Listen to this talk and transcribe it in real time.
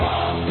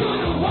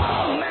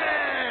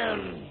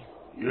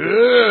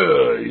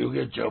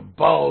Put your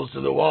balls to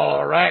the wall,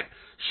 all right?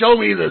 Show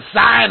me the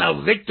sign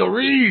of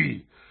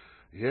victory.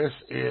 Yes,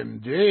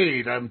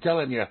 indeed. I'm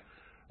telling you.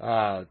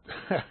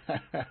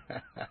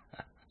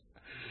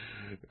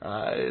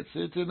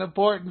 It's an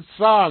important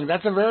song.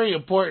 That's a very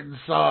important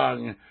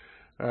song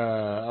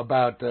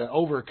about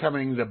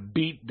overcoming the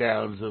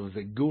beatdowns of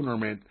the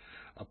goonerment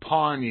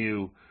upon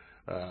you.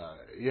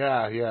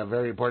 Yeah,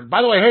 very important.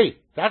 By the way, hey,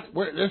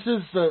 this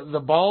is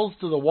the Balls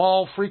to the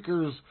Wall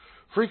Freakers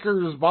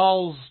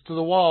Balls to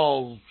the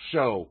Wall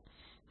show.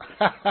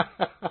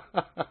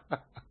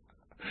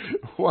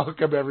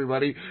 Welcome,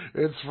 everybody.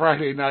 It's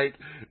Friday night,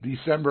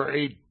 December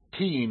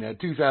 18,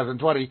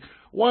 2020,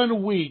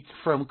 1 week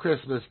from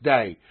Christmas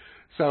Day.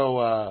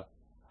 So,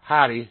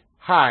 hi,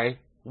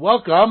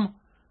 welcome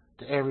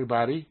to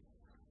everybody.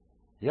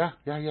 Yeah.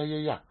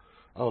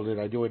 Oh, did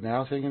I do it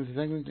now thing? Let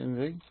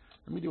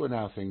me do a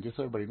now thing, just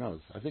so everybody knows.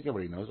 I think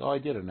everybody knows. Oh, I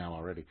did it now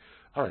already.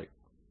 All right.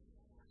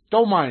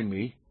 Don't mind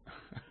me.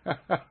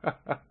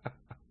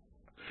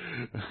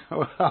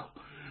 Well,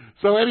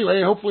 so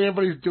anyway, hopefully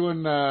everybody's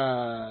doing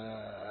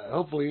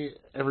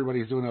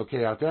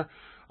okay out there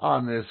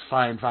on this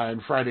fine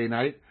Friday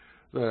night.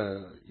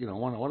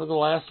 One of the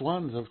last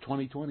ones of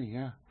 2020.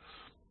 Yeah,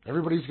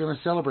 everybody's going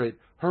to celebrate.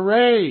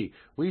 Hooray!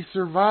 We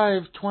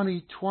survived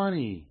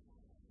 2020.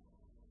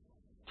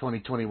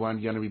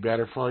 2021 going to be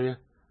better for you? Is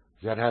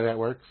that how that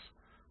works?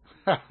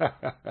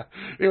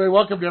 Anyway,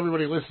 welcome to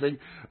everybody listening,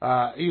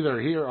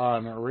 either here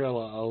on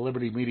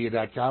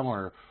reallibertymedia.com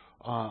or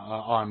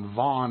on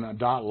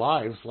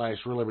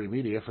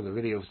vaughn.live/reallibertymedia for the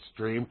video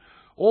stream.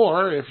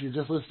 Or if you're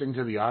just listening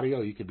to the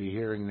audio, you could be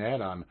hearing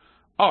that on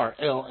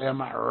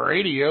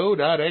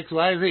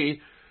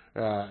rlmradio.xyz.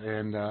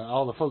 And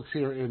all the folks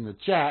here in the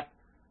chat,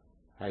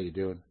 how you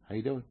doing?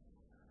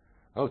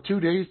 Oh,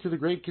 2 days to the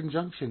Great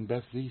Conjunction,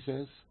 Beth Z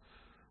says.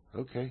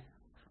 Okay.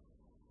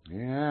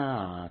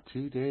 Yeah,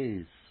 2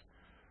 days.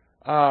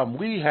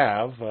 We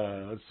have,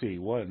 let's see,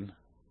 1,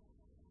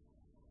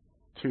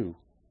 2.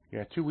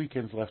 Yeah, 2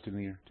 weekends left in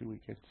the year. 2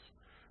 weekends.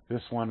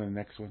 This one and the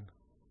next one.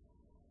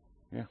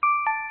 Yeah.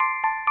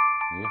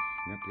 Yep.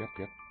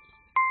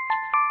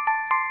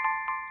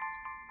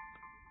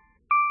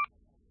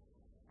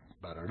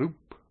 Ba-da-doop.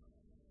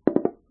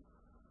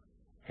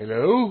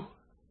 Hello?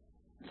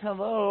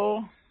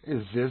 Hello.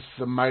 Is this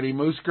the Mighty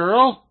Moose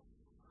Girl?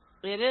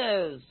 It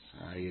is.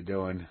 How you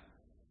doing?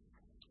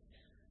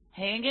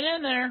 Hanging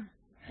in there.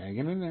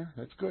 Hanging in there.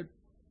 That's good.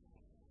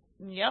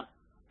 Yep.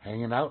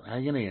 Hanging out,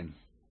 hanging in.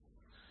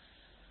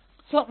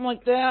 Something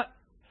like that.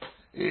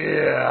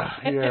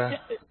 Yeah.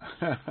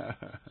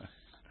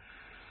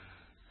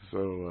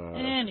 So,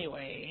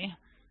 anyway.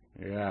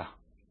 Yeah.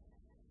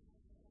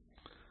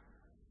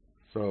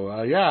 So,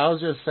 I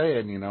was just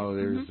saying,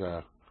 there's,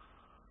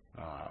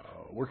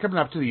 we're coming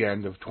up to the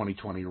end of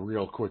 2020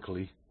 real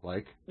quickly,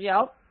 like.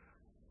 Yep.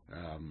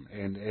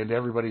 And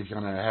everybody's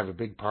going to have a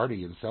big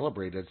party and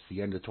celebrate. It's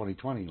the end of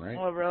 2020, right?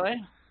 Oh,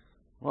 really?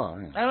 Well,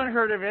 yeah. I haven't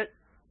heard of it.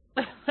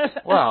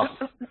 Well,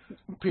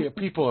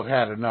 people have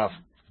had enough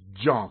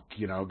junk,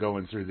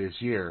 going through this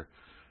year.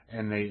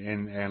 And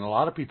a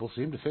lot of people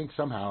seem to think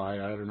somehow, I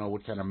don't know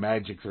what kind of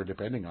magic they're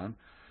depending on,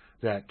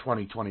 that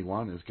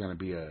 2021 is going to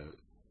be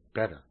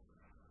better.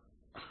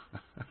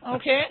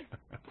 Okay.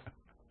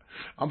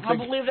 I'll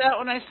believe that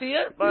when I see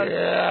it, but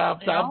yeah,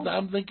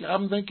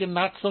 I'm thinking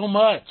not so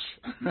much.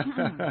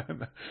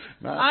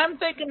 I'm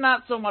thinking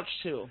not so much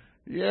too.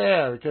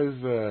 Yeah,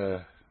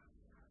 because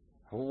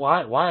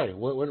why?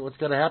 What's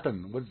going to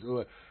happen?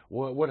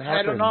 What happens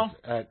I don't know.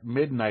 At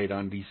midnight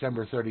on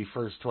December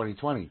 31st,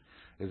 2020?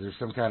 Is there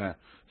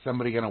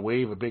somebody going to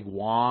wave a big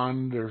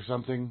wand or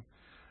something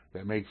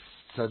that makes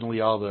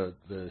suddenly all the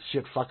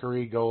shit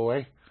fuckery go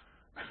away?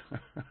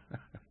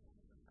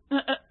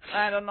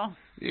 I don't know.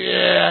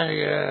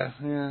 Yeah.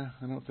 I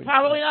don't think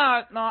probably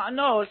so. not.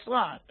 No, it's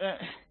not.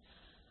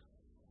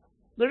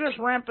 They're just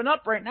ramping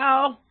up right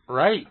now.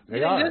 Right,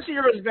 they are. This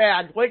year is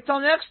bad. Wait till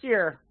next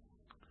year.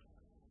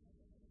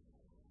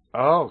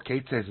 Oh,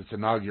 Kate says it's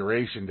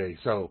Inauguration Day,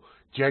 so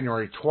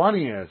January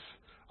 20th,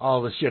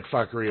 all the shit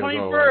fuckery will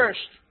go away. 21st.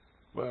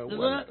 Well,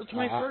 isn't it the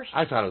 21st?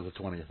 I thought it was the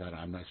 20th.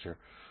 I'm not sure.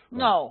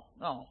 No.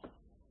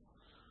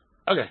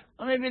 Okay.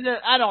 Or maybe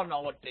I don't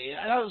know what day.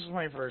 I thought it was the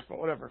 21st, but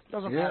whatever.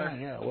 Doesn't matter.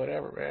 Yeah,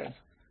 whatever, man.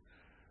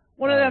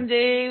 One of them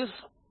days.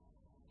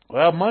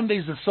 Well,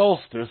 Monday's the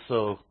solstice,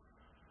 so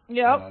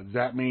yep.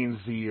 That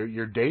means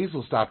your days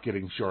will stop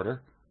getting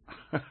shorter.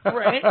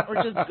 Right,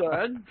 which is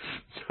good.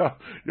 So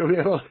you'll be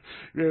able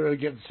to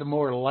get some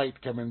more light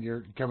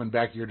coming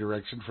back your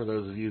direction for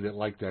those of you that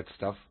like that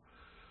stuff.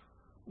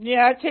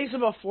 Yeah, it takes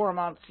about 4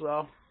 months,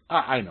 though.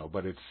 I know,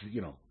 but it's,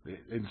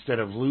 instead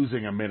of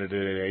losing a minute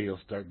a day, you'll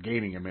start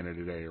gaining a minute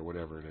a day or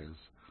whatever it is.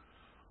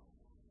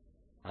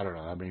 I don't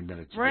know how many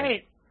minutes.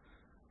 Right.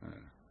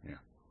 Yeah.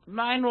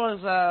 Mine was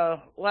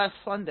last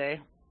Sunday.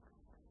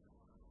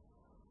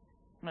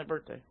 My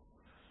birthday.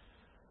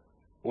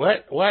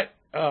 What?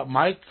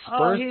 Mike's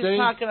birthday? He's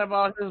talking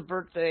about his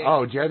birthday.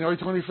 Oh, January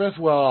 25th?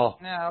 Well.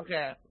 Yeah,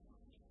 okay.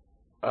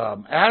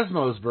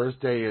 Asmo's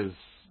birthday is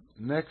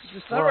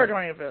December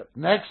 25th.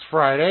 Next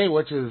Friday,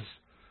 which is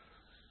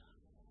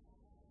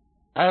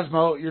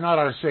Asmo, you're not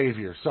our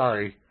savior.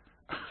 Sorry.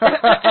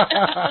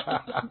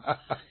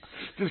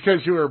 Just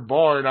because you were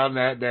born on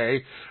that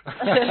day.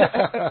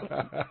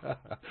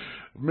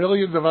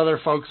 Millions of other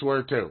folks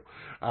were too.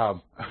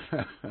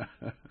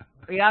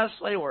 Yes,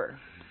 they were.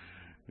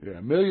 Yeah,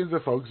 millions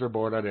of folks are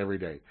born on every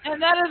day.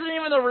 And that isn't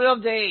even the real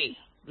day,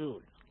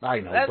 dude. I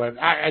know, but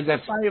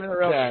that's not even the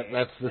real day.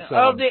 That's the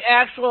of the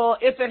actual,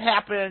 if it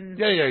happened.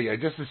 Yeah.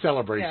 Just a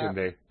celebration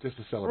day. Just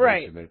a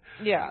celebration day.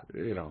 Yeah.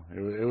 You know,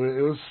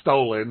 it was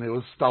stolen. It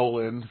was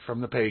stolen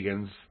from the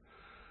pagans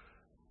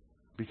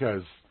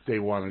because they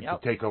wanted to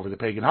take over the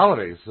pagan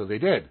holidays, so they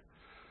did.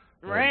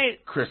 Right.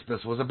 And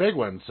Christmas was a big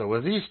one, so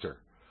was Easter.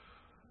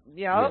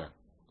 Yeah.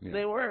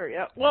 They were.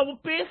 Yeah. Well,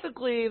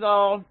 basically,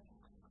 though,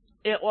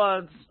 it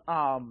was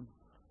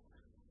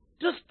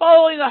just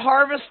following the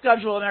harvest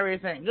schedule and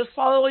everything, just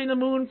following the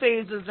moon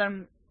phases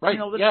and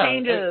the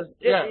changes.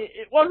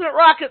 It wasn't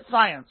rocket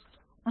science.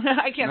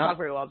 I can't talk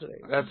very well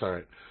today. That's all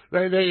right.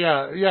 They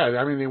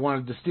I mean, they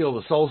wanted to steal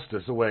the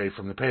solstice away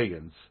from the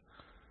pagans.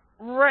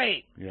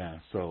 Right. Yeah.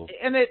 So.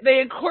 And they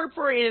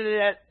incorporated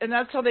it, and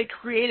that's how they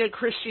created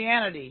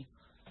Christianity.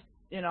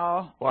 You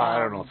know. Well, I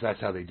don't know if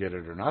that's how they did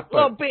it or not.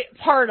 But well,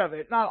 part of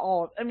it, not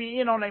all. I mean,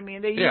 you know what I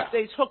mean.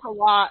 They took a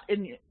lot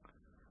and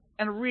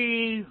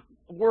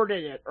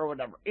reworded it or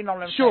whatever. You know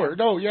what I'm saying? Sure.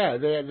 No. Yeah.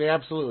 They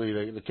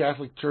absolutely. The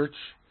Catholic Church,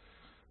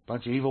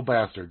 bunch of evil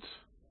bastards.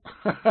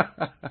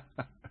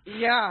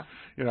 Yeah.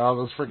 You know, all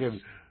those freaking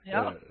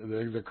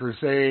the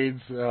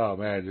Crusades. Oh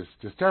man,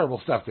 just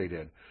terrible stuff they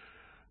did.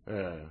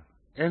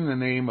 In the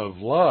name of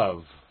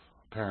love,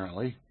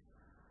 apparently.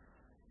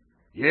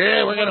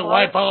 Yeah, we're gonna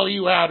wipe all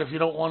you out if you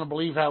don't want to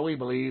believe how we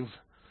believe.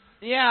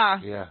 Yeah.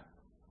 Yeah.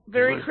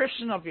 Very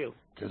Christian of you.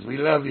 Because we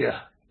love you.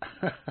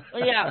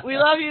 Yeah, we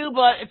love you,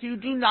 but if you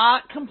do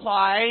not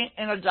comply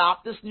and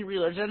adopt this new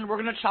religion, we're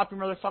gonna chop your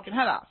motherfucking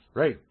head off.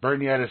 Right. Burn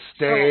you at a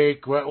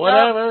stake,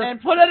 whatever. And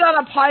put it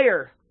on a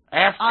pyre.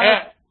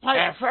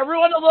 For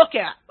everyone to look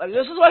at. Like,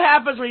 this is what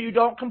happens when you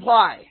don't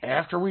comply.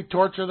 After we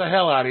torture the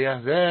hell out of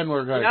you, then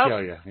we're going to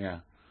kill you. Yeah.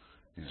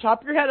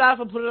 Chop your head off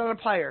and put it on a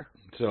pyre.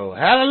 So,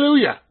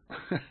 hallelujah.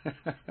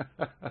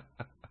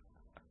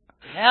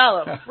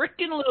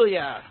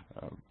 Hallelujah.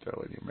 I'm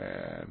telling you,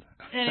 man.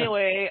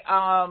 Anyway,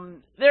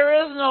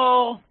 there is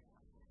no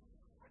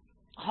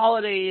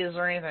holidays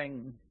or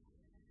anything.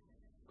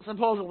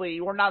 Supposedly,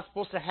 we're not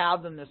supposed to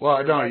have them this year.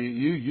 Well, no,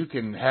 you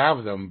can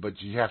have them,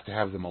 but you have to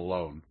have them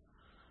alone.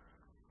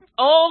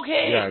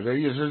 Okay. Yeah,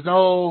 there's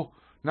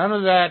none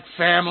of that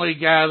family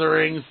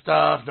gathering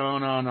stuff. No.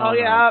 Oh,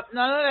 yeah,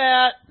 none of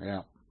that.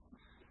 Yeah.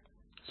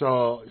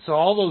 So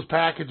all those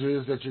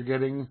packages that you're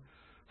getting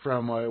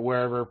from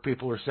wherever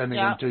people are sending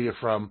them to you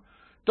from,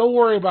 don't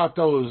worry about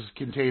those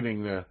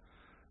containing the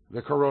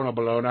Corona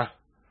Bologna.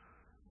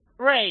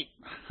 Right.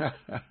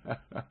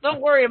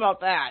 Don't worry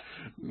about that.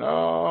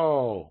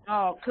 No.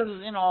 Oh, because,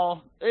 it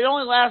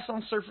only lasts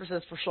on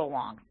surfaces for so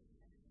long.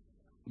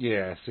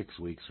 Yeah, 6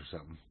 weeks or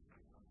something.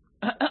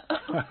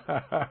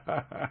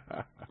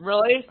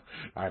 Really?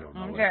 I don't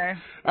know. Okay.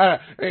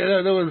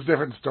 There was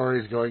different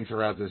stories going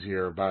throughout this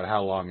year about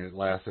how long it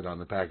lasted on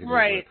the packages.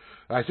 Right.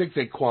 I think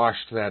they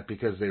quashed that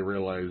because they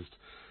realized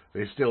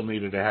they still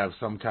needed to have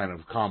some kind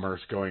of commerce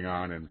going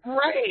on, and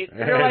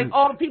they're like,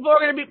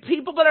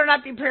 people better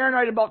not be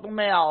paranoid about the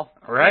mail.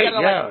 Right?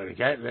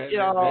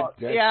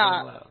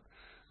 Yeah.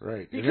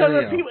 Right. Because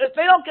if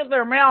they don't get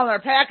their mail and their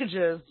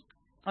packages,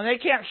 and they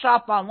can't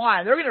shop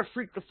online, they're gonna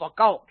freak the fuck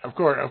out. Of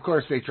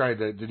course, they tried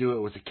to do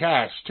it with the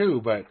cash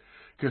too, but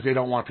because they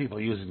don't want people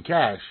using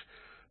cash.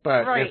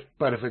 But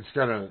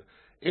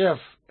if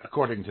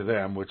according to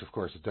them, which of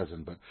course it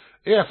doesn't, but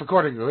if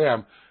according to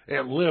them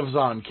it lives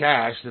on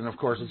cash, then of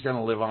course it's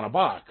gonna live on a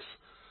box.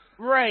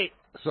 Right.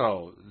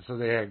 So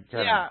they had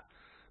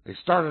they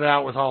started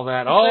out with all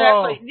that. Exactly.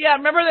 Oh. Yeah.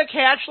 Remember the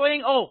cash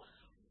thing? Oh,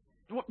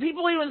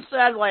 people even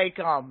said like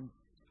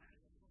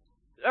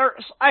Or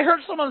I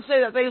heard someone say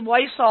that they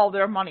Lysol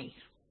their money.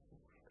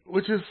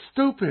 Which is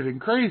stupid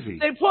and crazy.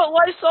 They put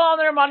Lysol on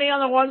their money on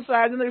the one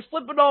side, and they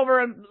flip it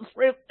over and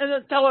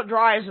until it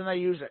dries, and they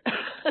use it.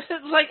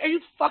 It's like, are you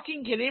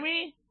fucking kidding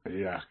me?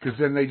 Yeah, because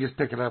then they just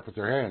pick it up with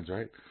their hands,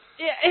 right?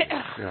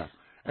 Yeah.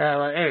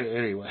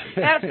 Anyway.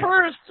 At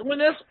first, when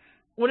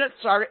it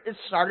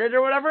started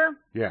or whatever.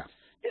 Yeah.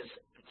 It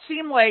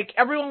seemed like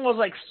everyone was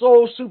like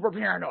so super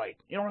paranoid.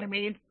 You know what I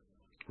mean?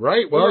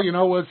 Right. Well,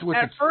 with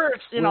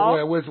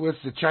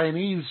the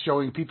Chinese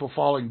showing people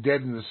falling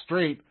dead in the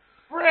street,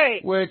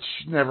 right? Which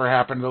never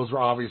happened. Those were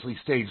obviously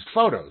staged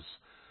photos,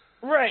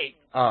 right?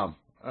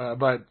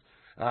 But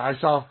I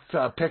saw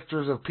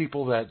pictures of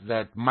people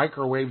that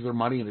microwave their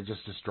money and it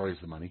just destroys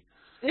the money.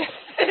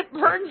 It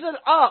burns it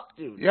up,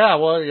 dude. Yeah.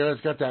 Well,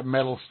 it's got that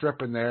metal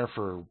strip in there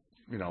for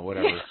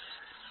whatever.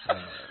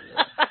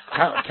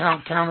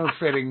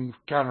 Counterfeiting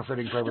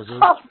purposes.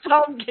 How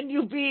dumb can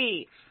you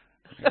be?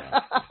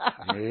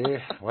 Yeah.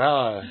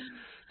 Well,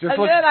 just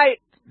look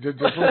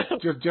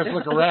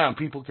around.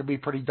 People can be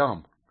pretty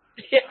dumb.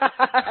 Yeah,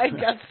 I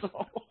guess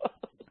so.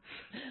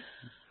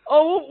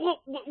 Oh,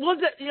 well,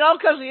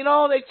 because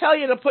they tell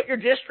you to put your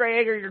dish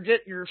rag or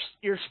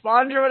your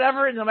sponge or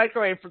whatever in the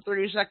microwave for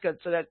 30 seconds,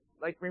 so that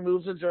like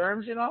removes the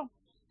germs.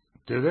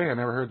 Do they? I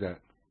never heard that.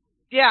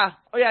 Yeah.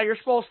 Oh, yeah. You're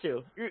supposed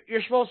to.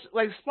 You're supposed to.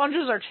 Like,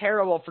 sponges are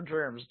terrible for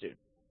germs, dude.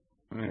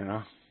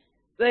 Yeah.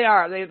 They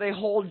are. They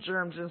hold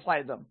germs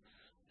inside them,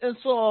 and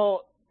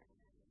so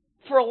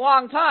for a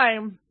long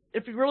time,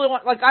 if you really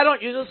want, like, I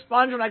don't use a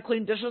sponge when I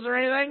clean dishes or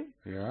anything.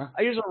 Yeah.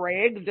 I use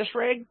a dish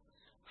rag.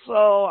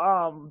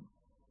 So,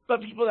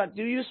 but people that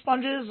do use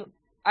sponges,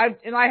 I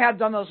have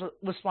done those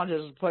with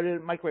sponges. Put it in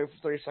the microwave for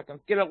 30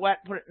 seconds. Get it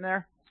wet, put it in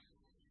there.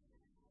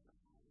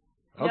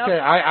 Okay,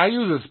 yep. I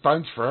use a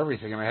sponge for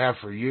everything, and I have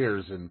for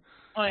years, and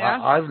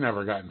I've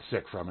never gotten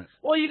sick from it.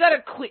 Well, you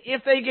gotta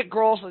if they get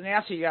gross and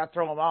nasty, you gotta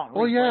throw them out.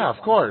 Well, yeah,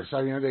 of course.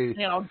 I mean,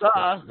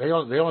 duh. They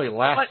only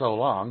last so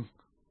long.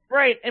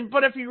 Right,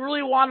 but if you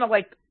really want to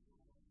like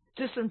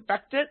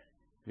disinfect it,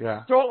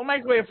 yeah, throw it in the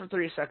microwave for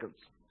 30 seconds.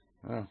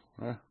 Oh,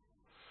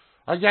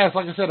 I guess,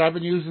 like I said, I've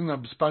been using the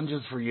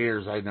sponges for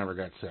years. I never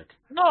got sick.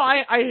 No,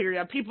 I hear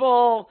you.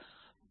 People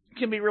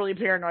can be really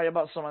paranoid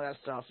about some of that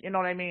stuff. You know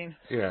what I mean?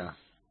 Yeah.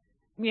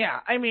 Yeah,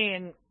 I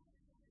mean,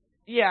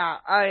 yeah,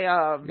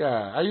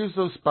 I use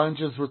those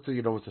sponges with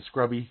the with the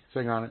scrubby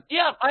thing on it.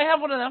 Yeah, I have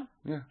one of them.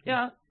 Yeah.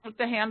 Yeah, with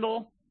the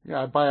handle.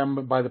 Yeah, I buy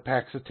them by the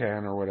packs of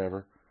 10 or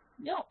whatever.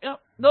 Yeah.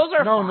 Those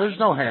are fine. There's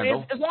no handle. I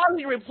mean, as long as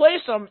you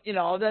replace them,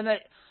 then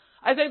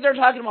I think they're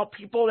talking about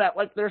people that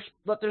let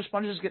their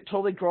sponges get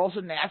totally gross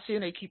and nasty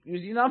and they keep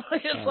using them.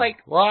 It's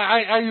like. Well,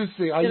 I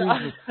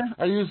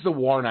use the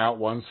worn out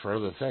ones for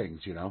other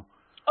things,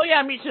 Oh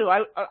yeah, me too.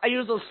 I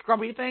use those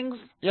scrubby things.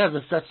 Yeah,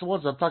 that's the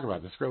ones I'm talking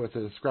about. The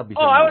scrubby.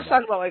 Oh, I was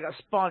talking about like a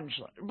sponge,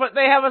 but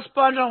they have a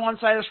sponge on one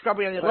side, a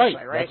scrubby on the other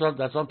side, right?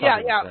 That's what I'm talking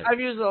about. Yeah, right. I've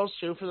used those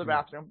too for the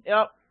bathroom.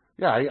 Yep.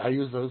 Yeah, I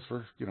use those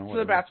for for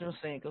the bathroom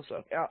sink and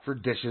stuff. Yeah. For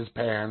dishes,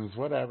 pans,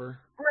 whatever.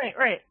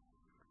 Right.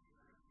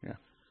 Yeah.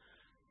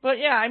 But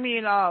yeah, I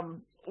mean,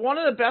 one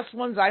of the best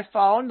ones I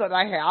found that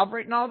I have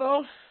right now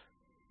though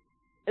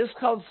is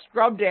called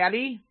Scrub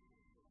Daddy.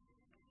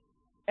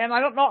 And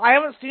I don't know, I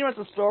haven't seen them at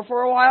the store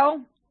for a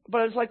while,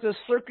 but it's like this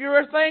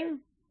circular thing.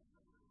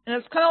 And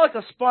it's kind of like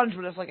a sponge,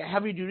 but it's like a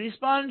heavy-duty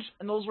sponge.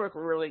 And those work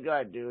really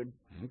good, dude.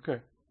 Okay.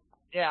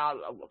 Yeah,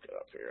 I'll look it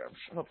up here.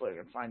 Hopefully I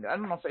can find it. I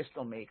don't know if they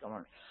still make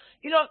them.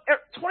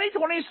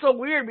 2020 is so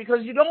weird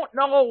because you don't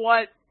know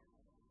what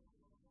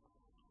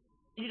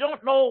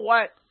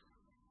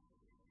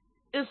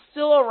is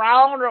still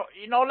around, or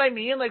you know what I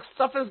mean? Like,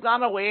 stuff has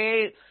gone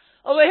away.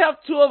 Oh, they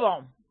have two of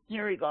them.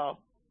 Here we go.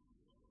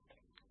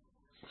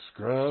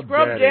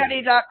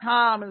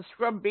 ScrubDaddy.com and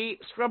Scrub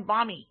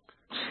Mommy.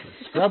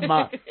 Scrub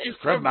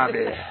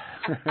Mommy.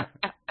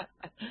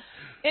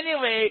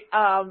 Anyway,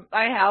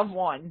 I have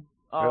one.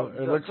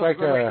 It looks like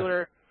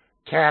a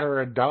cat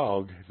or a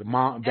dog. The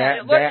mom,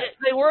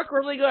 they work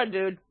really good,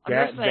 dude.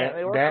 I'm just saying,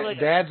 they work really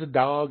good. Dad's a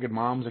dog and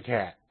mom's a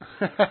cat.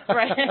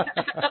 Right.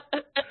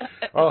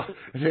 Oh,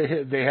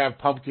 they have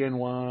pumpkin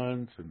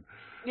ones. And,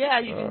 yeah,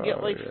 you can get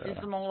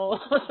seasonal.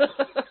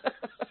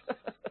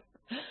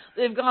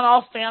 They've gone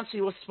all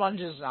fancy with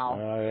sponges now.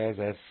 Oh, yeah,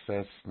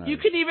 that's nice. You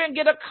can even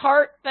get a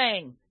cart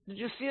thing. Did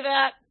you see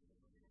that?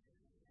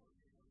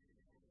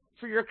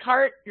 For your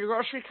cart, your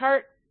grocery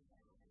cart?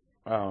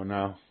 Oh,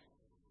 no.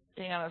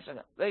 Hang on a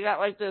second. They got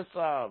like this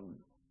cart,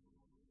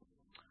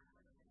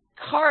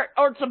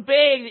 or it's a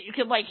bag that you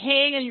can like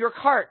hang in your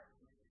cart.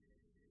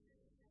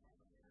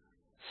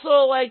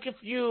 So like if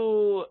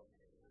you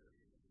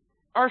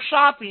are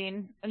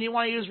shopping and you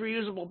want to use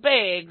reusable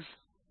bags,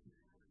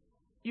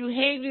 you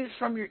hang these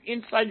from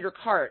inside your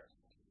cart,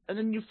 and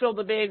then you fill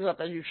the bags up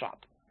as you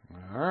shop.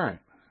 All right.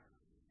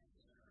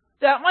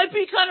 That might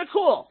be kind of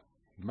cool.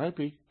 Might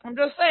be. I'm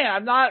just saying.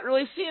 I've not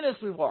really seen this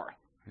before.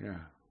 Yeah.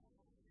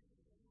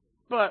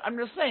 But I'm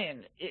just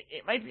saying,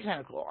 it might be kind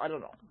of cool. I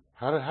don't know.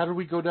 How do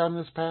we go down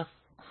this path?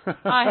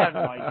 I have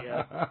no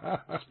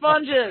idea.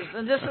 Sponges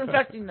and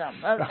disinfecting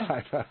them. I don't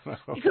know.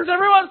 Because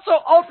everyone's so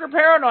ultra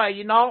paranoid,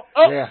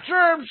 Oh, yeah.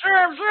 Germs.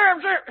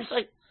 It's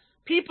like,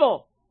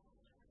 people,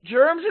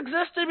 germs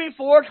existed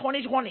before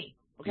 2020.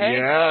 Okay?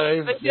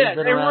 Yeah, they did.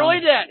 They really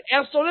did.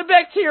 And so did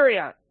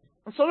bacteria.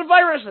 And so did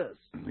viruses.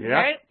 Yeah.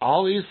 Right?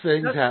 All these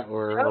things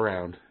were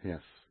around.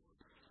 Yes.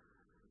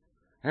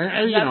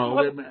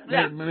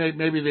 And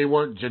maybe they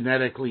weren't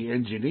genetically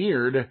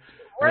engineered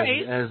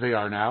as they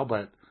are now,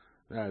 but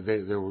they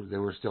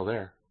were still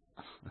there.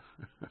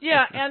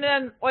 Yeah, and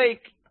then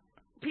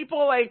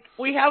people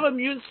we have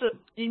immune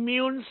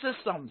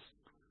systems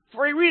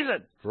for a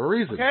reason. For a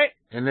reason. Okay?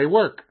 And they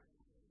work.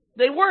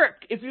 They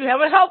work if you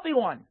have a healthy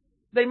one.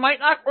 They might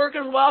not work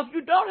as well if you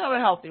don't have a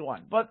healthy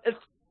one, but it's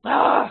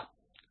I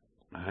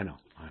know.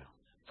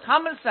 It's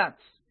common sense.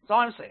 That's all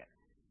I'm saying.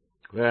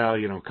 Well,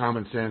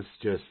 common sense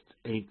just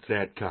ain't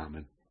that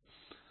common.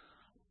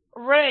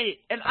 Right.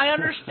 And I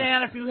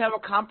understand if you have a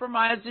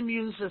compromised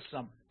immune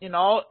system.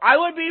 I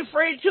would be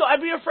afraid too.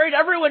 I'd be afraid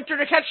every winter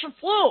to catch the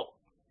flu.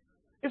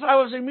 if I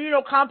was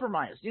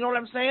immunocompromised. You know what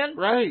I'm saying?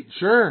 Right,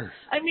 sure.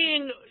 I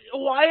mean,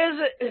 why is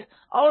it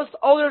all this,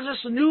 oh, there's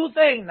this new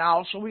thing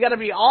now, so we got to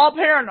be all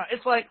paranoid.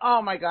 It's like,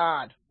 oh my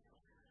God.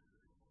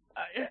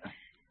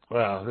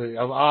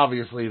 Well,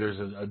 obviously there's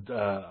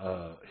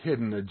a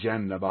hidden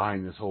agenda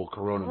behind this whole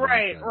corona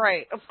nonsense.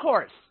 Right, of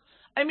course.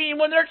 I mean,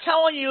 when they're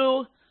telling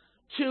you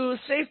to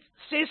stay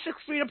 6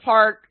 feet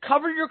apart,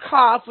 cover your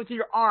cough with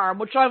your arm,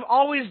 which I've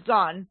always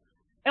done,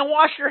 and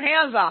wash your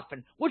hands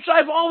often, which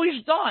I've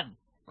always done.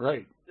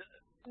 Right.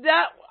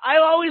 That I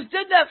always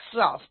did that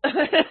stuff.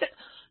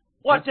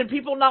 What, did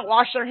people not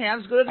wash their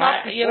hands good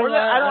enough before that?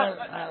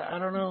 I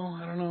don't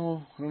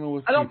know.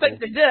 I don't think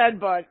they did,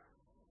 but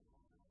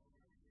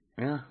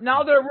yeah.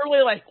 Now they're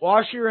really like,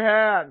 wash your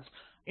hands.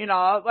 You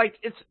know,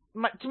 like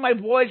to my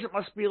boys, it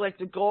must be like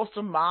the ghost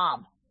of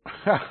mom.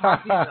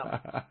 Now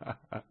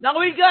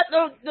we got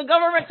the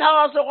government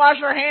telling us to wash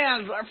our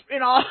hands. You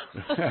know,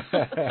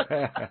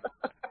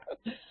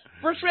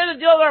 first we had to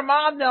deal with our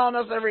mom telling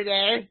us every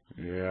day.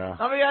 Yeah.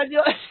 Now we got to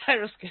deal.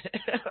 I'm just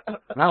kidding.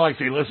 Not like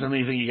they listen to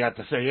anything you got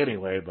to say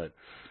anyway, but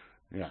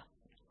yeah.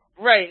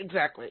 Right.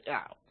 Exactly.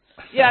 Yeah.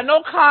 Yeah.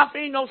 No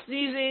coughing. No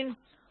sneezing.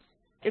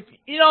 If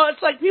you know,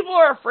 it's like people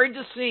are afraid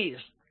to sneeze.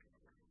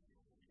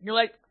 You're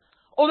like,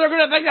 oh, they're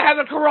gonna think I have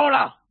the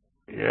corona.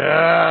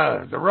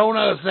 Yeah, the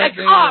Rona effect.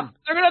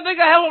 They're gonna think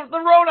I have the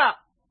Rona.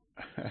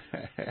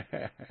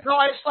 No,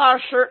 I saw a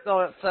shirt though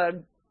that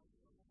said,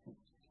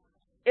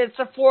 "It's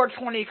a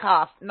 420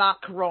 cough,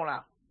 not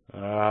corona."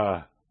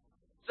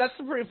 That's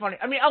pretty funny.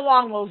 I mean,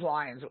 along those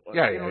lines. What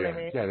I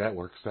mean? Yeah, that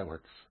works.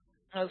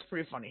 That's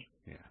pretty funny.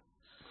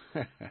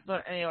 Yeah.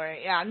 But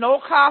anyway, yeah, no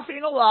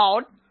coughing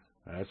allowed.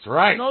 That's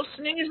right. No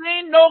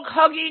sneezing, no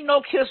hugging,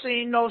 no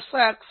kissing, no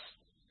sex.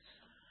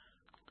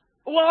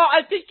 Well,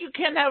 I think you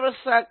can have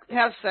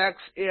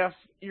sex if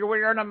you're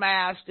wearing a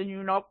mask and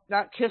you're not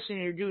kissing.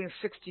 You're doing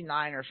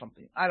 69 or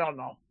something. I don't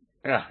know.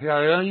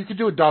 Yeah. You can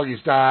do it doggy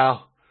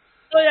style.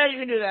 Oh yeah, you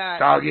can do that.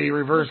 Doggy,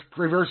 reverse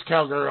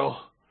cowgirl.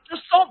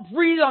 Just don't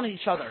breathe on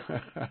each other.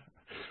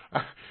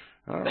 I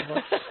don't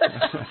know.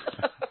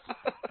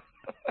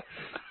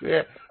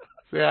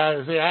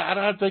 I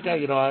don't think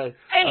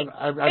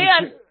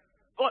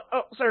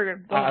sorry.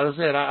 I was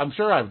saying, I'm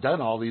sure I've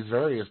done all these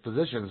various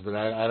positions, but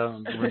I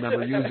don't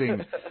remember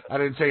using. I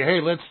didn't say,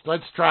 hey,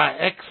 let's try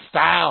X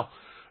style.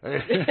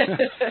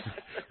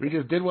 We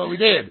just did what we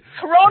did.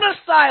 Corona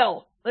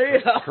style. There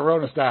you go.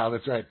 Corona style.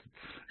 That's right.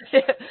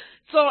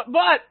 So,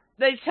 but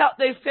they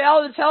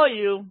fail to tell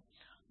you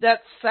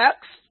that sex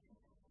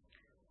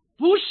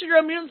boosts your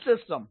immune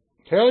system.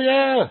 Hell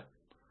yeah.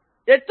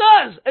 It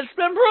does. It's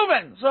been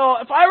proven. So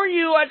if I were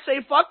you, I'd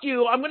say, fuck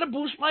you. I'm going to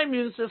boost my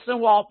immune system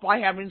by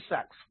having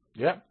sex.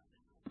 Yep.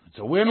 It's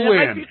a win-win.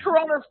 And it might be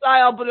corona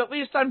style, but at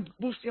least I'm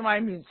boosting my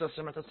immune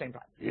system at the same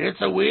time.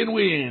 It's a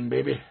win-win,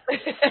 baby.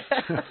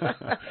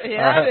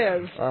 Yeah,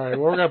 it is. All right, well,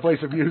 we're going to play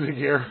some music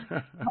here.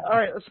 All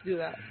right, let's do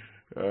that.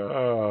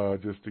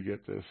 Just to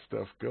get this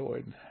stuff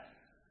going.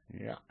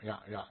 Yeah.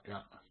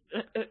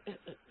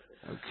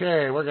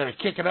 Okay, we're going to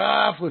kick it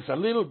off with a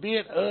little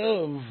bit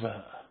of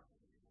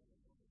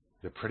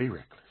The Pretty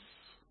Reckless.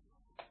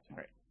 All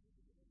right.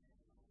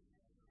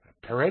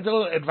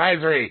 Parental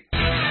advisory.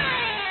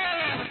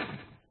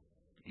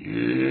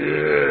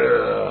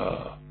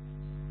 Yeah.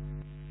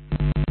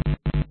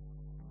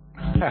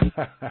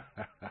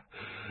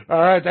 All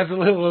right, that's a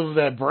little of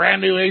the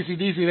brand new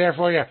AC/DC there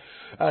for you.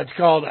 It's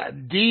called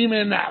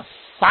Demon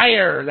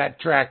Fire, that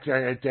track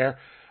right there.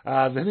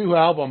 The new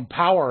album,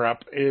 Power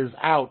Up, is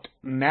out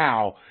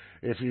now.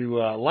 If you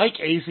like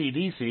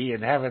AC/DC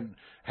and haven't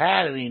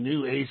had any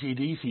new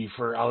AC/DC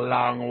for a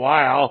long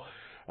while,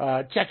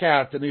 check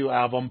out the new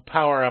album,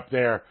 Power Up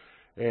there.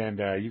 And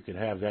you can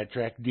have that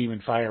track,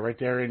 Demon Fire, right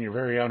there in your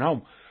very own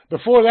home.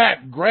 Before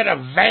that, Greta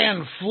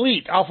Van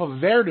Fleet, off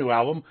of their new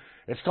album.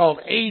 It's called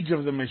Age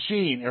of the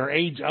Machine, or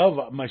Age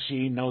of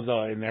Machine, no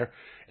the in there.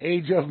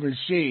 Age of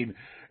Machine.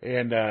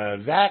 And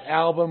that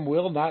album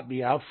will not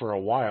be out for a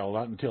while,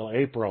 not until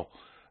April.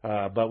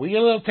 But we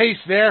get a little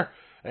taste there.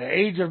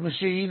 Age of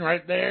Machine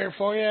right there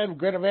for you,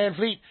 Greta Van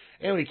Fleet.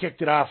 And we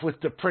kicked it off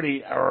with the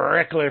Pretty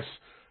Reckless,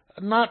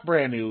 not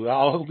brand new,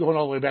 going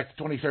all the way back to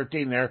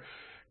 2013 there,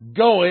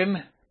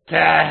 Going to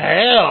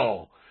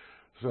Hell.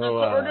 So, that's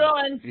what we're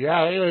doing.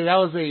 Yeah, anyway, that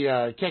was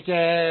a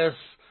kick-ass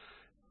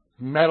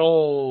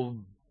metal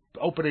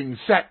opening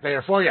set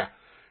there for you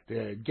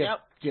to get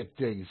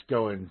things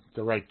going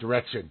the right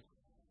direction.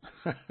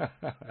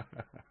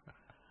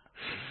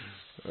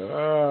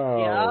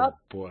 Oh,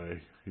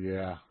 boy.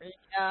 Yeah.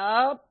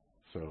 Yep.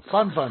 So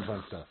fun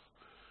stuff.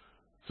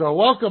 So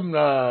welcome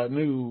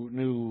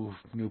new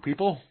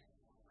people.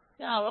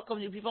 Yeah, welcome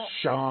new people.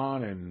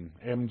 Sean and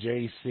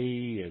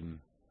MJC and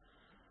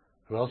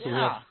who else do we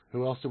have?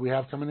 Who else do we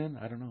have coming in?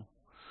 I don't know.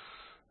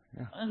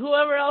 Yeah. And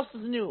whoever else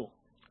is new.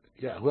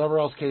 Yeah, whoever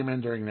else came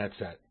in during that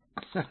set.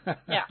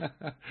 Yeah.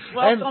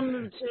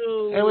 Welcome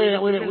to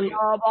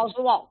Balls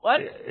the Wall.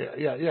 What?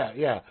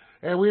 Yeah.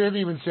 And we didn't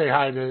even say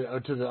hi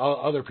to the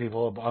other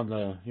people on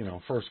the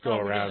first go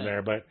around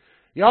there, but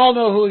You all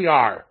know who you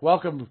are.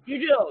 Welcome. You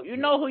do. You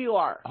know who you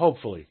are.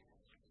 Hopefully.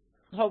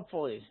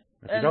 Hopefully.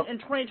 And in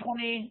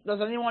 2020, does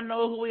anyone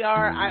know who we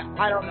are?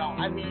 I don't know.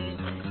 I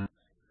mean,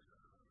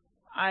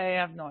 I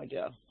have no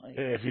idea.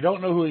 If you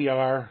don't know who you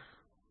are,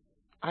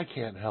 I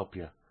can't help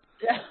you.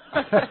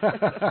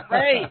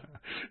 Right.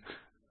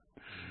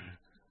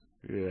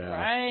 Yeah.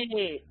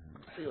 Right.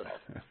 Let's see what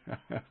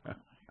else.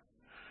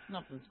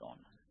 Nothing's going on.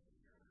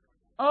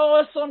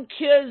 Oh, some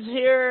kids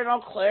here in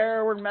Eau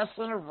Claire were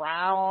messing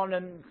around,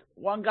 and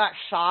one got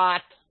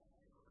shot,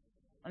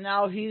 and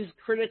now he's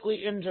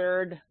critically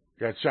injured.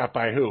 Got shot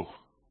by who?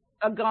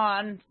 A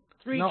gun.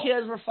 Three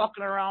kids were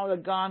fucking around with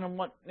a gun, and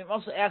it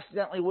must have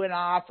accidentally went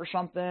off or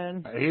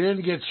something. He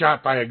didn't get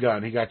shot by a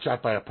gun. He got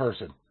shot by a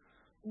person.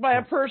 By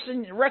a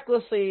person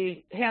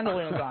recklessly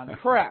handling a gun.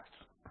 Correct.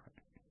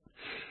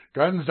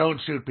 Guns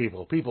don't shoot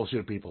people. People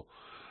shoot people.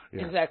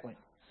 Yeah. Exactly.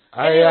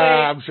 Anyway,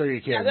 I'm sure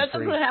you can. Yeah, that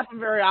doesn't happen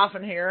very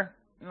often here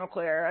in Eau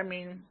Claire. I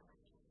mean,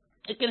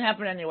 it can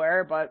happen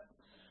anywhere, but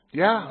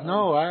yeah,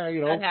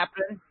 that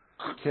happened.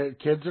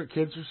 Kids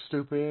are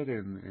stupid,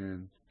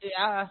 and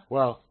yeah.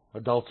 Well,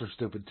 adults are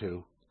stupid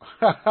too.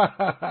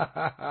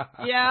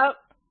 Yeah,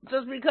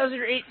 just because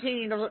you're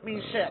 18 doesn't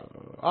mean shit.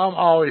 I'm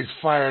always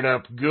fired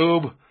up,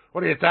 goob.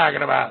 What are you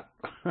talking about?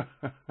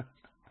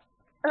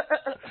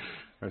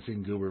 I've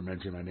seen Goober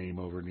mention my name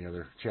over in the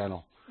other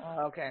channel.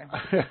 Oh, okay.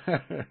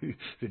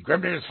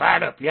 Grimdar's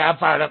fired up. Yeah, I'm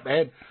fired up,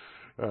 man.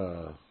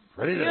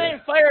 Ready to... You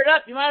ain't fired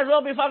up. You might as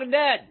well be fucking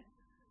dead.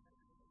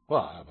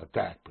 Well, how about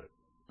that? But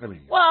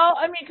Well,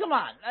 come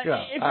on. If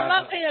you're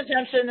not paying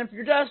attention, if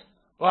you're just...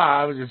 Well,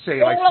 I was just saying,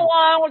 going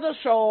along with the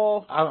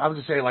show. I'm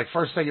just saying,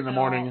 first thing in the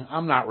morning,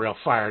 I'm not real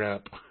fired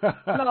up.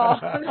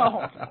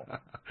 No.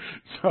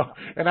 So,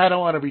 and I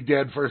don't want to be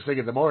dead first thing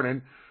in the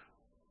morning.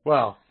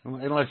 Well,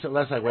 unless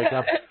I wake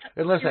up,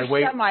 unless I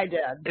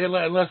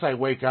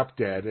wake up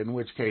dead, in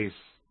which case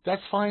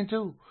that's fine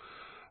too.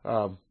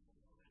 That's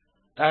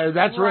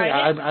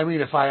right.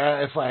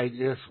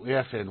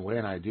 If and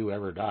when I do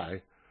ever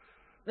die,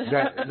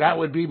 that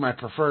would be my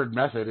preferred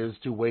method, is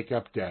to wake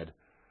up dead.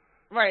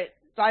 Right,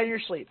 die in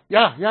your sleep.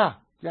 Yeah.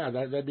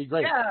 That'd be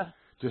great. Yeah.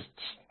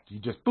 You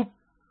just boop.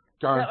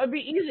 Darn. That would be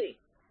easy.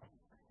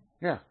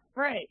 Yeah.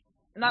 Right.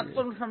 Not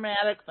some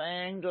traumatic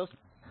thing. Just.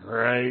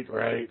 Right.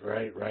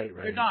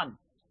 You're done.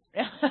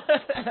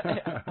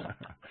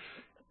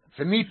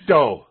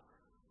 Finito.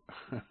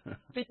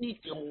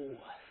 Finito.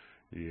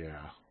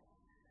 Yeah.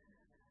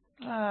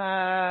 All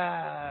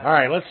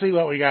right, let's see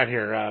what we got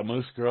here.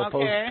 Moose Girl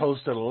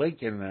posted a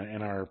link in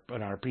our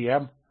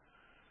PM.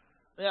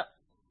 Yep.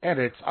 And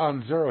it's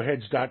on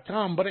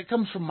zerohedge.com, but it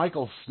comes from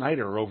Michael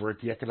Snyder over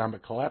at the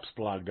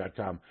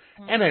economiccollapseblog.com.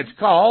 And it's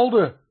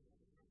called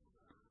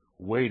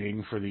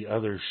Waiting for the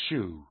Other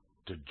Shoe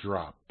to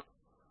Drop.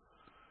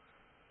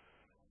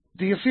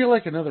 Do you feel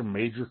like another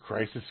major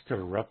crisis could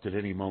erupt at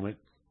any moment?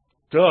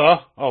 Duh.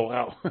 Oh,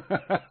 well.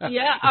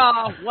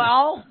 Yeah,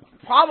 well,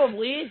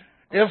 probably.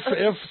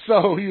 If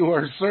so, you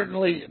are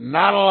certainly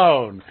not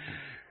alone.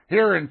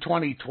 Here in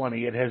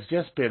 2020, it has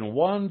just been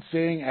one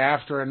thing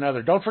after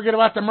another. Don't forget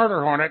about the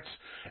murder hornets.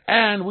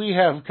 And we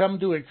have come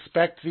to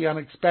expect the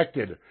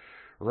unexpected.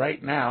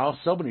 Right now,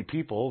 so many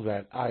people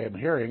that I am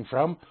hearing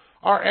from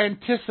are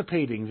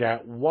anticipating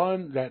that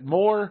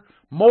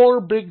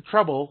more big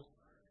trouble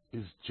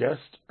is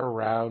just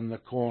around the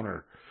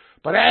corner.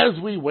 But as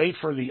we wait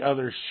for the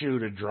other shoe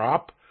to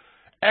drop,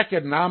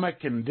 economic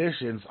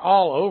conditions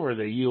all over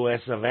the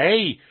U.S. of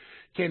A.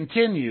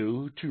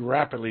 continue to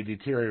rapidly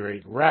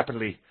deteriorate.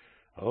 Rapidly.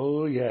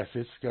 Oh, yes,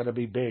 it's going to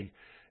be big.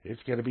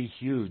 It's going to be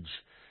huge.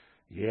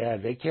 Yeah,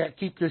 they can't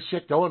keep this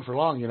shit going for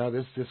long,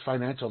 this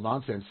financial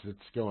nonsense that's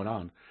going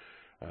on.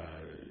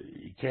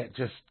 You can't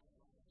just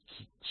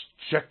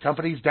shut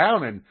companies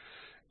down and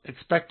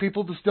expect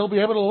people to still be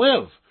able to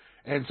live.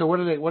 And so what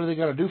are they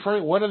going to do for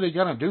you? What are they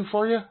going to do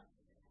for you?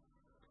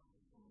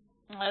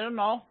 I don't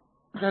know.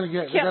 Can't be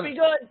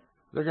good.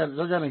 They're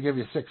going to give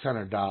you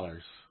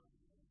 $600.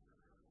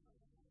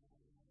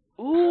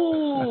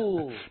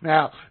 Ooh.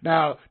 Now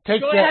take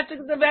that. Do I have to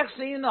get the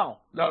vaccine though?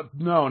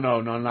 No,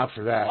 not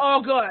for that.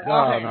 Oh, good.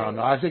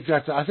 No. I think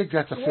that's a. I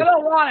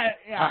don't want it.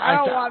 Yeah, I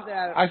don't want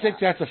that. I think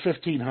that's a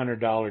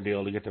 $1,500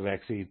 deal to get the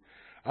vaccine.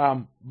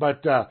 So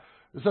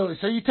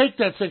you take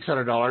that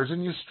 $600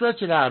 and you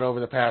stretch it out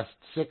over the past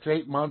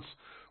 6-8 months.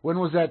 When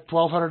was that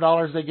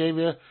 $1,200 they gave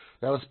you?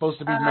 That was supposed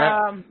to be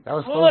met.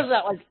 What was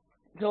that, like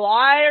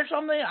July or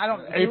something? I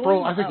don't.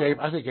 April. I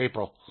think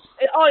April.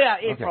 Oh yeah,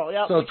 April. Okay.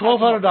 Yep. So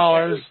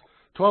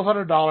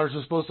 $1,200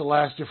 is supposed to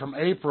last you from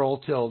April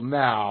till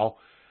now.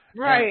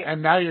 Right.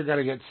 And now you're going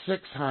to get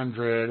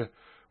 $600,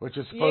 which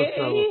is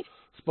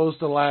supposed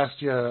to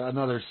last you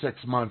another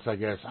 6 months, I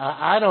guess.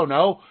 I don't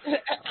know.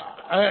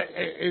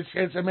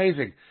 It's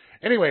amazing.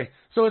 Anyway,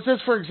 so it says,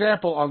 for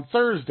example, on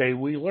Thursday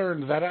we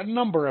learned that a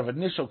number of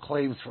initial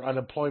claims for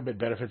unemployment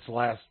benefits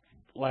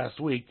last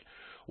week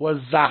was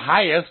the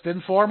highest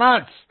in 4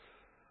 months.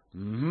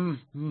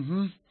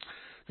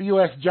 The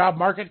U.S. job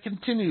market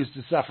continues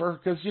to suffer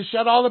because you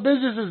shut all the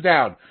businesses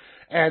down.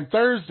 And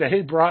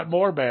Thursday brought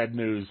more bad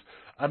news.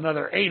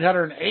 Another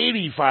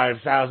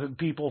 885,000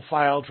 people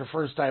filed for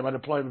first-time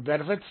unemployment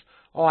benefits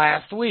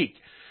last week,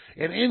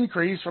 an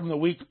increase from the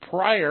week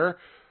prior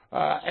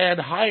and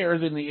higher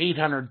than the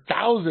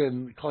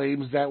 800,000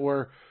 claims that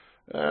were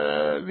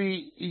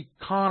the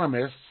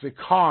economists,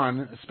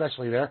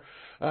 especially there,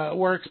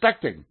 were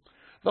expecting.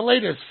 The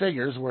latest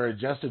figures were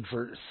adjusted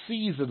for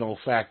seasonal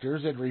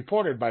factors and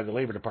reported by the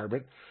Labor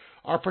Department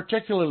are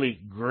particularly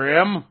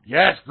grim.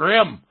 Yes,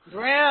 grim.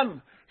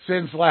 Grim.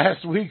 Since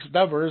last week's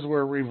numbers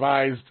were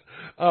revised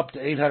up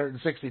to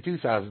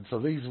 862,000. So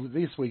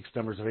this week's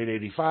numbers of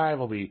 885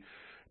 will be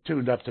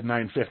tuned up to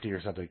 950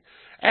 or something.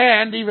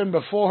 And even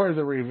before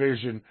the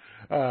revision,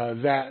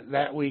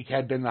 that week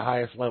had been the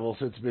highest level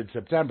since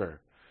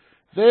mid-September.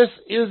 This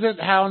isn't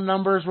how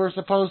numbers were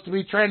supposed to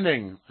be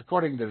trending,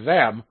 according to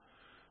them,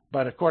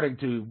 but according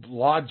to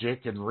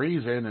logic and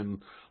reason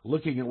and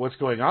looking at what's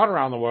going on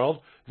around the world,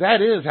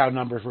 that is how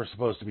numbers were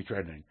supposed to be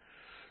trending.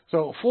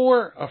 So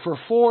for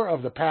 4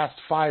 of the past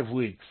 5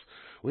 weeks,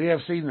 we have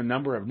seen the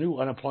number of new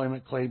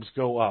unemployment claims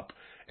go up.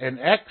 And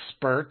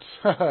experts,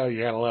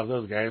 you gotta love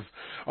those guys,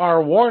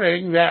 are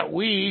warning that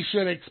we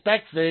should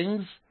expect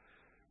things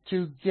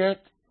to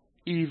get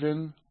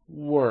even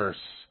worse.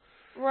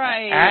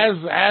 Right.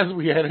 As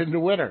we head into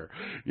winter.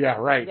 Yeah,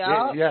 right.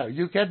 Yep. Yeah,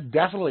 you can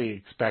definitely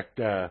expect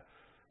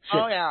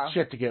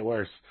shit to get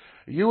worse.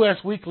 U.S.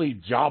 weekly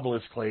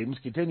jobless claims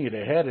continue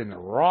to head in the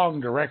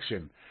wrong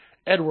direction.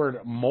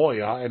 Edward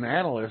Moya, an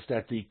analyst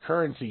at the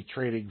currency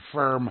trading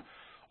firm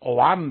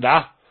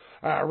Oanda,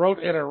 wrote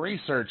in a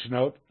research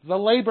note, the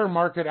labor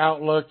market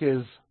outlook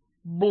is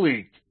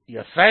bleak,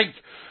 you think,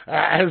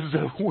 as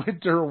the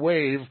winter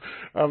wave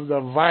of the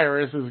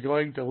virus is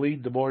going to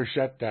lead to more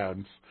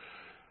shutdowns.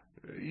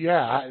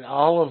 Yeah,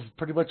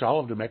 pretty much all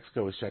of New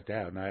Mexico is shut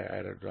down.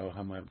 I don't know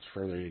how much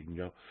further you can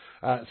go.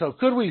 So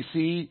could we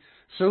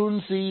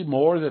soon see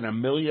more than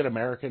 1 million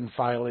Americans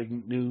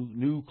filing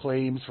new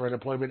claims for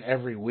unemployment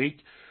every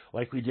week,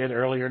 like we did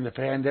earlier in the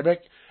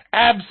pandemic?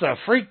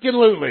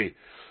 Abso-freaking-lutely.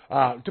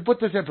 To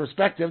put this in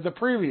perspective, the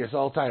previous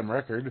all-time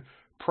record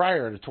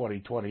prior to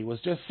 2020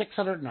 was just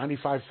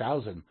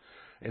 695,000,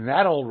 and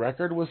that old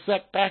record was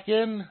set back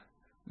in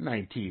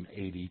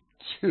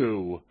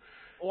 1982.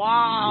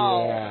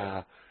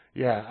 Wow.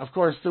 Yeah. Of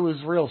course, there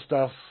was real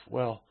stuff.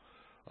 Well,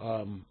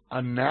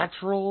 a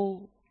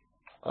natural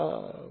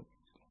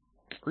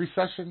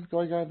recession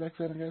going on back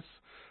then, I guess.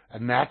 A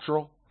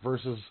natural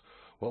versus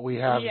what we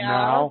have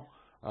now.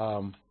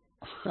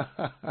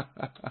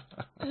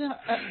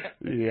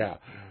 Yeah.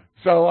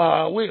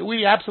 So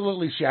we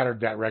absolutely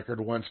shattered that record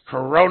once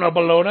Corona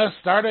Bologna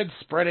started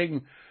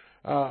spreading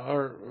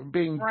or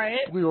being.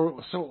 Right.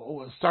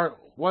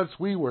 Once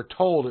we were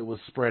told it was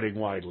spreading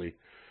widely.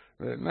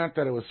 Not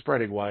that it was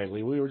spreading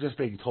widely. We were just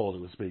being told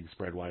it was being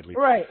spread widely.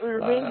 Right. We were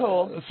being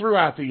told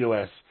throughout the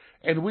U.S.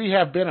 And we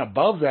have been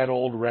above that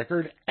old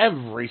record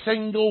every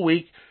single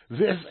week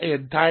this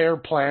entire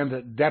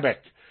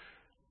pandemic.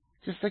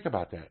 Just think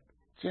about that.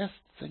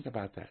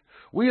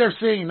 We are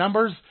seeing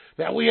numbers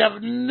that we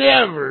have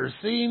never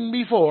seen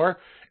before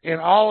in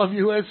all of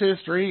U.S.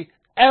 history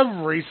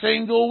every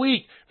single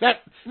week.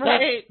 That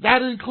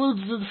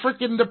includes the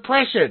freaking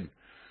Depression.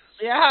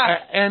 Yeah.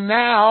 And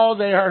now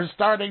they are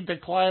starting to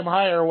climb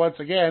higher once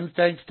again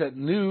thanks to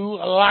new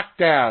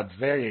lockdowns.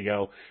 There you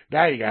go.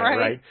 Now you got it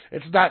right.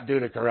 It's not due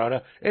to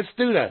Corona. It's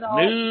due to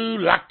new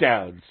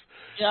lockdowns.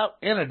 Yep.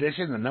 In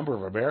addition, the number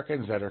of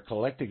Americans that are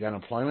collecting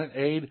unemployment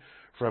aid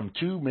from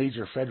 2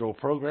 major federal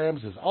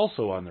programs is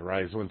also on the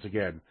rise once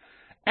again.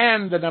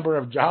 And the number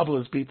of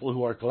jobless people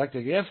who are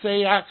collecting, if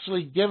they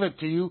actually give it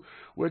to you,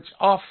 which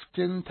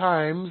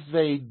oftentimes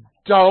they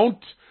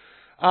don't,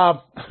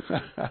 so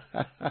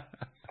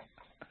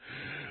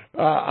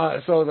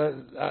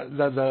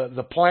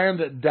the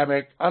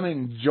pandemic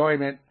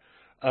unemployment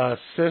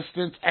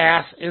assistance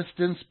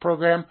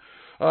program,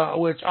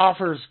 which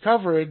offers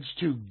coverage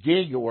to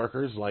gig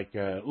workers like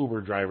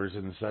Uber drivers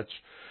and such,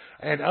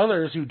 and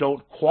others who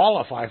don't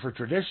qualify for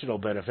traditional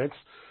benefits,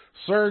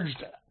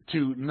 surged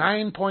to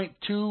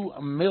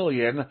 9.2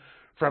 million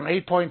from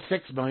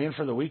 8.6 million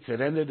for the week that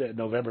ended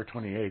November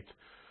 28th.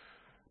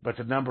 But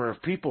the number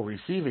of people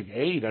receiving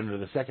aid under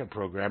the second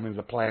program in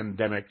the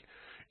pandemic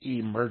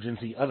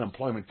Emergency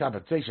Unemployment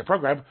Compensation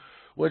Program,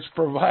 which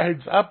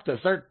provides up to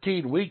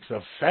 13 weeks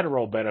of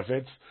federal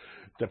benefits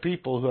to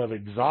people who have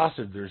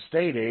exhausted their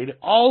state aid,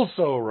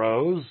 also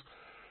rose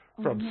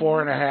from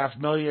 4.5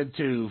 million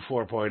to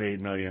 4.8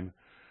 million.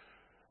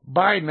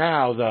 By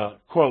now, the,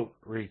 quote,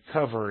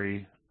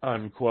 recovery,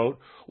 unquote,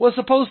 was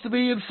supposed to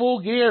be in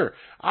full gear.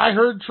 I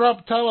heard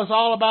Trump tell us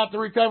all about the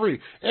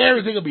recovery.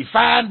 Everything will be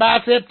fine by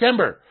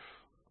September.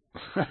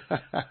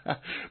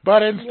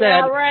 But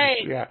instead,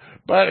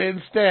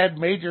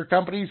 major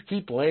companies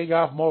keep laying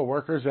off more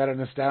workers at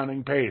an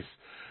astounding pace.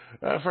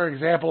 For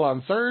example,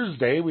 on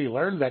Thursday, we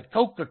learned that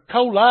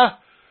Coca-Cola,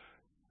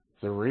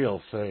 the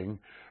real thing,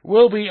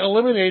 will be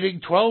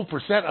eliminating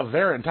 12% of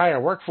their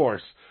entire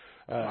workforce.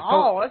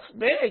 That's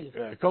big.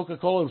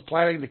 Coca-Cola is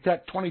planning to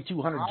cut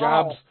 2,200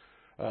 jobs,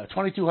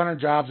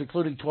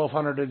 including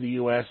 1,200 in the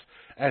U.S.,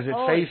 as it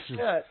faces.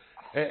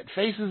 It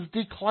faces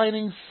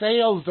declining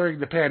sales during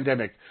the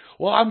pandemic.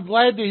 Well, I'm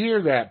glad to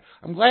hear that.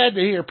 I'm glad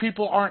to hear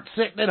people aren't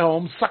sitting at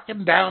home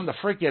sucking down the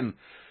freaking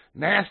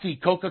nasty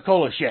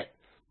Coca-Cola shit.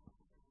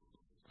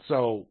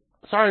 So,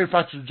 sorry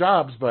about your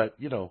jobs, but,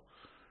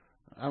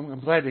 I'm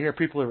glad to hear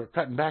people are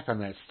cutting back on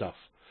that stuff.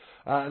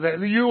 The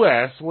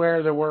U.S.,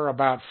 where there were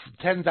about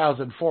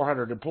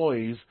 10,400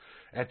 employees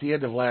at the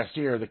end of last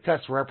year, the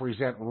cuts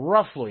represent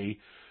roughly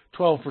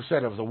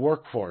 12% of the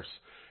workforce.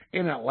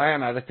 In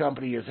Atlanta, the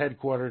company is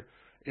headquartered,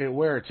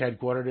 where it's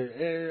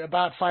headquartered,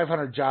 about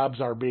 500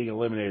 jobs are being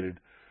eliminated.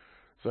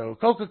 So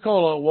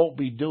Coca-Cola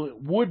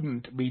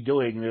wouldn't be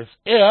doing this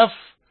if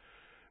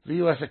the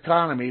U.S.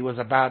 economy was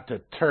about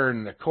to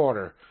turn the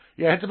corner.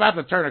 Yeah, it's about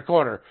to turn a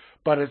corner,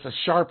 but it's a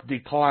sharp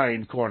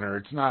decline corner.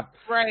 It's not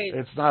right.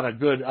 It's not a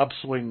good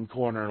upswing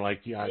corner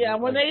like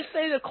when they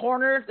say the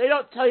corner, they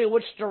don't tell you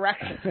which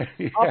direction,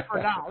 up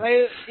or down.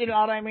 You know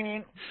what I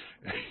mean?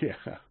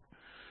 Yeah.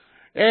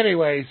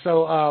 Anyway,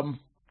 so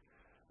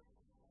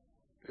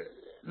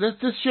this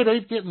shit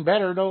ain't getting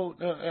better. No.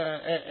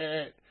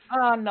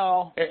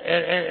 No.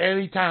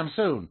 Anytime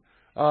soon.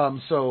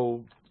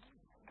 So.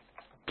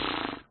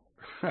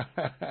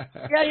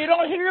 Yeah, you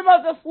don't hear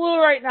about the flu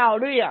right now,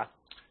 do you?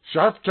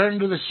 Sharp turn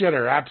to the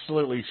shitter,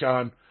 absolutely,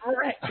 Sean.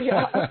 Right.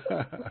 Yeah.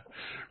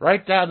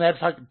 Right down that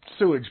fucking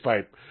sewage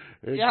pipe.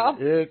 Yeah.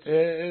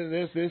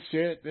 This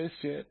shit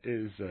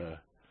is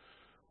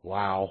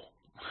wow.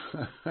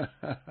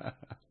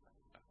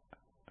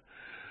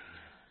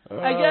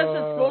 I guess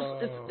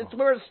it's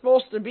where it's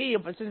supposed to be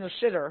if it's in the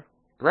shitter.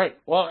 Right.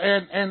 Well,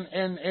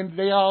 and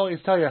they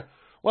always tell you,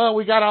 well,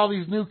 we got all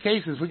these new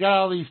cases, we got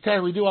all these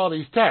tests, we do all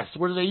these tests.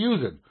 What are they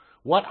using?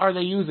 What are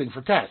they using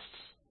for tests?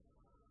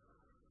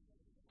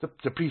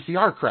 The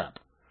PCR crap.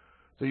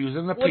 They're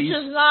using the Which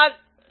is not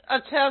a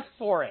test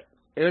for it.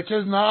 Which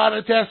is not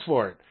a test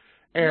for it.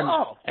 And,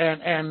 no.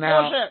 And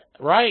now, bullshit.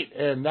 Right,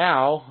 and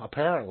now,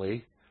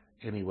 apparently,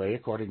 anyway,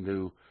 according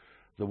to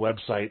the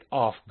website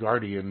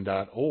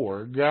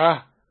offguardian.org,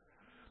 the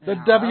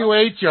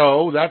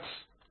WHO, that's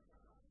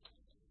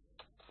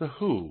the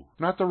WHO,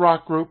 not the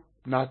rock group,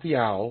 not the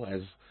owl,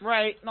 as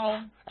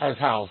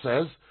Hal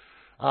says.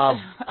 Not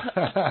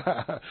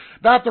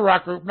the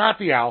rock group, not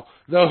the owl.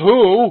 The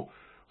WHO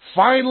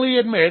finally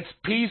admits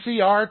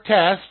PCR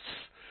tests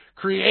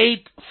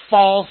create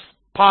false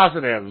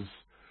positives.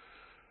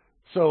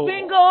 So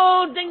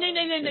bingo, ding, ding,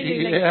 ding, ding,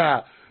 ding, ding.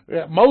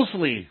 Yeah,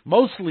 mostly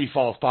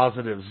false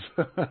positives.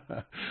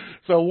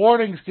 So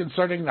warnings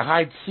concerning the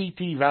high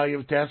CT value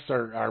of tests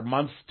are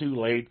months too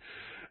late.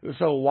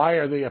 So why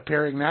are they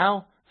appearing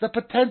now? The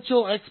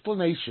potential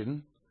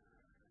explanation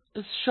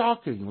is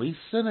shockingly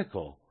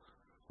cynical.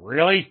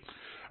 Really?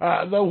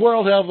 The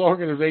World Health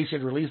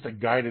Organization released a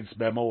guidance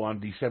memo on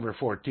December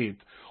 14th,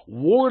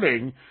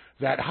 warning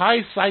that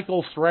high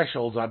cycle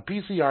thresholds on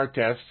PCR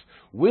tests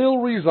will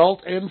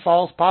result in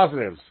false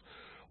positives.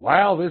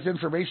 While this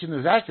information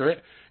is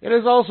accurate, it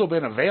has also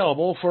been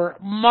available for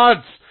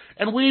months,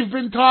 and we've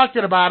been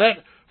talking about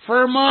it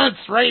for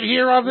months right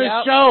here on this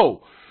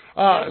show.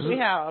 Yes, we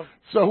have.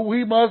 So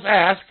we must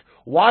ask,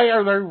 why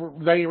are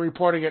they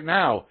reporting it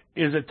now?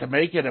 Is it to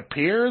make it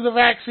appear the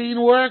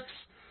vaccine works?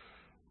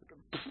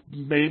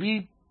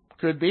 Maybe.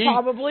 Could be.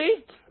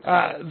 Probably.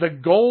 The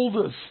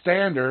gold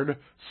standard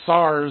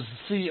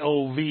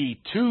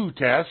SARS-CoV-2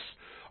 tests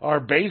are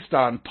based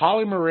on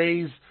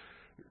polymerase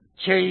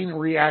chain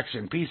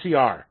reaction,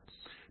 PCR.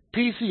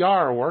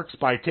 PCR works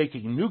by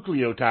taking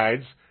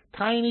nucleotides,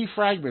 tiny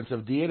fragments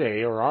of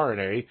DNA or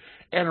RNA,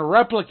 and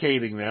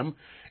replicating them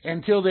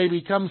until they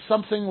become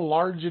something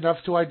large enough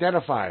to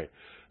identify.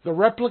 The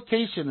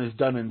replication is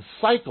done in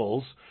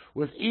cycles,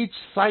 with each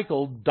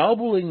cycle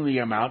doubling the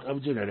amount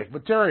of genetic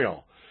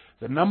material.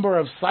 The number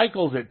of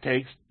cycles it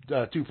takes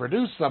to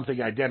produce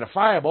something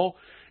identifiable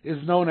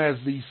is known as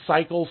the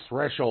cycle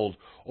threshold,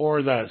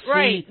 or the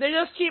Right. They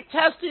just keep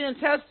testing and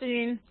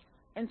testing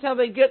until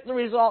they get the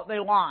result they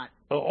want.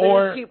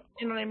 Or keep,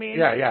 you know what I mean?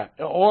 Yeah.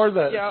 Or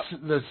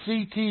the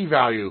CT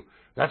value.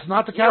 That's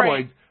not the cowboy.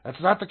 Right.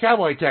 That's not the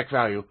cowboy tech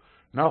value.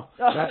 No,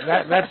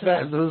 that's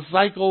the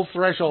cycle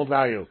threshold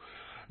value.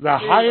 The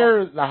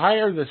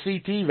higher the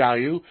CT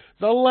value,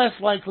 the less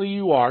likely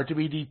you are to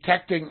be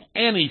detecting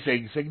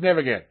anything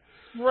significant.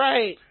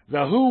 Right.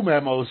 The WHO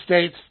memo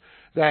states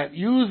that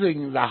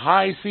using the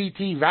high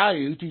CT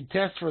value to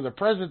test for the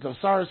presence of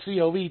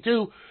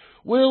SARS-CoV-2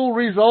 will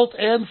result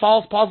in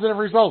false positive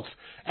results,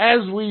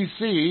 as we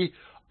see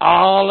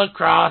all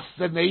across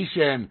the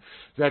nation.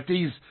 That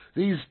these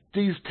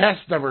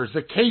test numbers,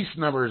 the case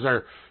numbers,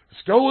 are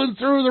going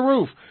through the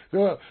roof.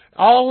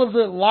 All of the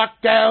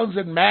lockdowns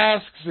and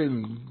masks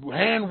and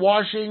hand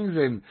washings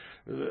and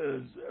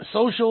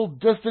social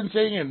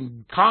distancing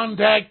and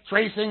contact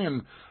tracing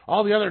and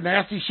all the other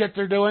nasty shit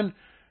they're doing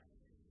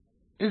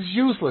is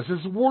useless,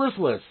 is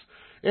worthless,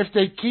 if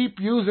they keep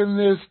using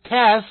this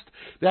test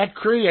that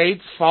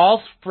creates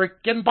false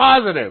frickin'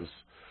 positives.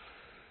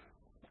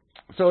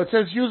 So it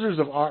says users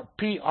of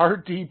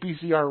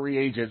RT-PCR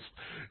reagents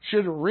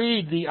should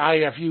read the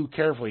IFU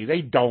carefully.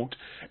 They don't.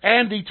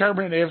 And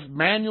determine if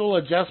manual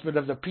adjustment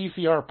of the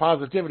PCR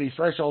positivity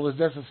threshold is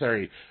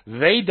necessary.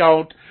 They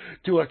don't.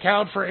 To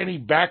account for any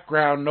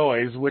background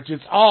noise, which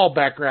is all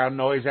background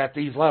noise at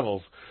these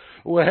levels,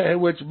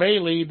 which may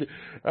lead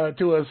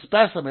to a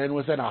specimen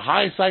within a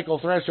high cycle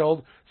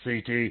threshold,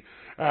 CT,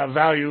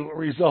 value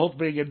result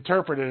being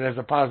interpreted as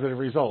a positive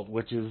result,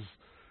 which is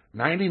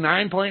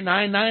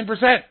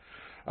 99.99%.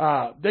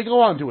 They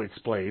go on to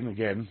explain,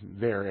 again,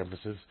 their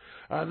emphasis,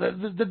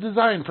 the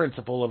design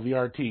principle of the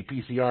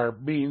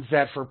RT-PCR means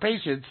that for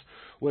patients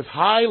with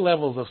high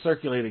levels of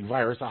circulating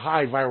virus, a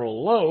high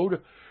viral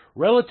load,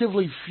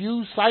 relatively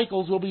few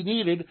cycles will be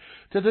needed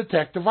to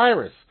detect the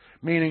virus,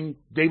 meaning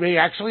they may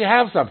actually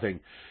have something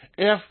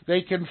if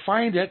they can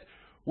find it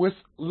with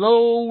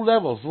low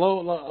levels,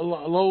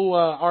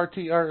 low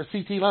RT or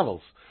CT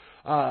levels.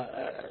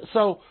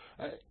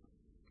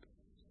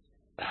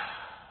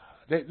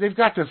 They've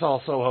got this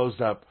all so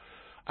hosed up.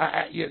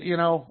 You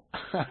know.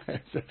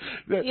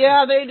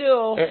 Yeah, they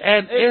do.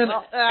 And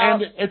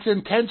it's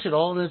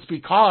intentional, and it's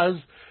because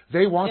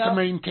they want to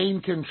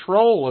maintain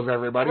control of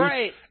everybody,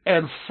 right,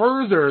 and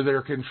further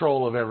their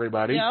control of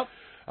everybody. Yep.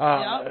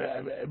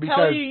 Because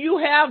tell you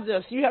have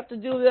this, you have to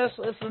do this,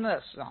 and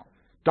this. No.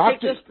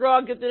 Take this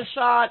drug, get this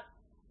shot.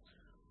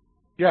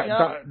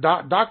 Yeah,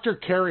 Dr.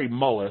 Carrie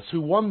Mullis,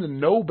 who won the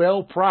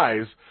Nobel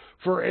Prize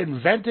for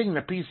inventing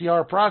the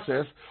PCR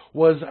process,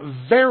 was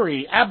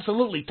very,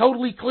 absolutely,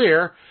 totally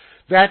clear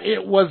that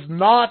it was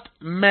not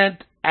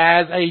meant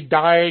as a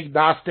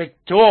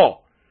diagnostic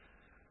tool,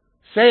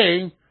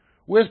 saying,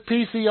 with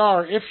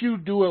PCR, if you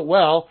do it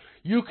well,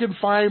 you can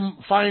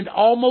find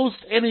almost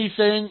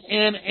anything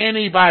in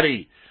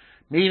anybody.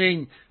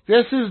 Meaning,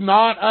 this is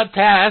not a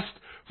test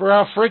for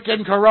a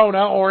freaking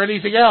corona or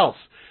anything else.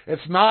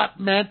 It's not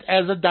meant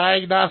as a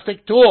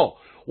diagnostic tool.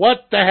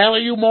 What the hell are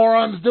you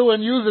morons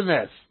doing using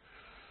this?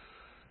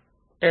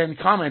 And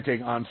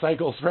commenting on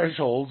cycle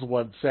thresholds,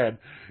 one said,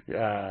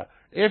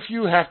 if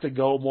you have to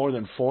go more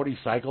than 40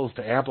 cycles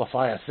to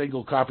amplify a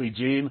single copy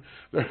gene,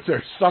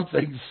 there's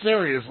something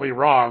seriously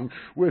wrong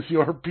with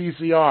your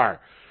PCR.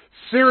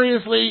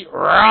 Seriously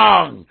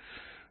wrong.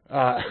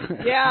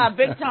 Yeah,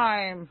 big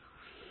time.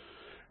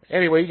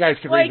 Anyway, you guys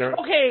can read there.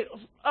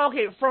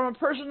 Okay, from a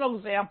personal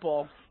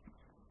example,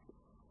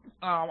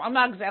 I'm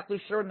not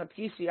exactly sure when the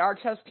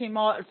PCR test came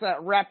out. It's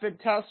that rapid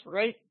test,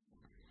 right?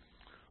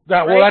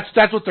 Well,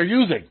 that's what they're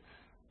using.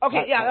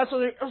 Okay, yeah, that's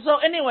what. So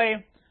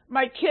anyway,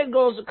 my kid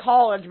goes to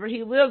college, but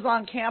he lives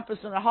on campus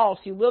in a house.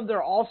 He lived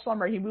there all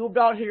summer. He moved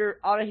out of here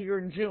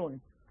in June.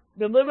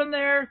 Been living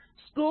there.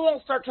 School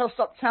won't start till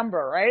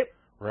September, right?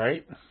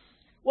 Right.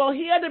 Well,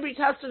 he had to be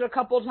tested a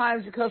couple of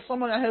times because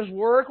someone at his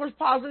work was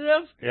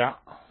positive. Yeah.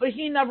 But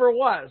he never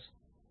was.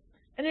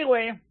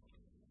 Anyway,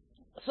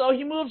 so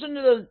he moves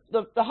into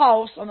the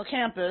house on the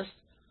campus,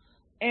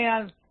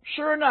 and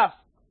sure enough,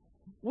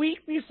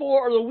 week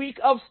before or the week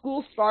of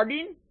school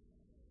starting,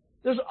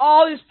 there's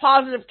all these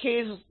positive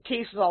cases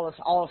all of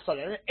a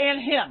sudden,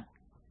 and him.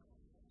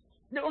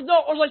 It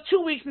was like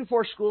 2 weeks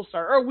before school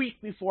started, or a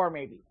week before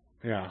maybe.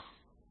 Yeah.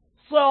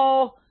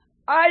 So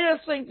I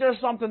just think there's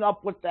something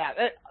up with that.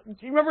 Do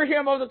you remember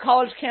hearing about the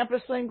college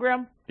campus thing,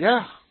 Grim?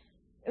 Yeah.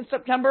 In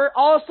September,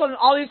 all of a sudden,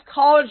 all these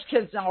college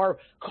kids now are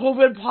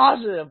COVID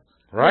positive.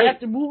 Right. They have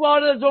to move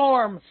out of the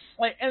dorm,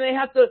 and they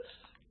have to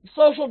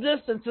social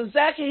distance. And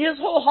Zach, his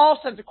whole house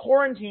had to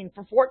quarantine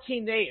for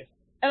 14 days,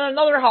 and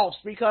another house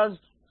because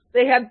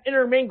they had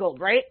intermingled,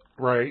 right?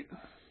 Right.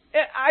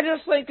 I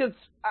just think it's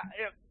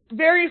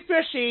very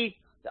fishy.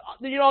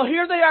 You know,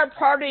 here they are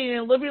partying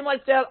and living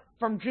like that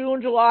from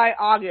June, July,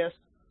 August.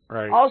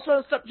 Right.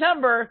 Also,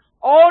 September,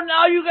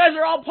 now you guys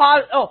are all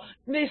positive.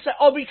 And they said,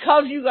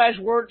 because you guys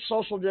weren't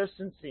social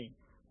distancing.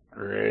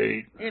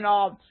 Right. You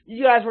know,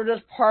 you guys were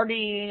just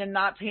partying and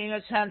not paying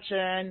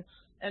attention.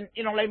 And,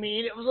 you know what I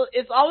mean?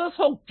 It's all this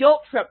whole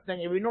guilt trip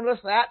thing. Have you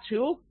noticed that,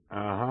 too?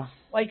 Uh-huh.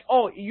 Like,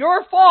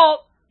 your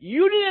fault.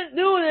 You didn't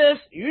do this.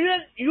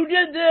 You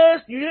did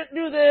this. You didn't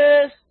do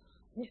this.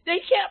 They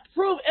can't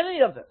prove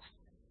any of this.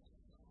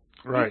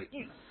 Right.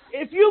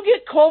 If you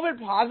get COVID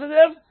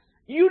positive,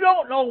 you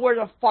don't know where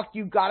the fuck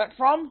you got it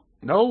from.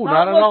 No,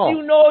 not at all.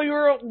 You know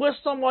you're with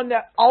someone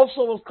that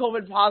also was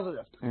COVID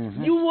positive.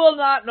 Mm-hmm. You will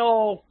not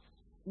know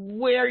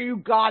where you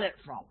got it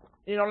from.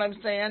 You know what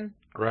I'm saying?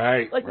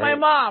 Right. Like my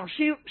mom,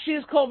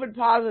 she's COVID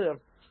positive.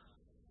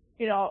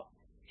 You know,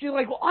 she's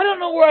like, well, I don't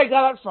know where I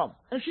got it from.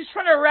 And she's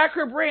trying to rack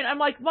her brain. I'm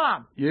like,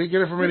 Mom. You didn't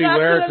get it from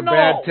anywhere. It's a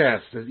bad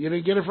test. You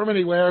didn't get it from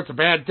anywhere. It's a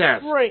bad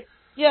test. Right.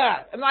 Yeah.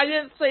 And I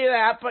didn't say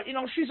that, but, you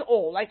know, she's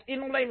old. Like, you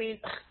know what I mean?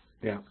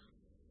 Yeah.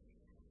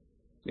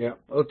 Yeah.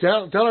 Well,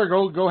 tell her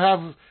go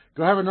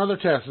have another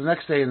test the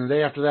next day and the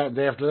day after that and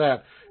the day after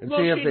that and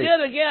see if she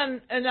did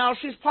again, and now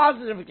she's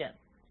positive again.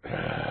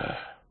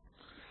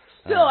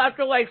 Still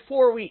after like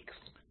 4 weeks.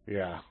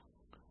 Yeah.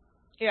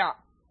 Yeah.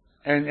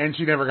 And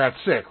she never got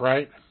sick,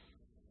 right?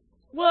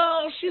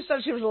 Well, she said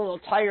she was a little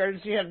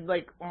tired. She had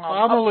like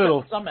I'm a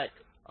little stomach.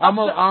 I'm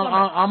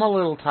a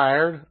little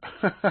tired.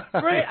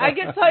 Right, I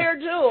get tired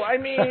too. I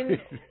mean,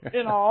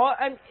 you know,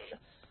 and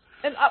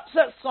an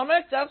upset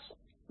stomach.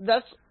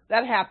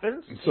 That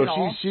happens. So you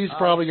know. she's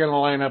probably going to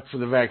line up for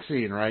the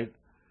vaccine, right?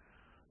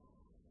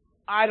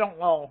 I don't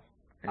know.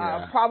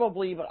 Yeah.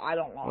 Probably, but I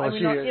don't know. Well, I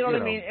mean, you know what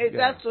I mean.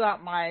 That's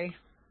not my.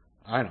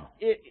 I know.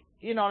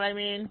 You know what I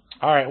mean.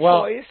 All right.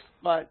 Well. Choice,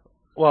 but.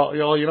 Well,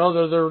 you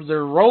know,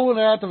 they're rolling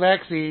out the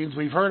vaccines.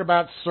 We've heard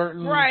about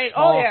certain. Right.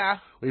 Small, yeah.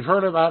 We've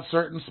heard about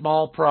certain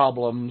small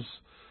problems.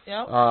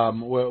 Yep.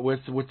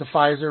 With the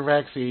Pfizer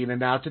vaccine, and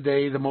now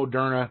today the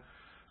Moderna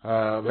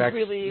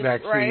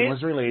vaccine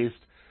was released.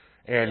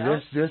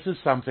 And this is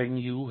something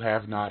you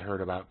have not heard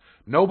about.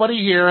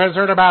 Nobody here has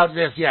heard about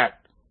this yet.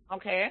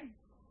 Okay.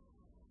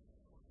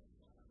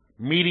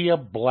 Media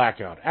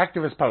blackout.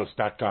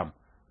 ActivistPost.com.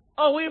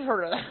 Oh, we've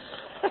heard of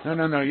that.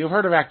 No. You've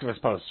heard of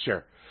Activist Post,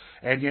 sure.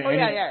 And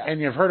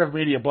and you've heard of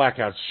media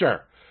blackouts,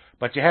 sure.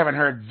 But you haven't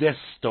heard this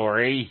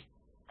story.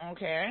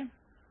 Okay.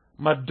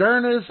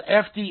 Moderna's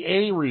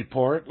FDA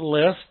report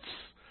lists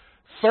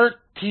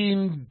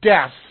 13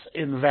 deaths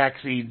in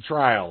vaccine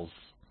trials.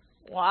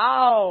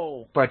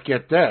 Wow. But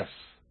get this.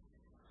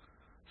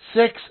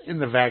 6 in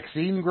the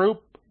vaccine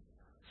group,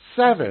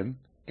 7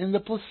 in the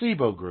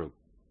placebo group.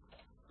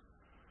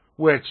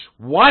 Which,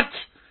 what?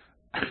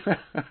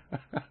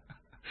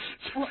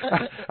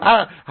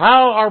 How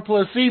are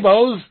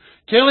placebos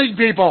killing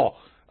people?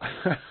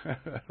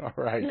 All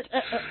right.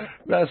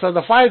 So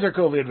the Pfizer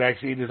COVID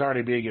vaccine is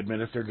already being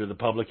administered to the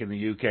public in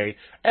the UK,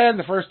 and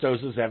the first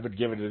doses have been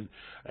given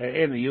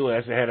in the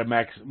US ahead of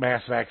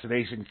mass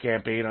vaccination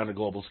campaign on a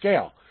global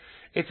scale.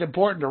 It's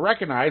important to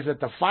recognize that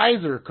the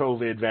Pfizer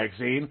COVID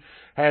vaccine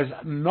has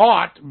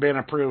not been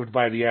approved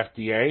by the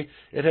FDA.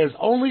 It has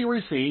only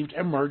received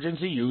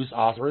emergency use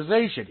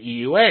authorization,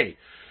 EUA,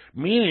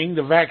 meaning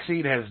the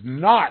vaccine has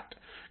not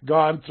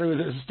gone through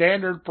the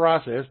standard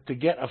process to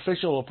get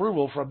official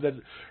approval from the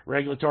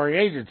regulatory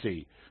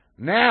agency.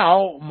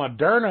 Now,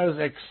 Moderna's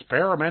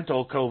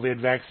experimental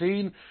COVID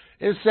vaccine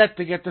is set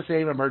to get the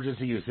same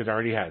emergency use it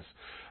already has,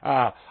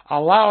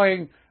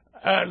 allowing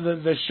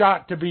the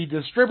shot to be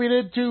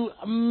distributed to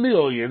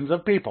millions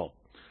of people.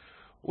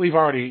 We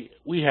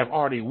have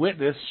already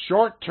witnessed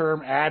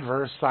short-term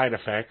adverse side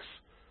effects,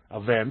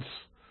 events,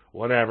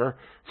 whatever,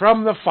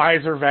 from the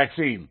Pfizer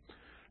vaccine.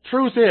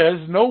 Truth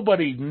is,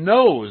 nobody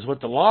knows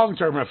what the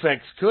long-term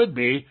effects could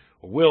be,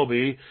 or will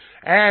be,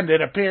 and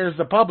it appears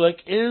the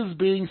public is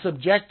being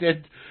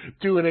subjected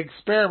to an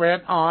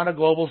experiment on a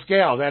global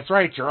scale. That's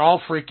right, you're all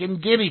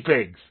freaking guinea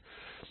pigs.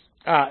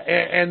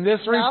 And this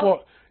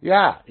report...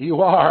 Yeah,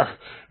 you are.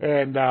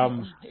 And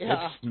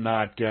it's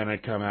not going to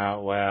come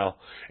out well.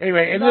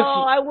 Anyway,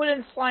 I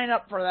wouldn't sign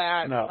up for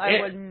that. No. I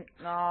wouldn't,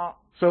 no.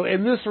 So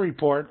in this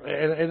report,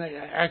 and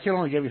I can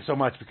only give you so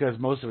much because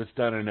most of it's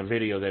done in a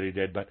video that he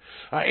did, but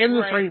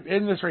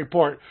in this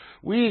report,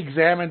 we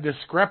examined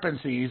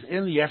discrepancies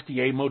in the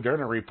FDA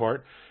Moderna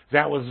report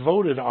that was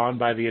voted on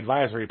by the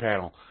advisory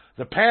panel.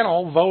 The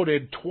panel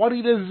voted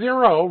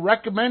 20-0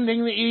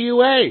 recommending the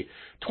EUA,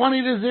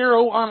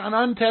 20-0 on an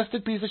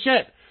untested piece of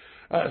shit.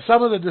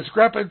 Some of the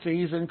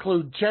discrepancies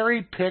include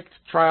cherry-picked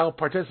trial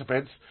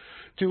participants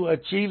to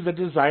achieve the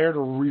desired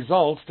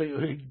results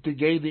to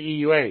gain the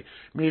EUA,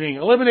 meaning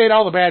eliminate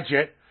all the bad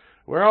shit.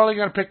 We're only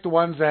going to pick the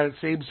ones that it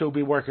seems to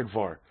be working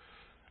for,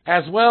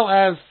 as well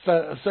as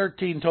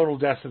 13 total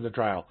deaths in the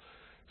trial,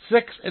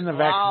 6 in the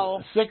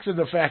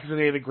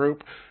vaccinated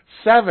group,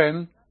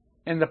 7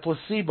 in the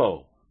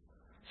placebo.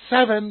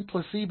 7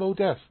 placebo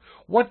deaths.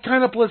 What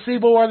kind of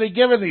placebo are they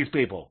giving these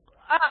people?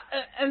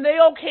 And they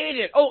okayed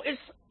it. Oh, it's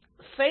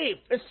safe.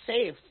 It's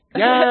safe.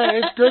 Yeah,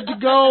 it's good to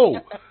go.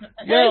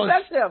 Yeah,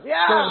 effective.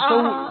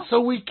 Yeah. So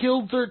we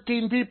killed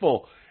 13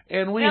 people,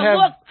 and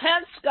look,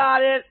 Pence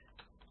got it,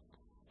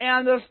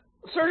 and the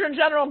Surgeon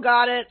General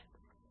got it,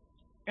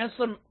 and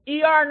some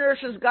ER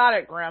nurses got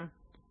it, Grim.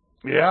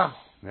 Yeah.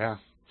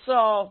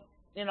 So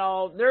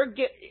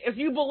if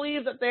you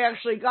believe that they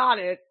actually got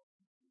it,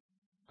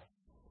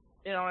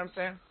 you know what I'm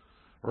saying?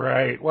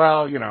 Right.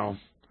 Well,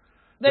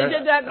 They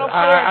did that in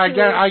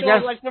I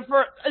guess like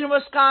in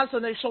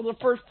Wisconsin, they showed the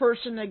first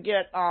person to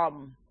get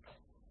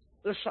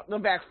the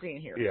vaccine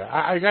here. Yeah,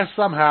 I guess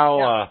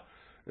somehow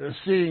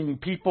seeing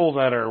people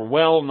that are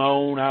well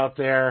known out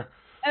there.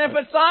 And if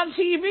it's on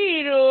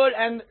TV, dude,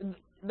 and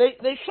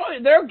they show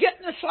you, they're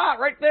getting the shot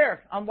right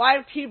there on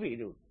live TV,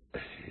 dude. Yeah,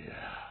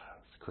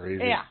 it's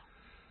crazy. Yeah.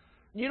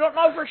 You don't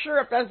know for sure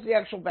if that's the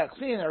actual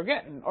vaccine they're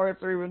getting, or if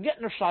they're even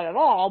getting a shot at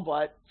all,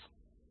 but...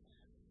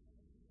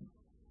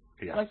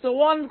 Yeah. Like the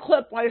one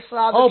clip I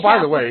saw,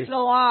 was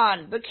still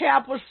on. The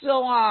cap was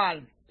still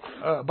on.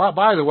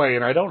 By the way,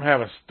 and I don't have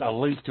a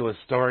link to a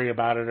story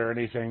about it or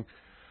anything,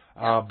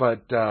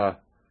 but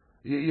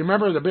you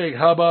remember the big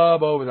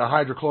hubbub over the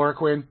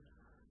hydrochloroquine?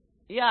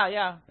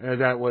 Yeah.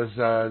 That was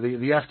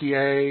the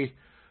FDA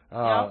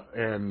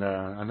and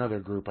another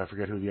group. I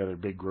forget who the other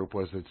big group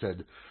was that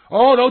said,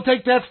 "Oh, don't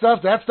take that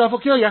stuff. That stuff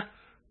will kill you."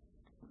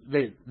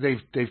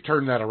 They've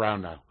turned that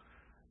around now.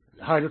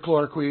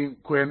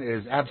 hydrochloroquine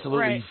is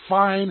absolutely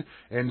fine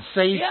and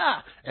safe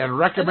and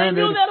recommended. And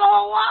they knew that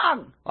all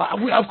along.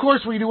 Of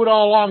course we knew it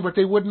all along, but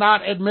they would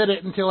not admit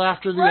it until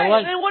after the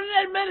election. They wouldn't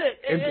admit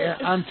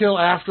it. Until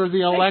after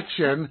the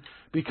election,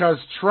 because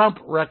Trump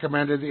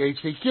recommended the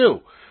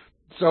HCQ.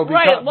 So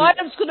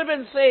lives could have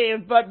been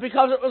saved, but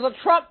because it was a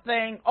Trump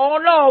thing, oh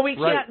no, we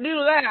can't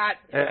do that.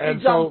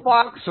 And dumb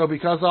fuck. So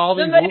because all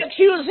these... Then they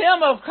accuse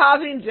him of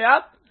causing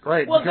death.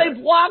 Right. Well, they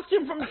blocked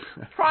him from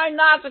trying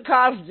not to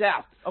cause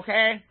death,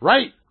 okay?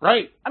 Right.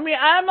 I mean,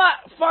 I'm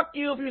not... Fuck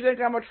you if you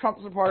think I'm a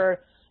Trump supporter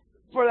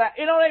for that.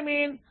 You know what I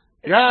mean?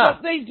 Yeah.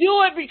 But they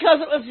do it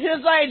because it was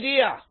his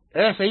idea.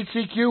 Yes,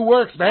 HCQ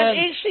works, man.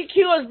 And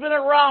HCQ has been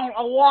around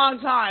a long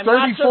time.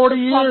 30, 40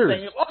 years.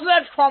 Thing. It wasn't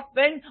a Trump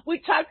thing. We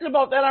talked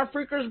about that on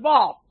Freaker's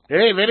Ball.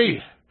 Hey,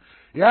 Vinny.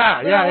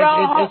 Yeah.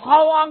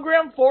 How long,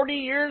 Grim? 40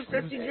 years?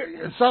 50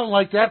 years? Something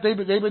like that. They've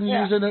been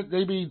using it.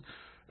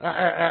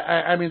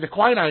 I mean, the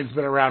quinine's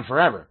been around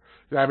forever.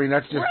 I mean,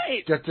 that's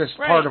just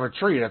part of a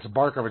tree. That's a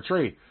bark of a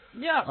tree.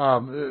 Yeah.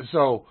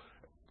 So,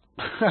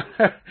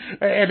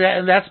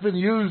 and that's been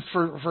used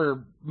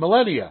for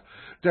millennia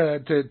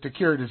to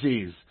cure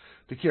disease,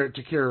 to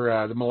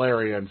cure the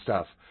malaria and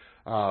stuff.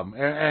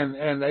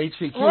 And the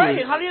HCQ.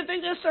 Right. How do you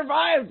think they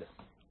survived?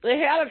 They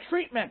had a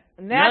treatment,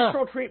 a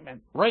natural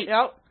treatment. Right.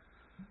 Yep.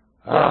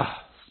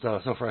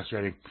 So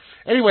frustrating.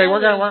 Anyway,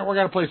 we're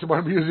gonna play some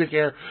more music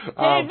here.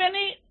 Hey,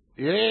 Vinny.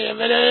 Yeah,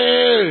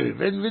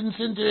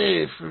 Vincent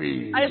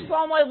Free. I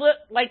saw my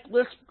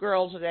Lisp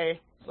girl today,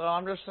 so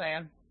I'm just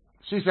saying.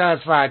 She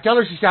sounds fine. Tell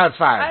her she sounds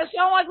fine. I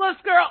sound like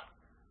Lisp girl.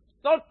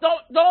 Don't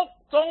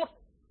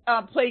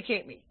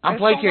placate me. I'm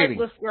placating.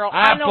 Like Lisp girl.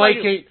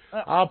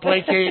 I'll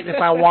placate if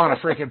I want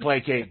to freaking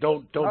placate.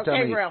 Don't okay,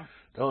 tell me. Graham.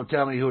 Don't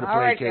tell me who to All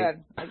placate.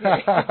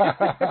 Right,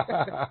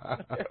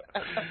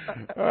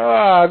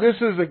 okay. This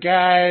is a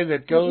guy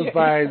that goes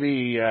by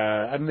the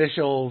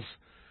initials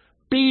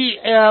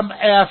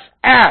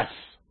BMFS.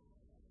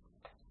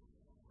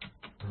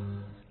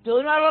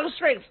 Doing my on the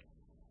strength.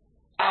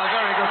 Oh,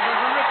 there he goes.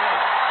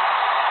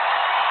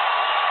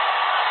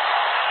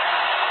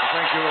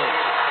 Thank you.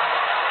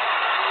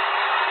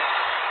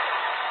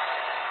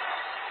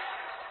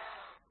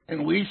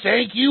 And we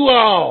thank you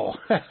all.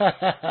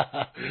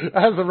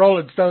 That's the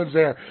Rolling Stones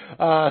there.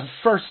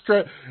 First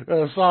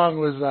song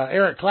was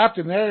Eric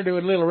Clapton there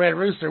doing Little Red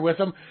Rooster with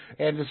them.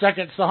 And the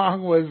second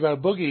song was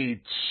Boogie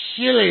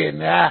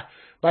Chillin'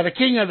 by the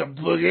king of the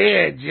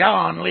boogie,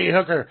 John Lee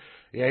Hooker.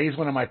 Yeah, he's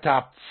one of my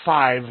top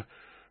 5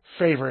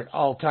 favorite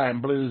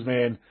all-time blues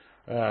men.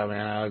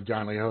 Man, I love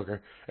John Lee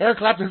Hooker. Eric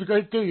Clapton's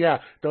great too. Yeah,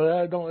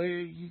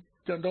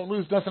 don't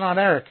lose nothing on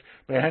Eric.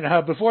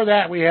 And before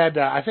that, we had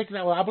I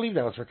believe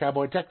that was for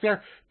Cowboy Tech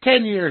there.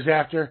 10 years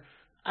after,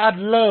 I'd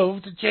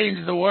love to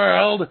change the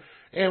world,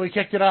 and we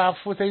kicked it off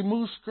with a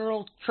Moose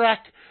Girl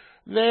track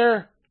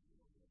there.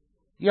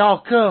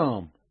 Y'all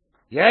come,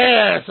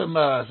 yeah,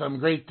 some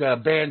great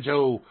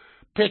banjo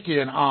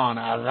picking on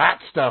that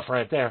stuff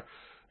right there.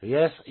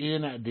 Yes,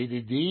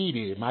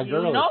 indeed, my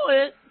girl. You know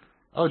it.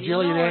 Oh,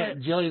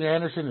 Jillian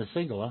Anderson is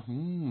single, huh?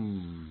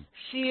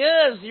 She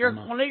is. You're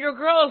one of your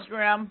girls,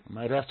 Graham.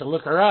 Might have to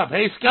look her up.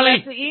 Hey, Skelly. You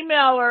have to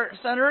email her,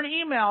 send her an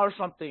email or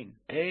something.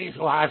 Hey,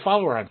 well, I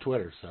follow her on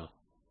Twitter, so.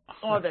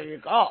 Oh, there you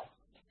go.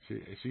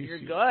 You're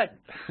good.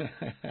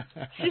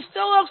 She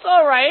still looks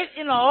all right,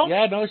 you know.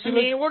 Yeah, no, I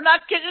mean, we're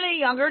not getting any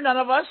younger, none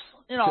of us,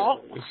 you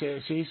know.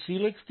 She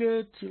looks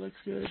good. She looks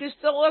good. She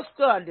still looks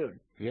good, dude.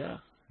 Yeah.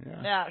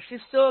 Yeah,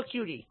 she's still a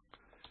cutie.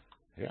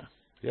 Yeah.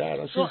 Yeah.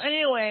 No, so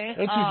anyway,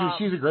 and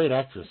she's a great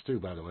actress too,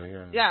 by the way.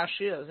 Yeah,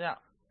 she is. Yeah.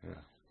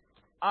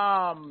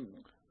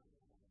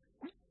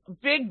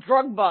 Big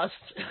drug bust.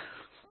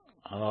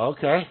 Oh,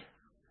 okay.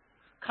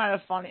 Kind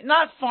of funny.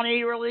 Not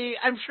funny, really.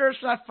 I'm sure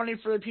it's not funny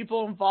for the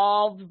people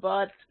involved,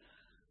 but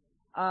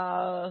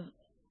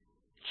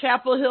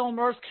Chapel Hill,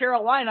 North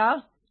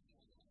Carolina,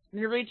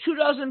 nearly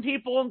 24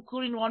 people,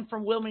 including one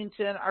from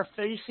Wilmington, are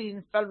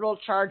facing federal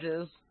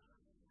charges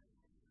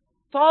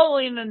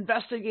following an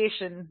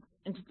investigation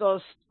into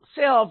the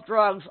sale of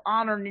drugs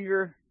on or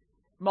near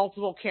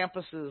multiple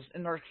campuses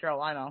in North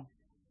Carolina.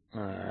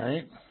 All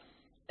right.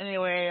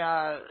 Anyway,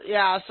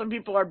 some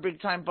people are big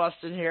time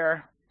busted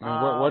here.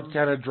 And what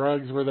kind of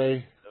drugs were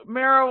they?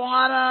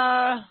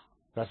 Marijuana.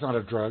 That's not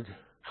a drug.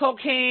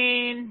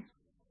 Cocaine.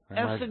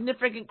 And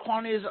significant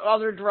quantities of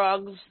other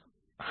drugs.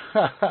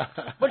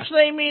 Which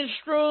they mean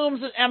shrooms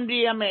and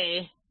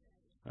MDMA.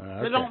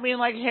 Okay. They don't mean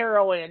like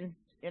heroin,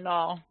 you know.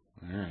 All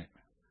right.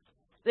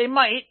 They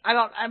might.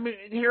 I mean,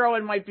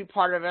 heroin might be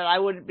part of it. I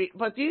wouldn't be.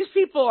 But these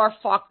people are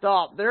fucked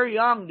up. They're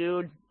young,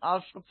 dude.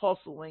 I'll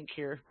post the link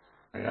here.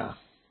 Yeah.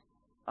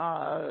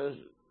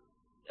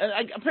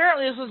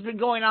 Apparently this has been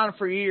going on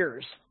for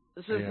years.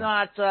 This is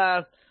not,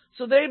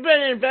 so they've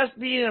been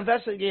being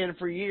investigated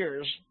for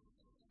years.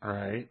 All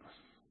right.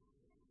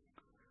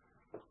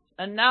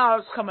 And now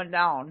it's coming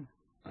down.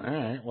 All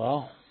right,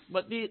 well.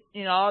 But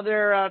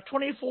they're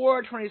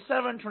 24,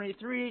 27,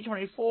 23,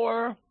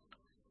 24,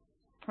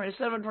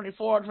 27,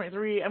 24,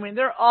 23. I mean,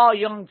 they're all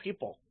young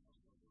people.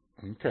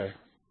 Okay.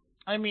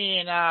 I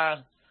mean,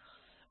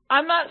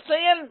 I'm not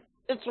saying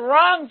it's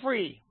wrong,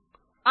 Free.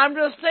 I'm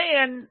just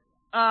saying,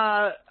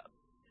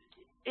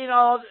 you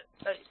know,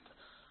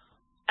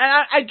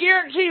 and I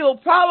guarantee you,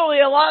 probably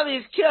a lot of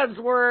these kids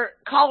were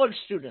college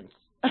students.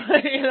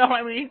 You know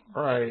what I mean?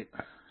 Right.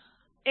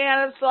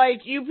 And it's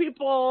like, you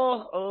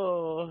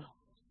people,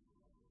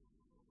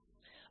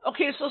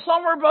 okay, so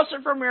some were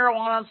busted for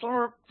marijuana, and some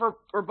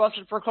were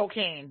busted for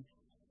cocaine.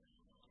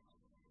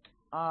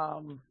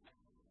 And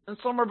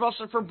some were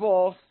busted for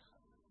both.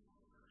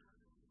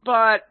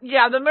 But,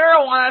 yeah, the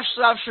marijuana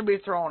stuff should be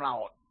thrown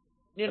out.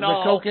 You know,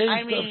 the cocaine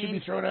stuff should be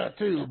thrown out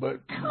too,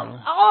 but you know.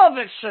 All of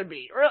it should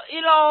be.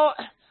 You know,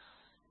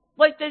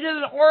 like they did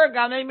in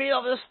Oregon, they made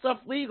all this stuff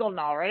legal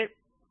now, right?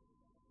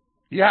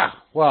 Yeah,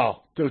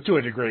 well, to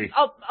a degree.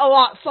 A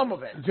lot, some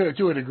of it.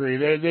 To a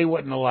degree, they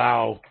wouldn't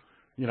allow.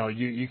 You know,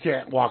 you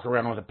can't walk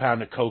around with a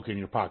pound of coke in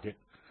your pocket.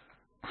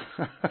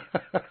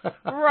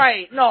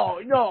 Right? No,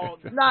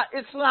 not.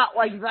 It's not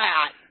like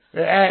that.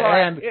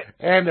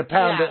 And a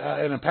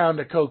pound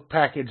of coke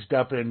packaged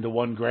up into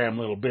 1 gram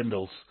little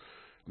bindles.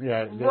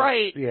 Yeah.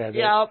 Right. Yeah.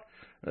 Yep.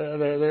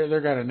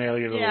 They're gonna nail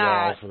you to the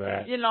wall for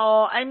that. You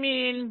know, I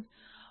mean,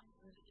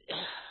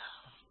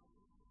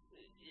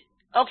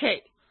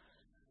 okay,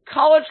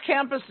 college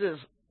campuses,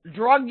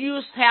 drug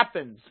use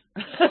happens.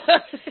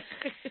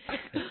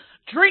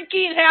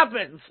 Drinking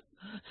happens.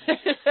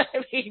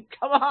 I mean,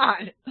 come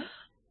on.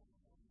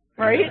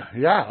 Right?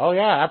 Yeah. Oh,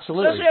 yeah,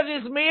 absolutely. Especially at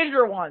these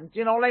major ones,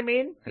 you know what I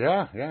mean?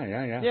 Yeah.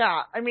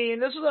 Yeah, I mean,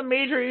 this is a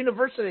major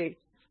university.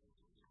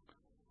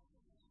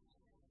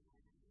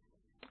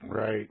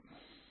 Right.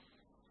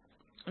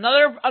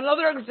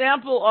 Another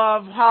example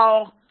of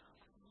how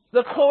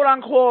the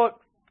quote-unquote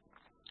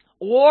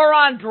war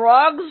on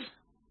drugs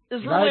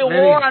is really a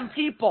war on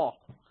people.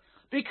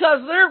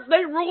 Because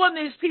they ruin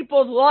these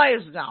people's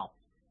lives now.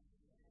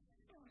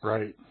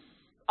 Right.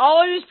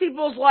 All of these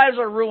people's lives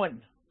are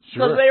ruined.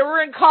 Sure. Because they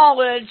were in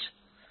college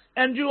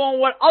and doing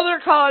what other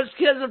college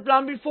kids have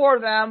done before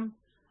them,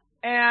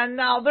 and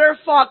now they're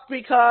fucked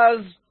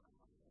because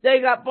they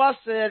got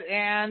busted.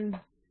 And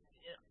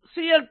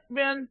see you,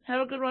 Ben.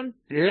 Have a good one.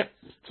 Yeah.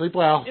 Sleep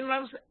well. You know what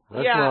I'm saying?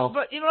 Rest yeah, well.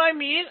 but you know what I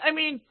mean? I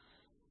mean,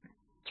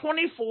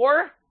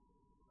 24,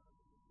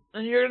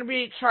 and you're going to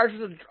be charged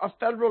with a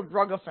federal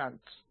drug offense.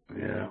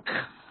 Yeah.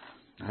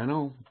 I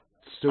know.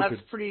 Stupid.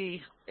 That's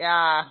pretty,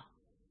 yeah.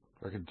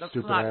 Fucking That's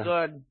stupid not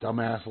good.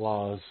 Dumbass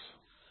laws.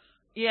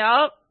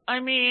 Yeah, I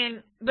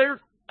mean, they're...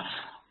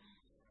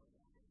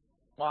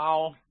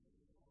 Wow.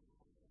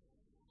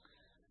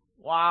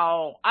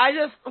 Why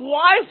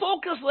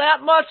focus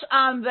that much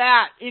on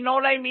that? You know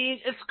what I mean?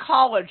 It's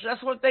college.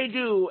 That's what they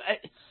do.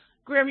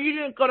 Graham, you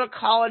didn't go to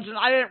college, and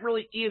I didn't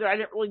really either. I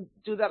didn't really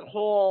do that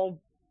whole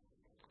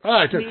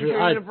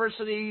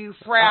university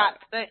frat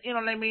thing, you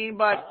know what I mean?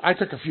 But I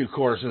took a few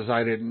courses.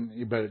 I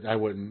didn't, but I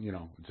wouldn't, you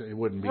know, it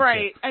wouldn't be.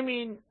 Right. I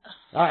mean...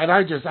 and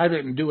I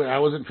didn't do it. I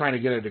wasn't trying to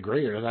get a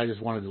degree. I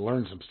just wanted to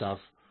learn some stuff.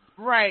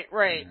 Right.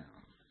 Yeah.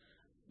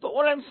 But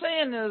what I'm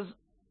saying is,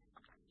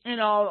 you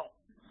know...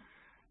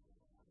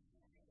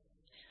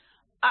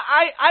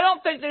 I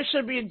don't think they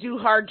should be due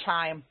hard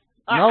time.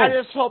 No. I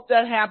just hope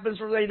that happens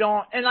where they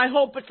don't, and I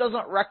hope it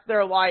doesn't wreck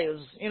their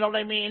lives. You know what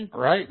I mean?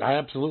 Right. I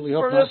absolutely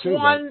hope for not this too.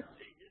 One,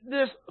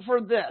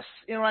 for this.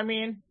 You know what I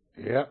mean?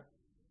 Yep.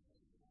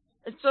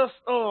 It's just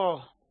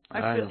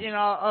I feel, you know,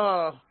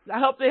 I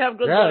hope they have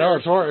good. Yeah, no,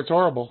 it's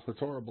horrible. It's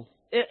horrible.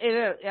 It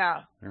is,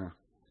 yeah. Yeah.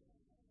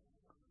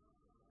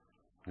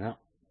 Yeah.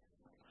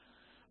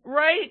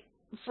 Right.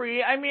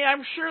 Free. I mean,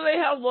 I'm sure they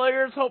have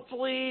lawyers,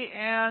 hopefully,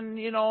 and,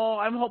 you know,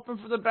 I'm hoping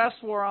for the best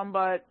for them,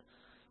 but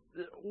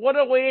what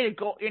a way to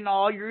go, you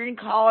know, you're in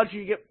college,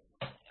 you get,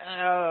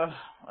 yeah.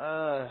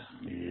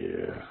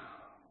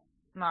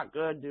 Not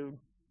good, dude.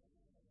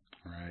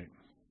 Right.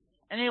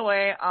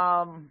 Anyway,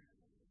 and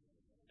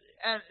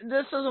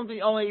this isn't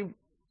the only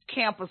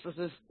campus that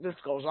this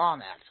goes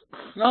on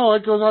at. No,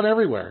 it goes on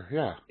everywhere,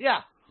 yeah.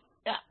 Yeah,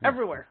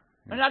 everywhere.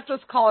 Yeah. And not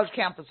just college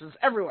campuses,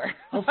 everywhere.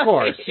 Of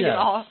course, yeah. You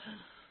know?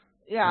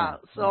 Yeah,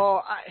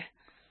 so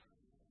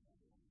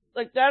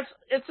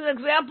it's an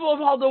example of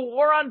how the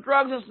war on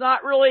drugs is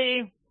not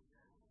really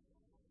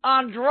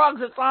on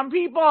drugs, it's on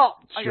people,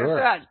 like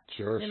I said.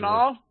 Sure, you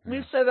know? Yeah.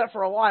 We've said that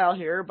for a while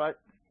here, but...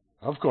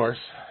 Of course.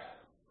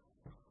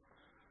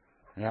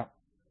 Yeah.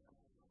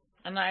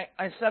 And I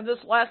said this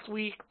last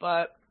week,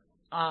 but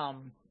the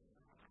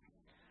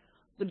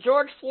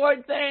George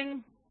Floyd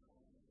thing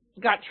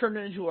got turned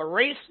into a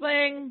race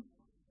thing.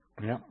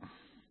 Yeah.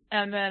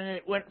 And then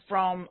it went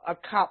from a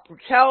cop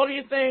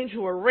brutality thing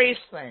to a race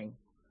thing.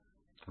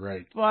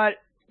 Right. But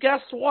guess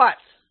what?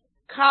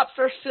 Cops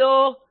are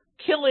still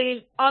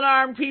killing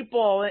unarmed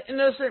people and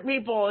innocent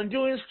people and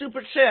doing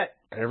stupid shit.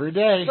 Every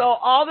day. So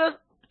all this,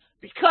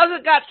 because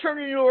it got turned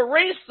into a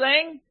race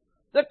thing,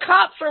 the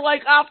cops are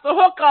like off the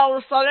hook all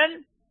of a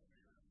sudden.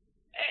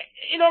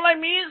 You know what I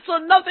mean? So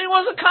nothing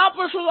was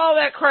accomplished with all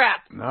that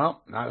crap.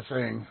 No, not a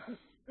thing.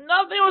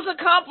 Nothing was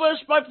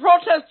accomplished by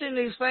protesting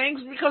these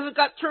things because it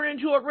got turned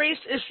into a race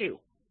issue.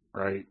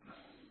 Right.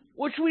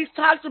 which we've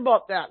talked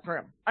about that,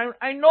 Grim.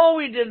 I know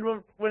we did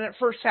when it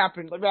first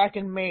happened, like back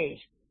in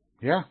May.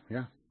 Yeah.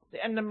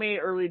 The end of May,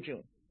 early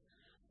June.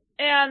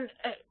 And,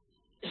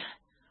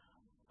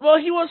 well,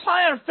 he was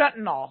high on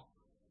fentanyl.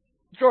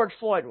 George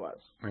Floyd was.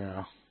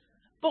 Yeah.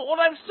 But what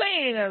I'm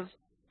saying is,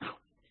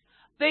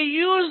 they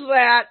use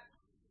that,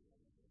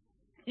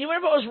 even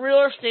if it was real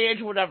or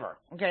stage, whatever,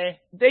 okay?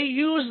 They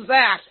use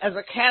that as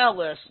a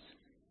catalyst,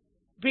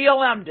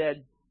 BLM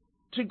did,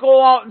 to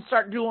go out and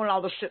start doing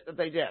all the shit that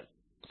they did.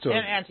 So,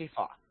 and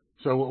Antifa.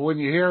 So when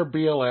you hear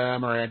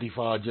BLM or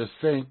Antifa, just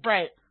think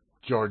right.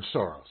 George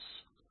Soros.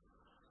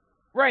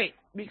 Right,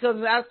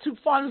 because that's who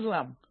funds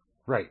them.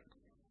 Right.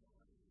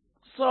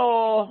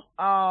 So,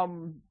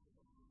 and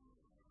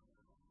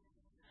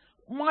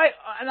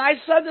I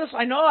said this,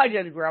 I know I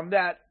did, Grim,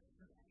 that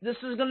this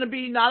is going to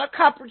be not a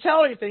cop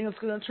brutality thing, it's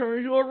going to turn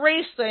into a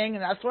race thing,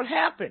 and that's what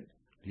happened.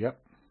 Yep.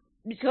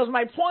 Because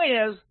my point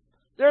is,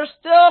 they're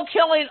still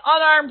killing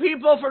unarmed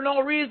people for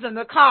no reason.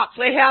 The cops,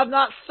 they have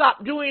not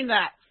stopped doing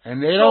that.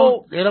 And they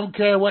don't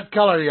care what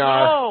color you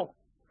are.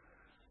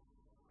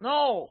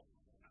 No.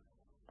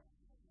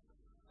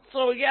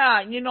 So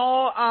yeah, and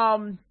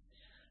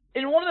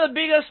one of the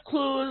biggest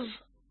clues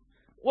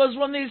was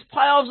when these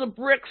piles of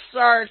bricks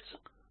start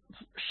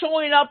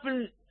showing up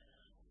in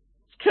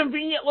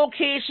convenient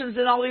locations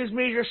in all these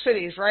major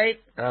cities,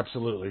 right?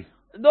 Absolutely.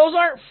 Those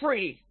aren't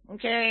free.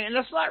 Okay, and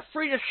it's not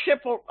free to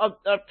ship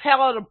a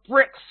pallet of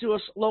bricks to a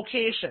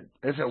location.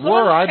 If it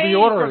were, I'd be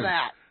ordering for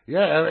that.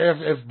 Yeah,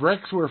 if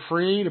bricks were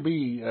free to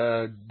be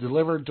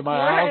delivered to my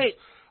right. house,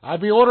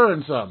 I'd be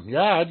ordering some.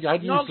 Yeah, I'd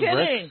use no some kidding.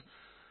 bricks.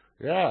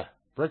 Yeah,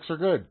 bricks are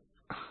good.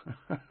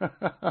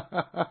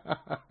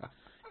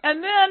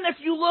 And then if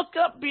you look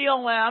up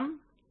BLM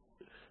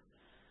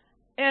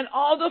and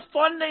all the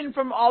funding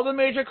from all the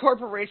major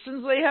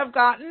corporations they have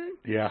gotten.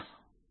 Yeah.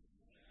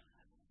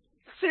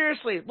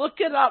 Seriously, look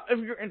it up if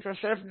you're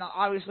interested. If not,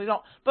 obviously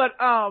don't. But,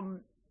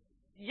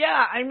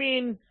 yeah, I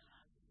mean,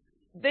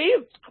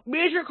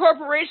 major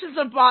corporations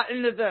have bought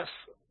into this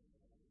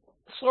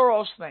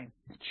Soros thing.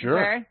 Sure,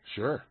 okay?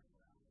 Sure.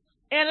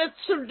 And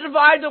it's to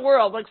divide the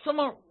world. Like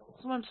someone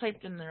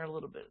typed in there a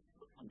little bit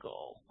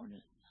ago. I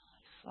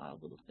saw a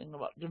little thing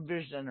about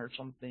division or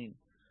something.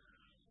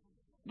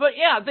 But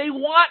yeah, they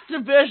want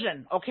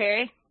division,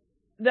 okay?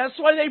 That's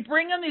why they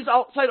bring in these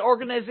outside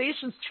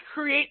organizations to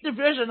create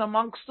division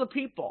amongst the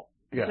people.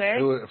 Yeah, okay?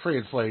 Free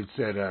and Slave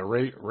said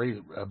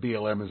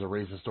BLM is a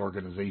racist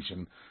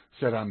organization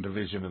set on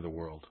division of the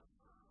world.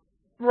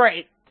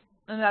 Right.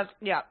 And that's,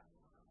 yeah.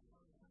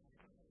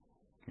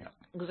 Yeah.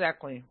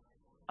 Exactly.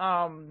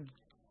 And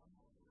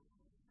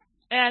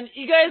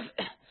you guys,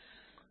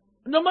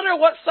 no matter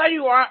what side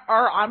you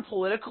are on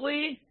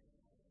politically,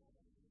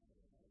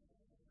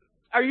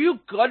 are you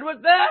good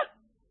with that?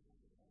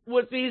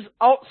 With these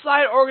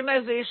outside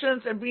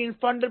organizations and being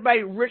funded by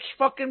rich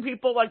fucking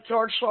people like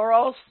George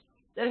Soros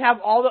that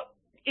have all the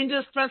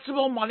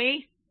indispensable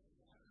money?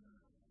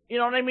 You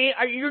know what I mean?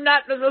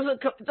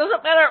 It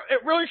doesn't matter,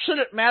 it really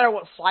shouldn't matter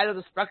what side of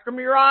the spectrum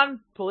you're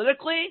on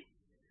politically.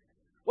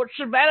 What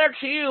should matter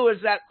to you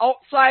is that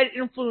outside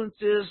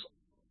influences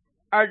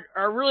are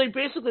really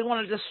basically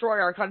want to destroy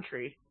our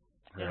country.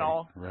 You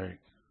know? Right.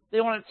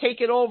 They want to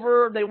take it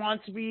over, they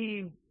want it to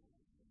be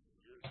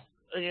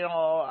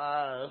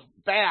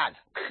bad.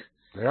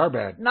 They are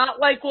bad. Not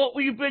like what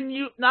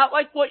not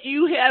like what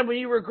you had when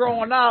you were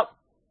growing up.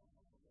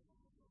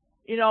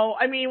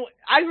 I mean,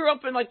 I grew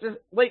up in like the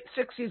late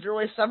 60s,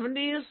 early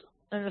 70s,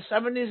 and the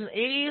 70s and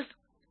 80s,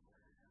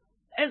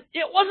 and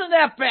it wasn't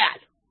that bad.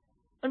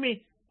 I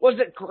mean, was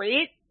it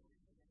great?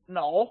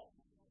 No.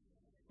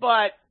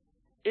 But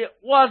it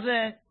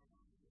wasn't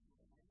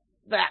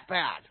that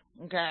bad,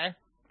 okay?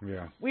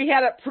 Yeah. We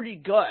had it pretty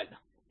good,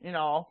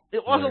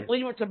 It wasn't right.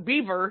 Leave It to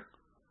Beaver,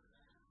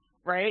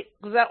 right?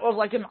 Because that was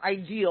like an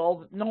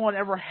ideal. No one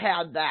ever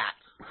had that.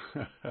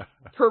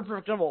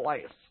 Perfect of a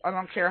life. I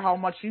don't care how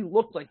much you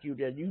looked like you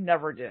did. You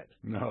never did.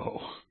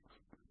 No.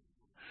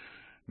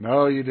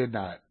 No, you did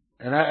not.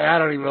 And I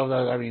don't even know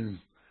that, I mean,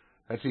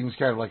 that seems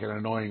kind of like an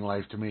annoying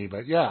life to me,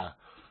 but yeah.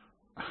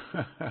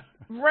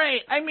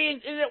 Right. I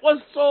mean, and it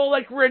was so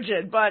like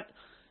rigid,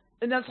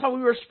 and that's how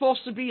we were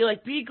supposed to be,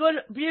 like, be a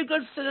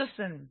good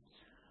citizen.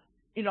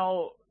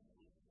 Do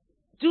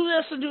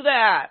this and do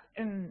that.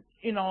 And,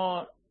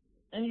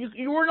 and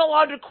you weren't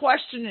allowed to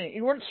question it.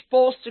 You weren't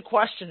supposed to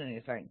question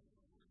anything.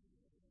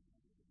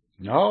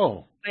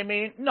 No. I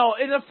mean, no,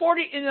 in the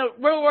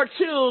World War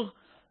II,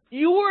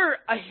 you were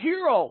a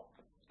hero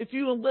if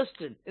you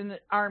enlisted in the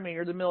army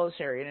or the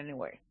military in any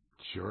way.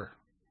 Sure.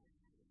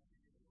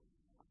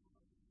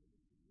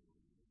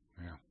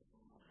 Yeah.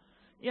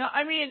 Yeah,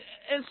 I mean,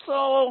 and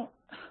so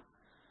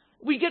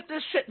we get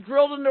this shit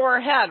drilled into our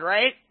head,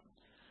 right?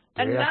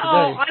 And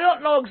now, I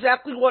don't know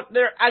exactly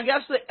I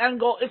guess the end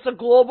goal, it's a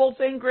global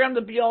thing, Graham,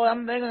 the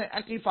BLM thing and the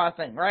Antifa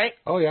thing, right?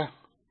 Oh, yeah.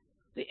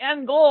 The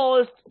end goal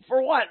is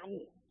for what?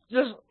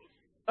 Just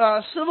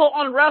civil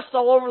unrest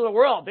all over the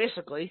world,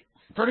 basically.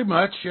 Pretty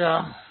much,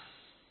 yeah.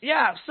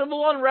 Yeah,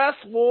 civil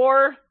unrest,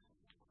 war,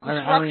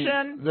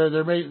 construction.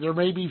 There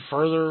may be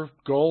further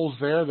goals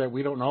there that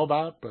we don't know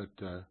about, but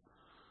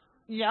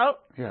Yep.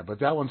 yeah, but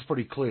that one's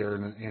pretty clear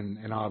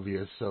and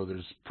obvious. So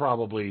there's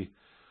probably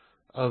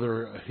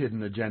other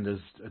hidden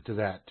agendas to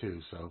that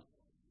too. So.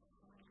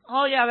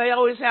 Oh yeah, they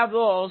always have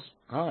those.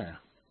 Oh yeah.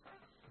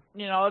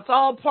 It's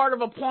all part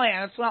of a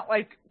plan. It's not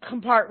like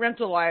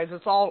compartmentalized.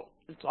 It's all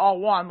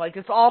one. Like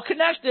it's all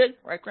connected,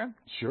 right, Grim?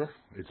 Sure,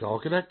 it's all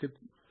connected.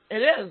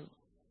 It is.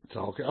 It's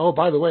all. Oh,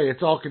 by the way,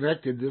 it's all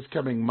connected. This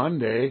coming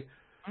Monday,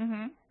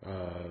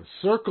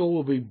 Circle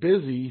will be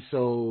busy.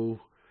 So,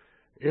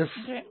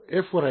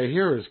 if what I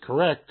hear is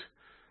correct,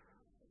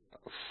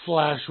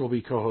 Flash will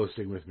be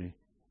co-hosting with me.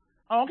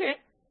 Okay.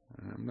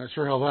 I'm not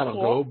sure how that'll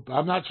go.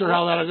 I'm not sure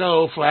how that'll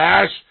go,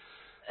 Flash.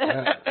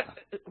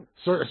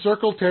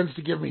 Circle tends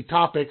to give me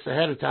topics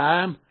ahead of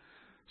time,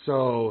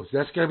 so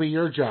that's going to be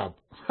your job.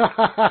 Yeah,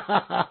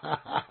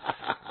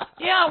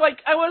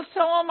 like I was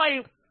telling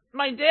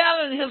my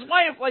dad and his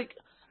wife, like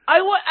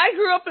I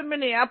grew up in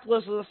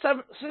Minneapolis in the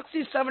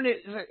 60s,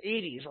 70s,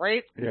 80s,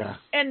 right? Yeah.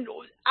 And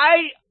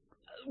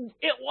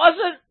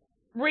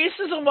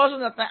racism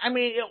wasn't a thing. I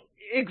mean, it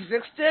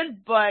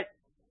existed, but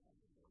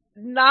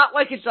not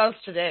like it does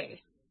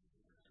today.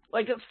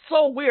 Like, it's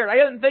so weird. I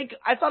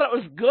thought it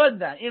was good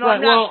then.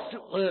 Right,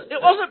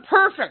 it wasn't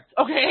perfect,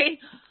 okay?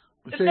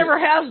 It never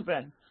has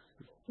been.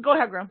 Go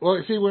ahead, Graham.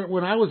 Well, see,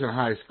 when I was in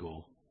high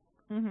school,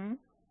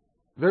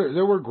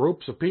 there were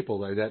groups of people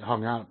that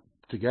hung out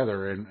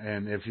together,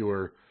 and if you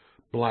were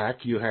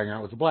black, you hang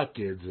out with the black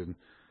kids, and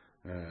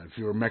if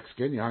you were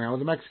Mexican, you hung out with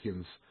the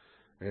Mexicans,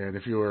 and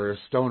if you were a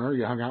stoner,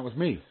 you hung out with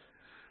me.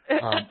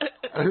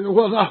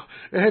 Well, no.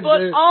 But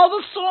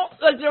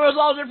there was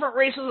all different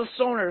races of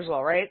stoners,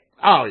 though, right?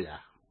 Oh, yeah.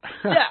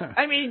 Yeah,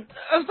 I mean,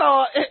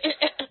 so...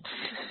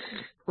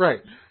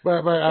 Right.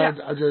 But yeah.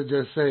 I'm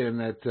just saying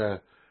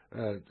that,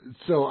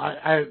 so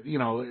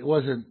it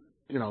wasn't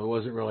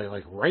really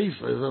like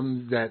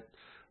racism that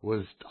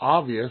was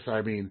obvious.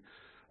 I mean,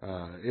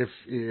 if,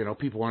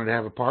 people wanted to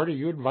have a party,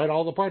 you would invite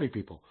all the party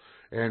people.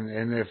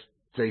 And if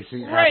they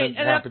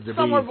happened to be...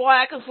 some were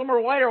black and some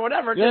were white or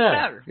whatever, it didn't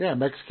matter. Yeah,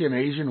 Mexican,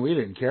 Asian, we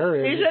didn't care.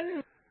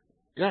 Asian?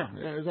 Yeah,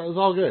 it was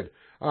all good.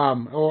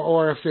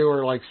 Or if they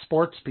were like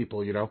sports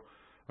people, they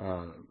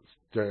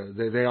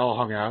all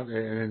hung out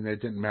and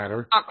it didn't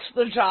matter.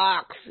 The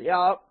jocks,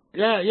 yep.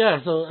 Yeah.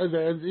 So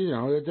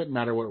it didn't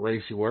matter what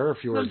race you were.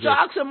 If you were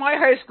jocks in my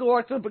high school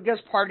were the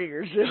biggest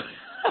partiers.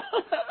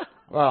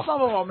 Well,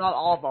 some of them, not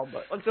all of them,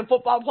 but like the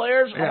football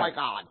players. Yeah, oh my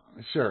God.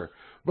 Sure,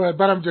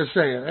 but I'm just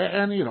saying,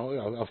 and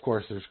of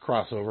course, there's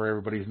crossover.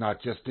 Everybody's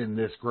not just in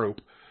this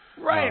group.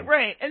 Right,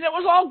 and it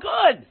was all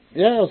good.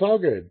 Yeah, it was all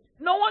good.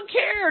 No one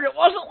cared. It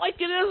wasn't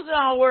like it is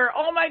now where,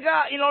 oh my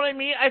God, you know what I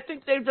mean? I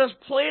think they've just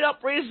played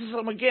up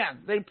racism again.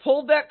 They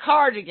pulled that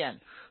card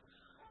again.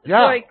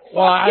 Yeah. Like,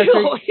 well, I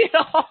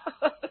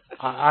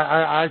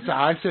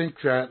think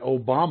that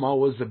Obama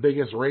was the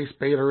biggest race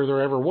baiter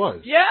there ever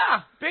was.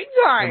 Yeah, big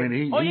time. I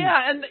mean,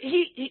 and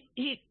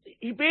he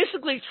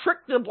basically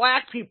tricked the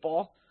black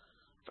people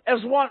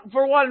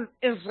for one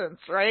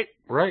instance, right?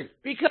 Right.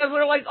 Because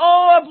they're like,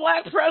 oh, a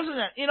black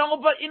president,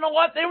 but you know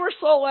what? They were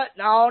so let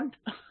down.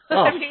 Oh.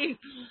 I mean,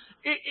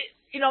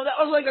 that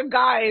was like a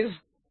guise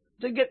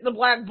to get the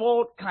black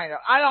vote, kind of.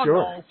 I don't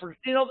know.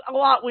 A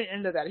lot went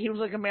into that. He was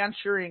like a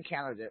Manchurian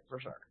candidate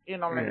for sure. You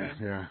know what I mean?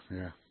 Yeah.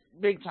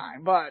 Big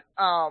time. But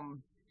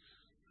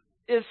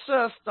it's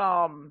just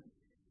I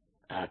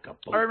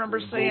remember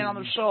saying on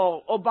the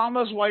show,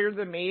 Obama's whiter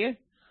than me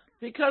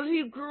because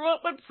he grew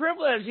up with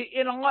privilege.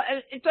 It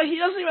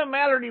doesn't even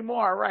matter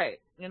anymore, right?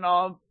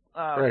 Right.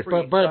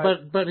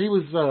 But he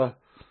was up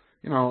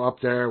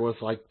there with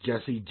like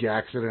Jesse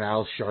Jackson and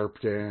Al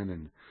Sharpton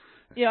and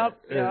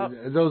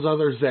those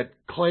others that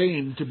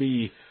claim to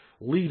be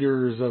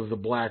leaders of the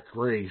black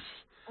race,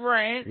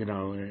 right?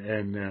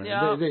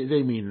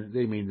 They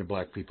mean the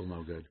black people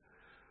no good.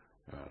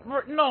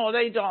 No,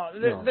 they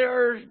don't.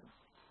 They're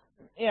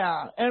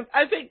and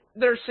I think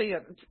they're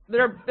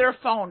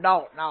found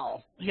out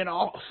now.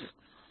 Yeah,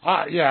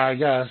 I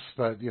guess,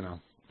 but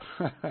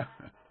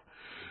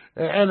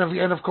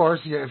and of course,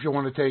 if you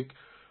want to take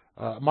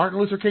Martin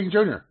Luther King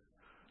Jr.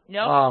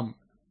 Yep.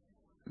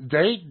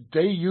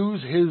 They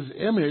use his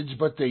image,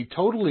 but they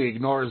totally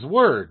ignore his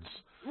words.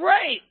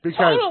 Right.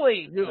 Because,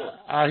 totally. He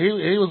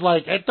was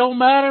like, it don't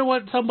matter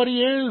what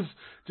somebody is.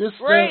 Just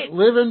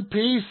live in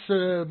peace.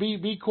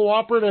 Be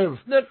cooperative.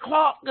 The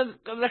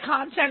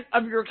content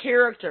of your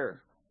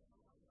character.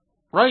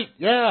 Right.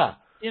 Yeah.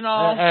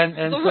 And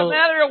it doesn't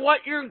matter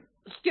what your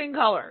skin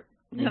color.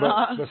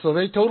 So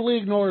they totally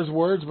ignore his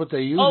words, but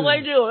they use. Oh,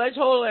 they do. They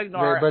totally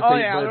ignore it.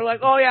 They're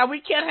like, oh yeah,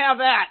 we can't have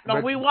that.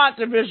 No, we want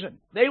division.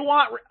 They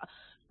want.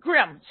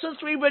 Grim,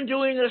 since we've been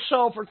doing this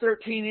show for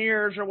 13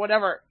 years or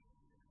whatever,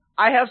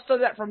 I have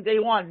said that from day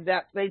one,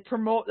 that the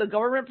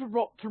government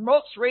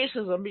promotes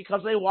racism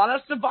because they want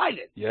us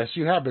divided. Yes,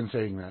 you have been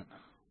saying that.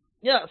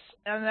 Yes,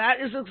 and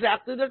that is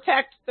exactly the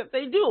tactic that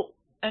they do.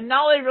 And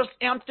now they just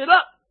amped it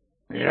up,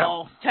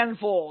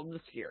 tenfold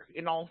this year,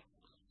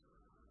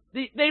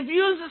 They've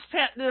used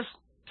this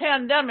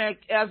pandemic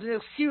as an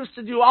excuse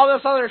to do all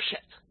this other shit.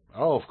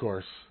 Oh, of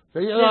course.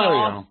 Keep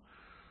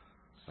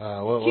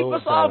Keep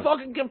us all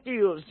fucking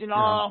confused,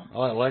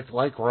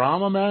 Like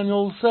Rahm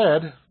Emanuel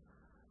said,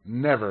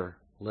 never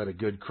let a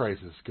good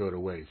crisis go to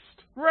waste.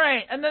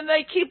 Right, and then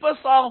they keep us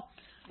all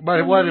in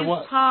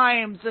these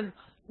times, and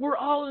we're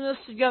all in this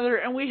together,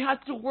 and we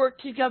have to work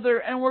together,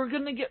 and we're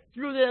going to get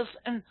through this,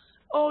 and,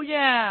 oh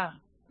yeah.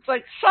 It's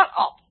like, shut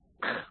up.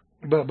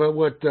 But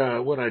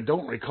what I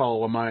don't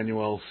recall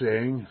Emmanuel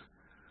saying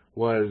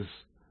was,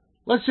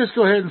 let's just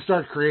go ahead and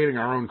start creating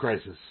our own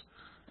crisis.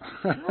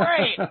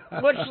 Right,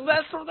 which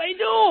that's what they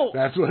do.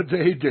 That's what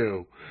they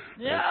do.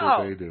 Yeah. That's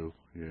what they do,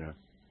 yeah.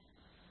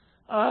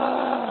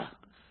 Yeah.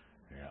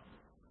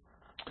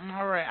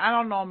 All right, I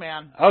don't know,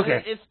 man.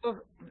 Okay.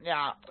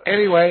 Yeah.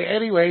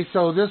 Anyway,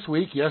 so this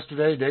week,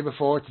 yesterday, day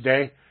before,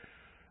 today,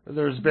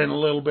 there's been a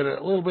little bit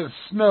of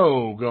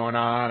snow going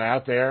on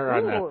out there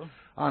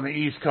on the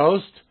East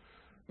Coast.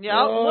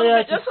 Yeah,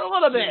 just a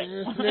little bit.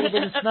 Just a little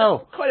bit of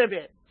snow. Quite a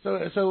bit.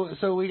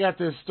 So we got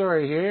this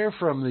story here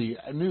from the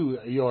New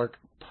York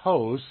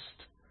Post,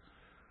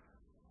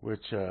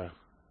 which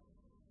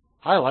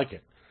I like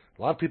it.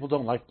 A lot of people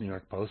don't like the New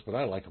York Post, but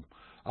I like them.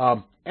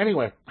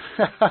 Anyway,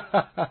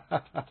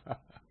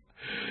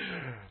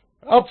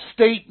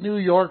 upstate New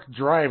York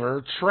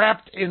driver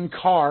trapped in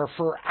car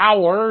for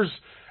hours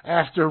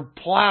after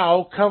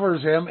plow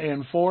covers him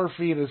in 4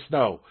 feet of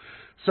snow.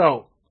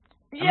 So.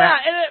 Yeah,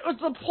 and it was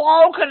the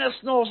plow kind of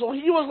snow, so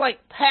he was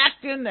like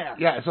packed in there.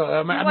 Yeah, so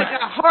like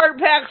a hard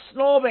packed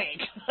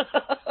snowbank.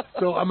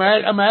 So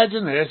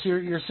imagine this: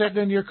 you're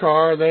sitting in your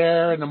car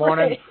there in the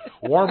morning,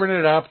 warming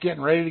it up,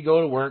 getting ready to go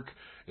to work,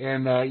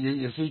 and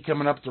you see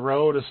coming up the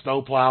road a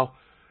snowplow,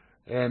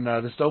 and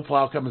the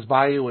snowplow comes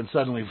by you, and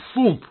suddenly,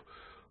 boom!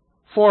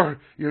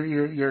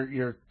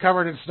 You're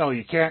covered in snow.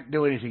 You can't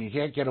do anything. You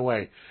can't get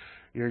away.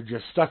 You're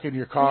just stuck in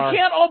your car. You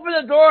can't open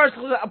the doors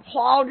because a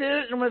plow did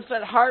it, and with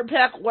that hard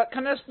pack, what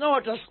kind of snow?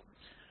 It just,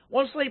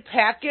 once they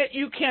pack it,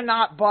 you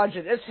cannot budge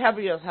it. It's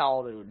heavy as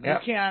hell, dude.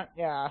 Yep. You can't,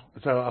 yeah.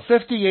 So a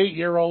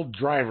 58-year-old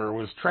driver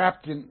was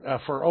trapped in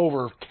for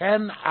over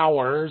 10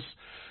 hours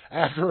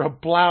after a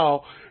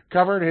plow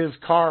covered his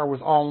car with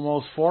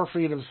almost 4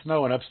 feet of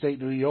snow in upstate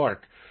New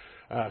York.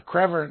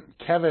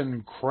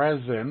 Kevin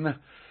Krezen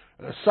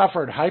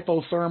suffered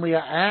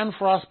hypothermia and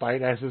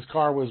frostbite as his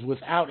car was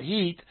without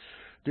heat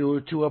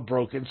due to a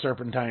broken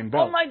serpentine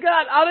belt. Oh my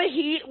God! Out of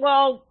heat.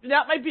 Well,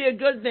 that might be a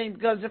good thing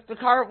because if the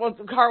car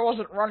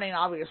wasn't running,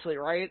 obviously,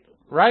 right?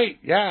 Right.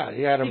 Yeah.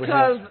 He had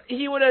because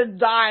he would have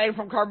died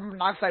from carbon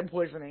monoxide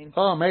poisoning.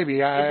 Oh, maybe.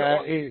 Yeah.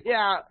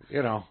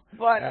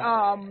 But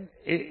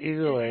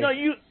either way. No,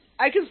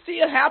 I can see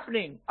it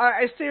happening.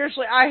 I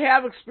seriously, I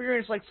have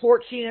experienced like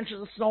 14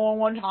 inches of snow in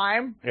one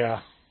time. Yeah.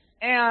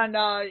 And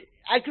I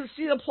could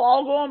see the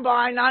plow going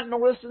by, not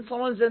noticing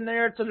someone's in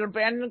there. It's an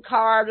abandoned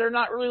car. They're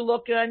not really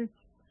looking.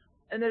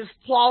 And they just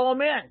plow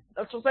them in.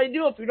 That's what they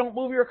do. If you don't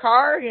move your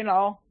car,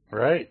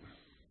 Right.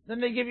 Then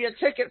they give you a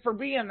ticket for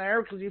being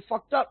there because you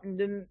fucked up and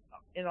didn't,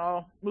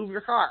 move your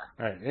car.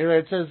 Right. Anyway,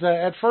 it says,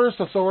 at first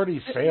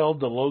authorities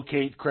failed to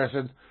locate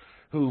Crescent,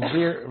 who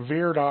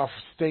veered off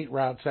State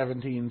Route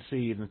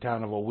 17C in the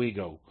town of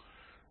Owego.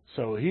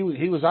 So he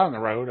was on the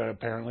road,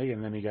 apparently,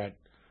 and then he got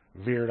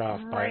veered off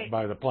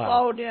by the plow.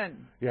 Plowed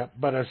in. Yeah,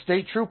 but a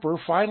state trooper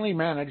finally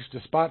managed to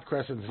spot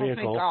Crescent's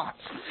vehicle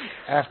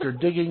after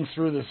digging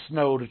through the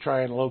snow to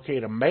try and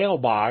locate a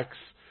mailbox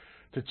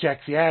to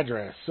check the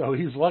address. So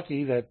he's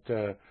lucky that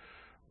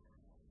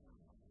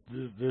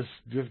this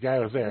guy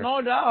was there.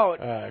 No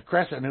doubt.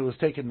 Crescent, who was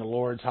taken to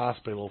Lord's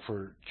Hospital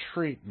for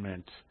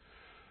treatment.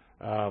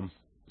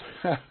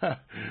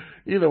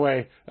 Either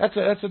way, that's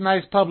a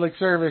nice public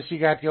service you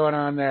got going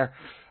on there.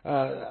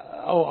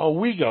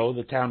 Owego,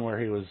 the town where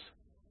he was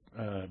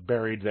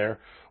buried there,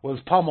 was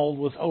pummeled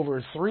with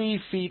over 3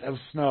 feet of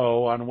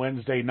snow on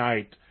Wednesday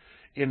night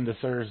into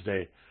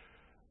Thursday.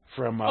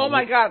 From oh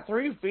my God,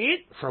 3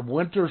 feet? From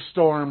winter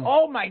storm.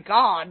 Oh my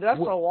God, that's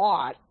a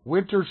lot.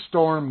 Winter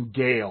storm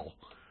gale.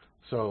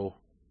 So.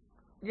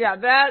 Yeah,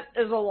 that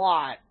is a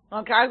lot.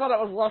 Okay, I thought it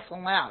was less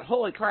than that.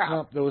 Holy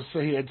crap! No,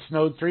 he had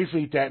snowed 3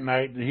 feet that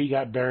night, and he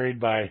got buried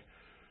by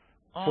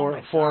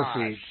 4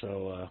 feet.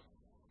 So.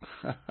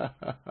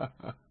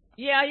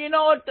 Yeah,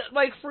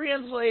 like Free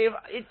and Slave,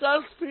 it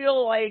does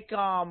feel like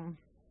Obama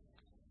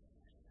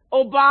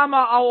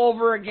all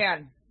over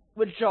again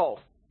with Joe.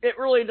 It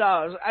really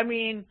does. I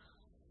mean,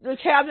 the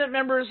cabinet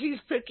members he's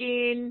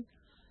picking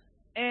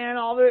and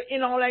all the, you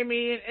know what I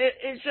mean?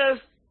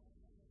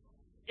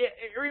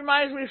 It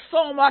reminds me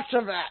so much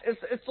of that.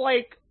 It's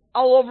like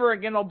all over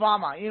again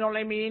Obama, you know what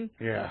I mean?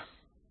 Yeah.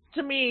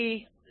 To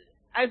me,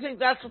 I think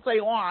that's what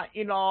they want,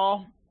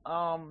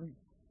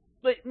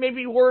 but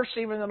maybe worse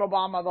even than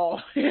Obama, though.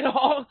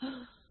 Yeah.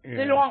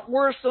 They don't want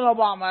worse than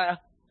Obama,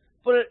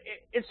 but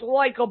it's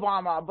like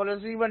Obama, but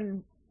it's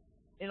even,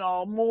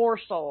 more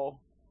so.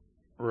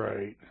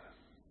 Right.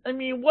 I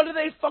mean, what do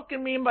they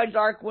fucking mean by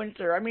dark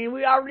winter? I mean,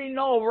 we already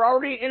know. We're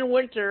already in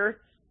winter.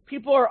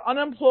 People are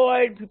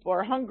unemployed. People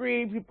are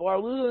hungry. People are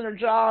losing their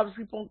jobs.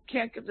 People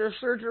can't get their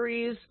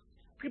surgeries.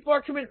 people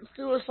are committing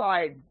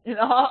suicide. You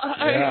know.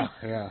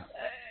 Yeah.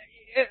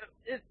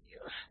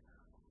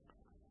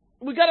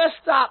 We gotta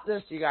stop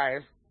this, you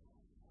guys.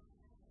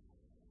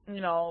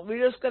 You know, we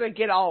just gotta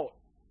get out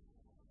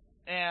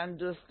and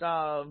just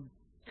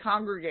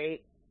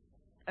congregate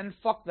and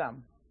fuck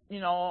them. You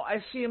know,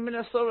 I see in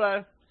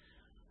Minnesota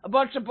a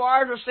bunch of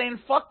bars are saying,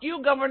 "Fuck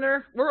you,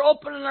 Governor. We're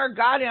opening our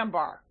goddamn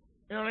bar."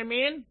 You know what I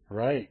mean?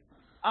 Right.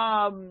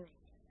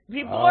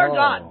 People are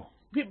done.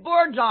 People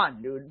are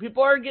done, dude.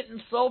 People are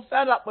getting so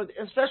fed up with,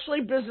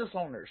 especially business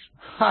owners.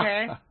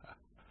 Okay.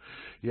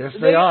 Yes,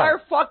 they are.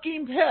 are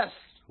fucking pissed.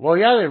 Well,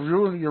 yeah, they've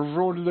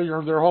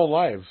ruined their whole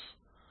lives.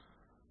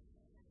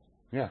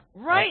 Yeah.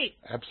 Right.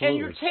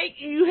 Absolutely. And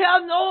you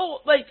have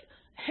no, like,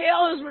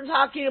 Hale has been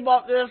talking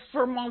about this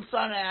for months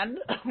on end.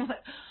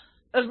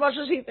 As much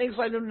as he thinks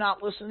I do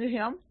not listen to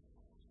him.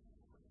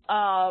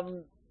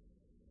 And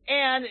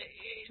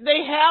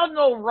they have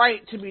no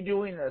right to be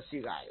doing this,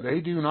 you guys.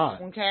 They do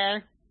not.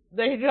 Okay?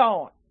 They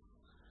don't.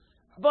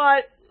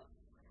 But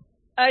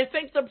I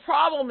think the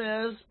problem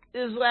is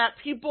that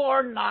people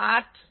are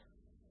not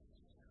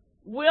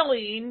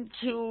willing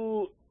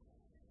to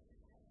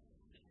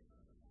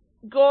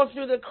go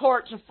through the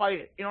court to fight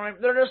it. You know what I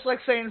mean? They're just like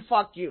saying,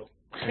 fuck you.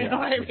 You know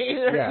what I mean?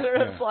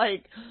 They're just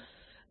like,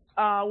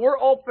 we're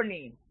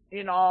opening,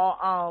 you know.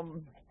 All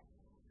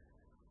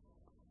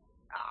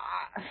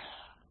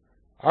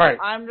right.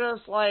 I'm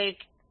just like,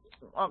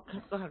 oh,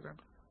 go ahead, Graham.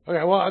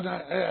 Okay, well,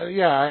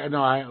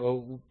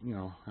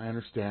 I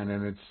understand,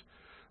 and it's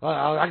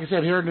like I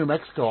said, here in New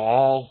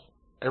Mexico,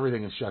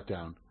 everything is shut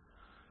down.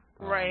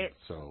 Right.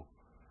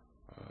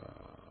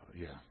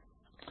 Yeah.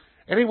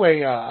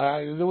 Anyway,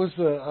 there was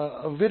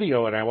a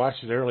video, and I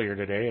watched it earlier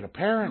today, and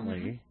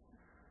apparently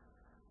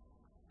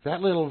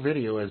that little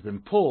video has been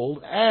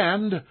pulled,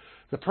 and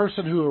the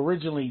person who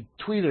originally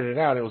tweeted it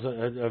out, it was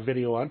a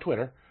video on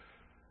Twitter,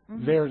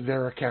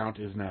 their account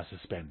is now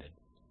suspended.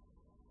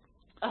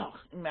 Oh,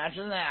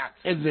 imagine that.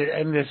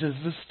 And this is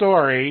the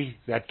story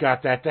that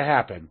got that to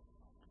happen.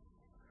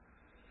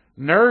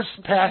 Nurse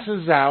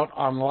passes out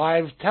on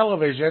live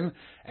television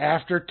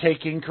after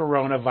taking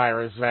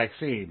coronavirus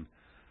vaccine.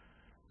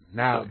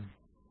 Now,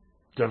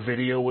 the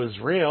video was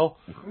real.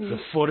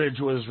 The footage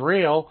was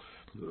real.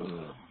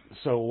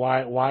 So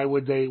why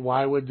would they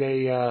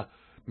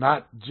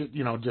not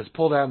just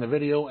pull down the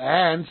video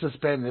and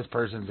suspend this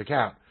person's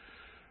account?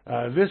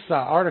 This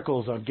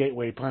article is on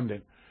Gateway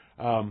Pundit.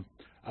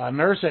 A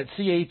nurse at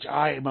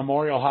CHI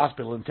Memorial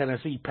Hospital in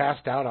Tennessee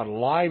passed out on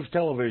live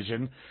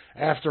television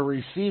after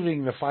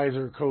receiving the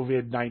Pfizer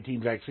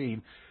COVID-19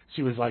 vaccine.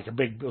 It was like a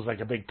big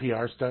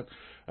PR stunt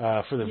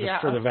for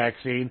the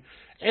vaccine,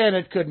 and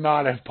it could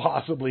not have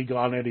possibly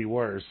gone any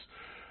worse.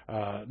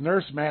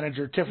 Nurse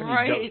manager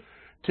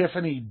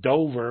Tiffany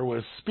Dover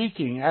was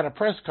speaking at a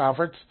press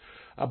conference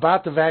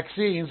about the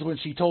vaccines when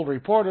she told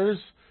reporters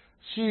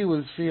she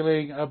was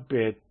feeling a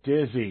bit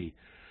dizzy.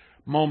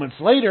 Moments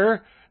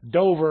later,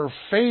 Dover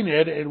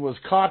fainted and was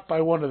caught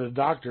by one of the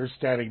doctors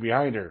standing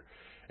behind her.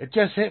 It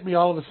just hit me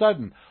all of a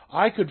sudden.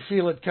 I could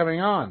feel it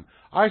coming on.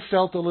 I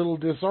felt a little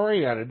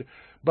disoriented,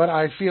 but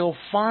I feel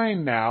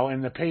fine now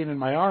and the pain in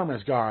my arm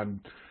is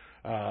gone.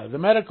 The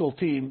medical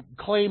team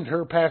claimed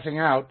her passing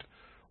out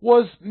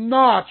was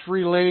not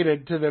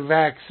related to the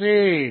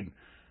vaccine.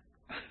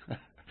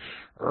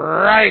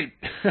 Right.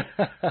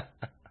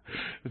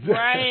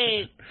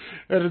 Right.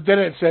 And then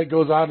it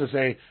goes on to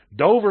say,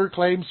 Dover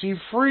claims she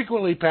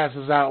frequently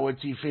passes out when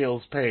she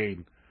feels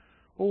pain.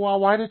 Well,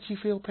 why did she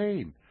feel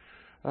pain?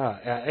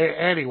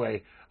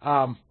 Anyway,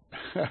 so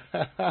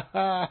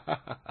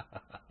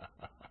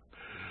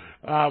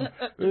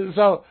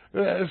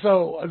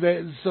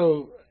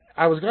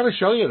I was going to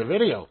show you the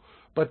video,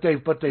 but they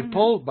pulled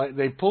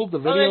the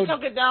video. Oh, they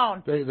took it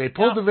down. They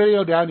pulled the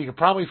video down. You can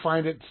probably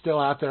find it still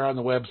out there on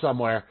the web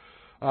somewhere.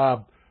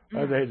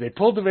 They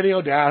pulled the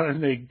video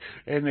down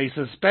and they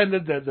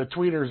suspended the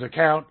tweeter's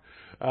account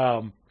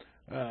for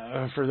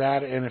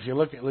that. And if you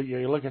look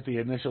at the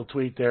initial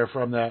tweet there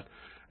from that,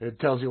 it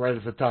tells you right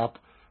at the top.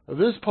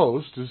 This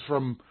post is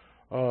from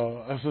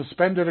a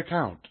suspended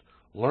account.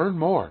 Learn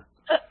more.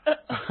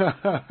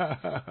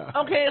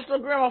 Okay, so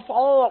Grandma,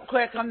 follow up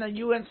quick on the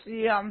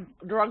UNC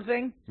drug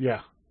thing. Yeah.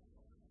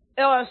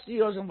 LSD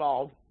was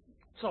involved.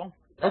 So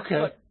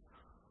okay.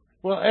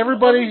 Well,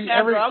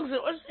 drugs.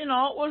 It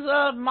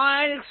was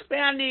mind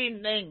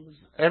expanding things.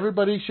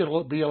 Everybody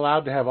should be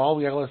allowed to have all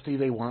the LSD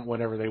they want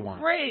whenever they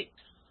want. Great.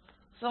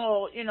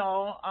 So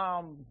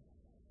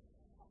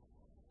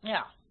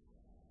yeah.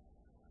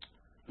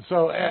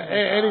 So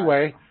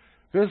anyway,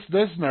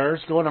 this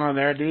nurse going on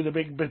there, do the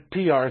big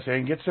PR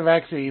thing, gets the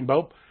vaccine,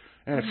 boop,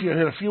 and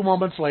a few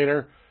moments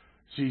later,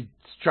 she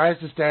tries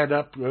to stand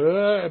up,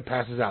 and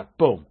passes out,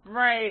 boom.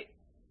 Right.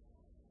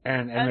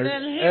 And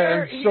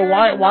so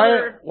why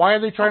are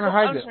they trying to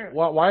hide this?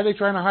 Why are they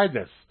trying to hide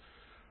this?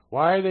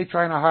 Why are they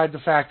trying to hide the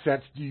fact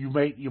that you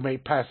may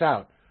pass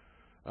out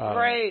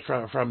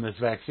from this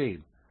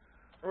vaccine?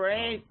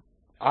 Right.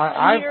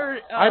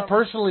 I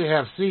personally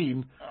have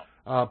seen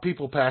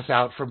people pass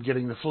out from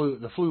getting the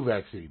flu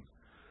vaccine.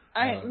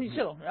 Me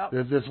too. Yep.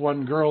 There's this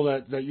one girl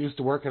that used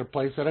to work at a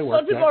place that I Some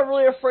worked people at. are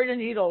really afraid of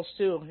needles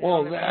too.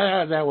 Well,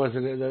 that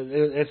wasn't it.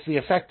 It's the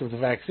effect of the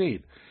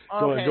vaccine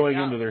going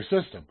into their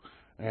system.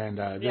 And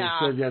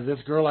this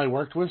girl I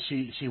worked with,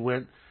 she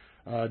went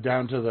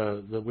down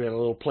to we had a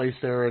little place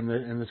there in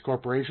this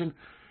corporation,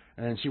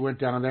 and she went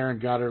down there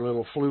and got her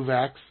little flu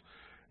vax,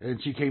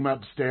 and she came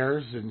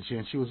upstairs and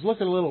she was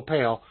looking a little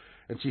pale,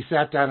 and she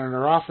sat down in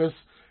her office,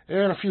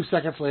 and a few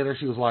seconds later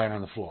she was lying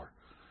on the floor.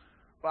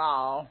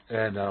 Wow.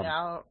 And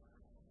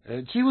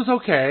and she was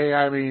okay.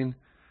 I mean,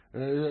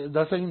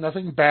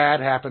 nothing bad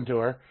happened to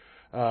her,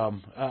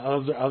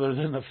 other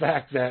than the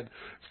fact that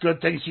it's a good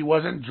thing she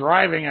wasn't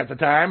driving at the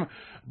time.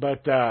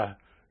 But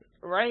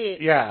right.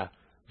 Yeah.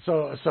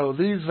 So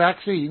these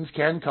vaccines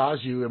can cause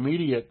you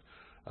immediate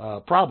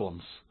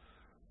problems.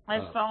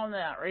 I found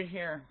that right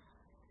here.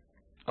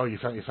 Oh, you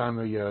found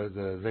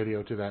the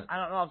video to that? I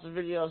don't know if the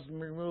video's been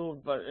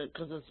removed, but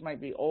because this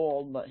might be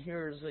old. But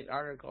here's the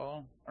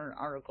article or an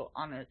article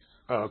on it.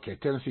 Oh, okay.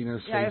 Tennessee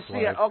News. Yeah, I see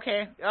it.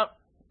 Okay. Yep.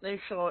 They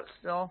show it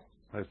still.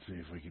 Let's see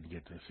if we can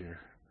get this here.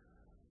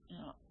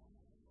 Yeah.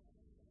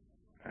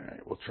 All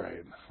right, we'll try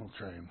and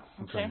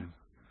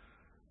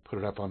put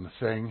it up on the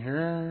thing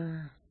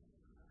here.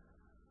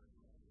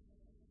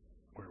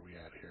 Where are we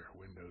at here?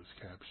 Windows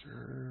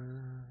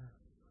capture.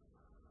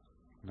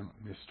 No,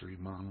 mystery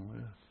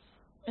monolith.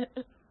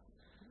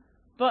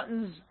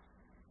 Buttons.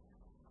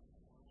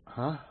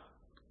 Huh?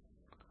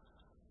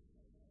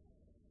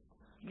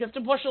 You have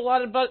to push a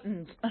lot of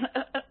buttons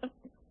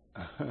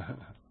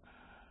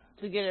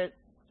to get it.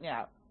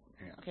 Yeah.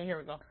 Okay, here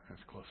we go.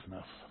 That's close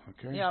enough.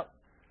 Okay. Yep.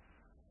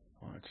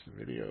 Watch the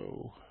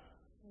video.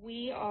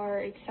 We are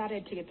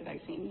excited to get the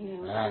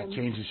vaccine.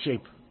 Changes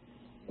shape.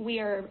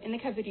 We are in the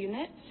COVID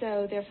unit,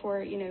 so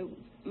therefore,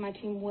 my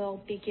team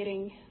will be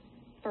getting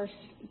first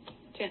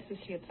chances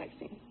to get the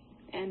vaccine.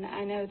 And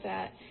I know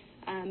that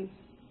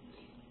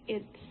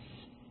it's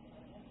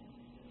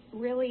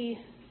really,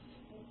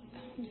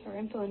 I'm sorry,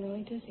 I'm feeling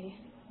really dizzy.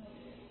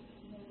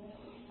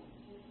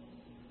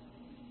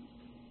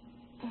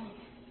 Oh,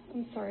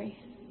 I'm sorry.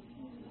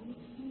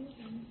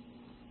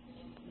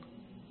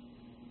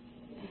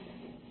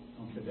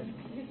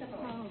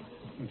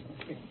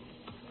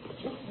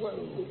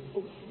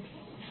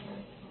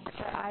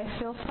 I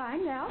feel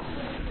fine now.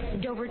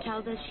 Dover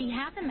tells us she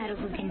has a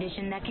medical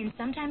condition that can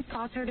sometimes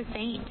cause her to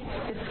faint.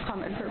 It's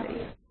common for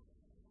me.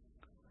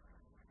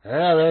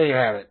 Yeah, there you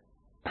have it.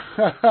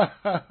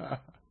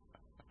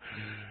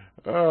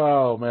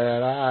 Oh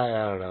man, I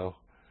don't know.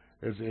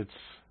 It's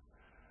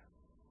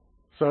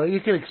so you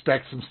can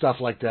expect some stuff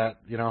like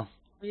that,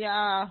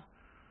 Yeah.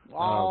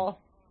 Wow.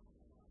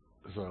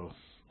 So,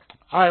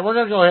 all right, we're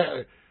gonna go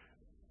ahead.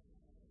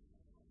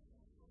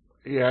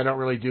 Yeah, I don't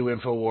really do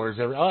InfoWars.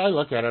 I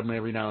look at them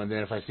every now and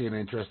then if I see an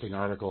interesting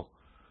article.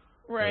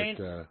 Right.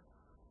 But,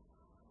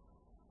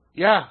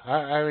 yeah,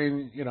 I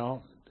mean,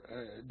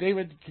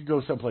 David could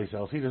go someplace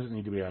else. He doesn't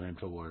need to be on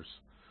InfoWars.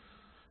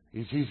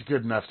 He's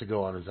good enough to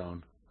go on his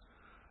own.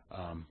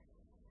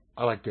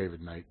 I like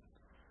David Knight.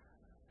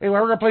 Anyway,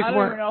 we're gonna play some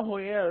more. I don't even know who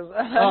he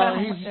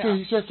is.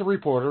 He's just a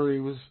reporter. He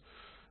was,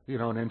 an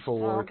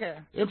InfoWars. Oh, okay.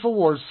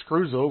 InfoWars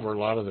screws over a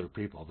lot of their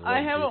people.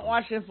 I haven't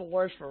watched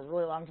InfoWars for a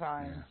really long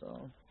time,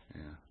 so.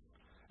 Yeah.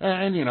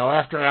 And,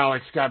 after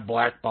Alex got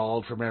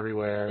blackballed from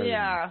everywhere.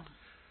 Yeah.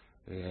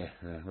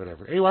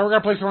 Whatever. Anyway, we're going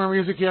to play some more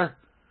music here.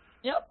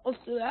 Yep, let's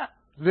do that.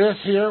 This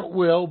here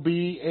will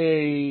be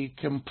a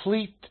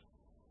complete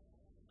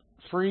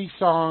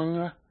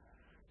 3-song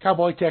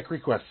Cowboy Tech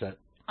request set.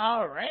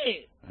 All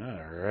right.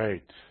 All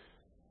right.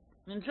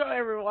 Enjoy,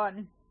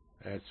 everyone.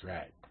 That's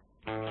right.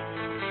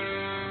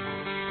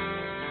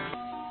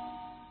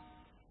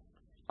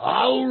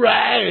 All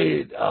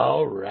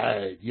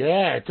right.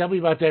 Yeah, tell me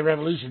about that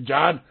revolution,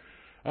 John.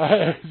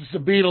 It's the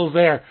Beatles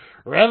there.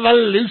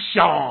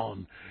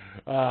 Revolution.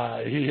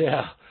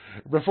 Yeah.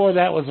 Before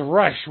that was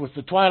Rush with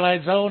the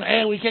Twilight Zone,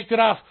 and we kicked it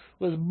off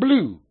with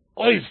Blue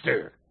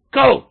Oyster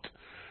Cult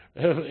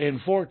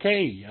in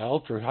 4K,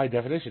 ultra high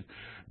definition.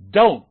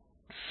 Don't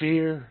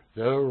fear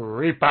the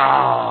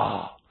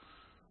Reaper.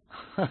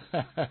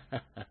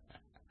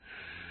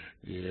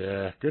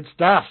 Yeah, good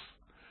stuff.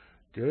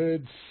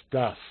 Good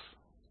stuff.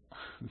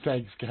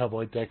 Thanks,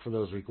 Cowboy Tech, for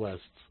those requests.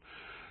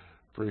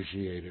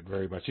 Appreciate it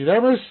very much. You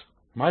there, Bruce?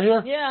 Am I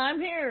here? Yeah, I'm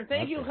here.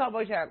 Thank you,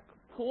 Cowboy Tech.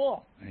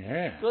 Cool.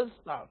 Yeah. Good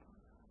stuff.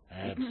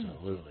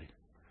 Absolutely.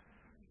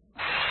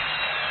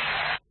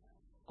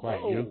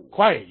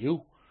 Quiet,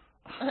 you.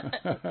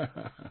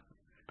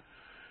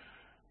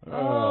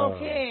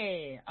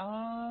 Okay.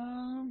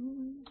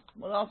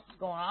 What else is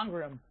going on,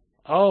 Grim?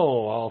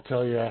 Oh, I'll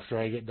tell you after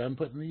I get done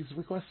putting these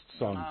request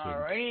songs in.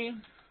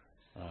 Alrighty.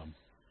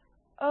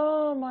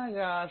 Oh my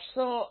gosh.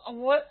 So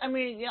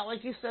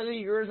like you said, the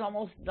year is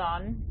almost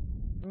done.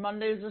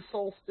 Monday's the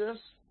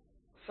solstice.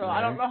 So right.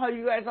 I don't know how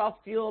you guys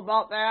all feel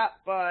about that,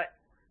 but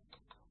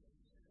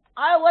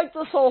I like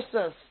the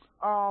solstice.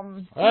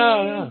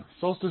 Yeah.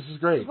 Solstice is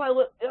great. I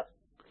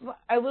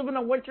live in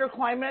a winter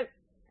climate,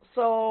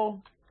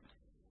 so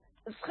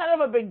it's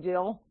kind of a big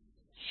deal.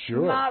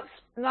 Sure.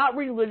 Not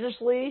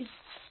religiously.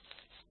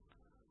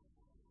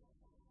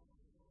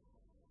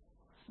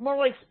 More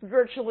like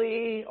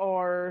spiritually,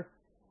 or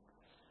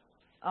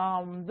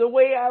the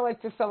way I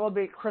like to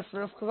celebrate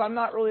Christmas, because I'm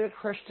not really a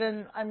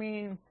Christian. I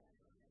mean,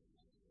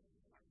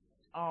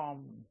 I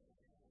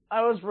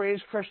was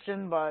raised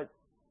Christian, but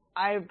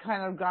I've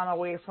kind of gone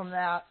away from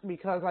that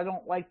because I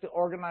don't like the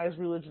organized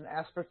religion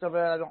aspect of it.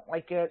 I don't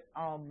like it.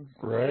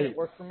 Right. It didn't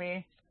work for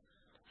me.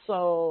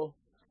 So,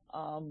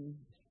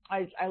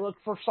 I look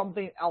for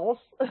something else.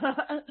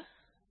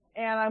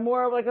 And I'm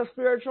more of like a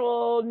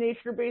spiritual,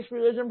 nature-based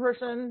religion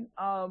person,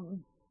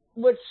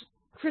 which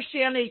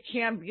Christianity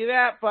can be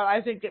that, but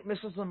I think it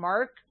misses the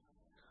mark.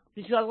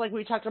 Because like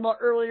we talked about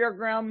earlier,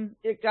 Graham,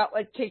 it got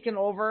like taken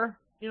over.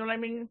 You know what I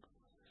mean?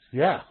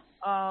 Yeah.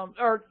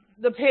 Or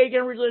the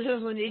pagan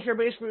religions, the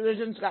nature-based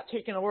religions got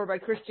taken over by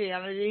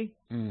Christianity.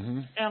 Mm-hmm.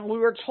 And we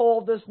were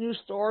told this new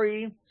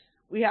story.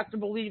 We have to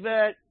believe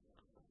it.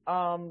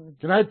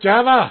 Good night,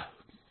 Java.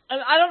 And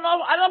I don't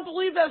know. I don't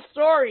believe that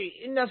story.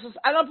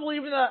 I don't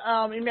believe in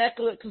the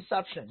Immaculate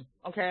Conception.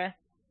 Okay.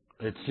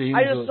 It seems.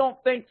 I just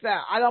don't think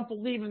that. I don't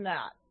believe in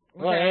that.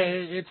 Okay? Well,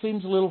 it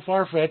seems a little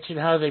far-fetched in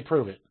how they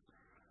prove it.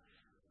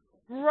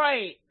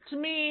 Right. To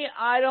me,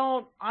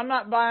 I'm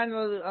not buying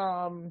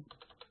the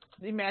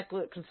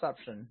Immaculate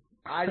Conception.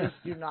 I just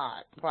do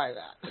not buy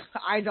that.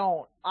 I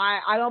don't.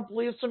 I don't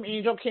believe some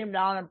angel came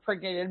down and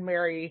impregnated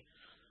Mary.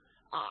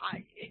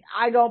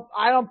 I don't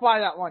buy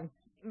that one.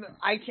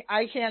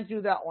 I can't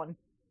do that one.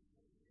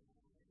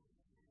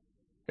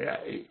 Yeah,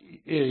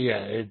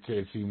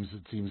 it seems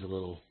a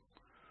little.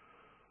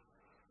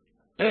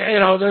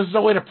 There's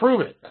no way to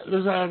prove it.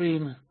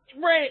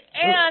 Right,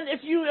 and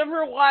if you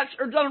ever watched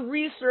or done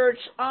research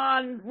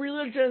on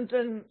religions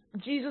and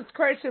Jesus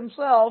Christ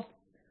Himself,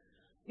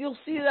 you'll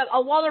see that a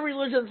lot of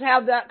religions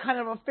have that kind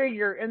of a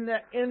figure in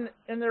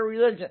their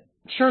religion.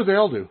 Sure, they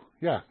all do.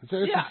 Yeah, it's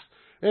yeah.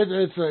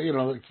 It's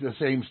the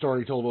same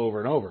story told over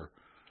and over.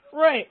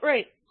 Right.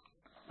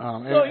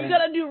 So you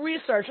got to do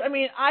research. I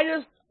mean,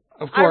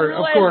 Of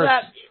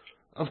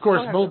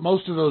course,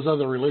 most of those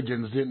other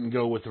religions didn't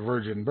go with the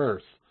virgin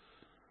birth.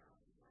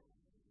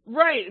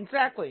 Right,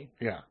 exactly.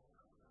 Yeah.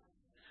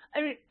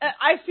 I mean,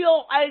 I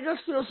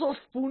just feel so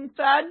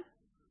spoon-fed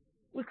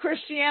with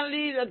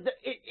Christianity that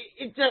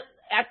it just,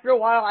 after a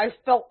while, I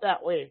felt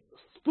that way.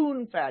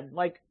 Spoon-fed.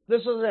 Like,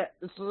 this is it.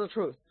 This is the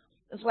truth.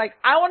 It's like,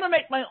 I want to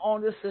make my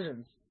own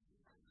decisions.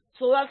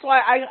 So that's why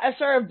I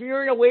started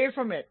veering away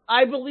from it.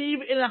 I believe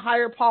in a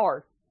higher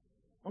power.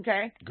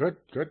 Okay? Good.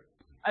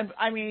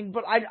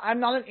 I'm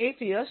not an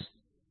atheist,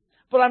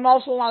 but I'm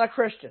also not a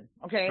Christian.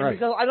 Okay? Right.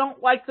 Because I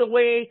don't like the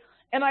way,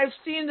 and I've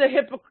seen the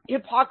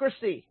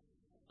hypocrisy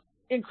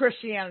in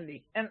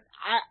Christianity, and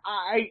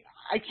I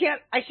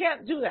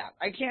can't do that.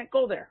 I can't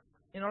go there.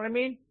 You know what I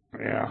mean?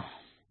 Yeah.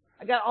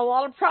 I got a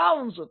lot of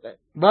problems with it.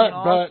 But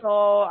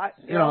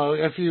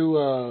if you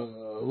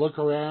look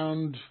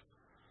around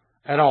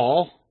at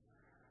all,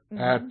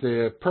 mm-hmm. at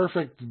the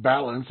perfect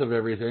balance of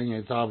everything,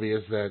 it's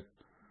obvious that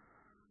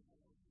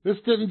this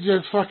didn't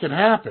just fucking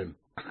happen.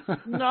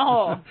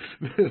 No.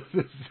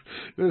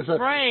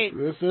 Right.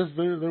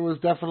 There was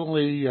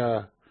definitely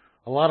a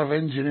lot of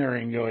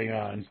engineering going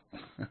on.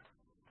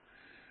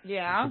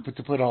 Yeah.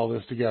 To put all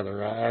this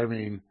together. I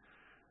mean,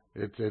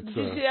 it's. Did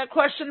you see that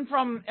question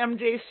from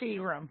MJC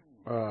Room?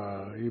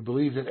 He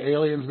believes that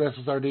aliens mess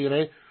with our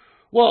DNA.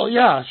 Well,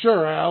 yeah,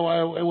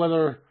 sure.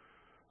 Whether,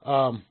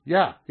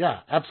 yeah,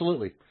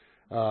 absolutely.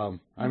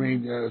 I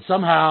mean,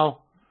 somehow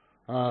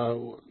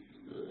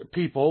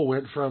people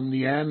went from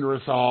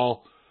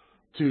Neanderthal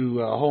to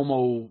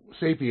Homo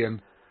sapien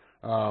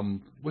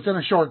within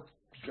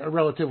a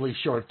relatively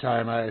short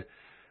time.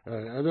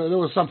 There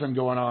was something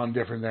going on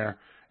different there,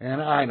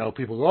 and I know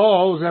people go,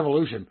 "Oh, it was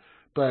evolution,"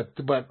 but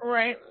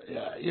right.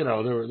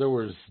 There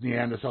was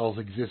Neanderthals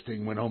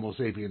existing when Homo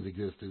sapiens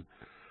existed.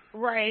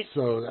 Right.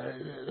 So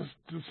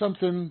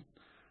something.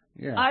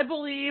 Yeah. I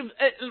believe,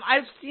 and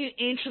I've seen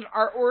ancient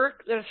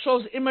artwork that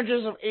shows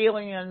images of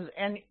aliens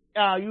and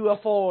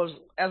UFOs,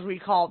 as we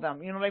call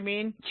them. You know what I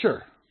mean?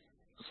 Sure.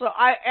 So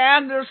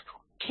and there's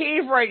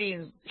cave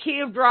writings,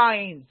 cave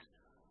drawings,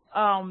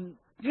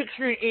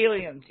 picturing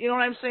aliens. You know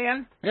what I'm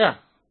saying? Yeah.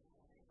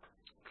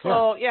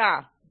 So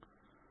yeah,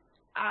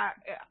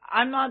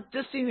 I'm not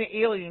dissing the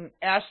alien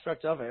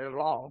aspect of it at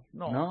all.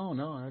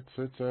 No,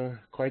 it's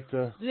quite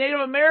the. The Native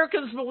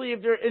Americans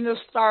believe they're in the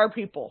star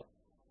people.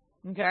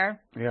 Okay?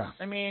 Yeah.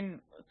 I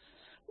mean,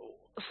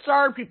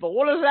 star people,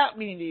 what does that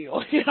mean to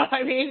you? You know what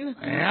I mean?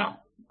 Yeah.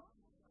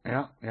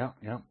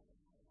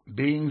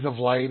 Beings of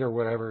light or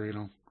whatever,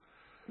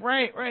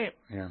 Right.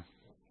 Yeah.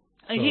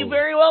 And he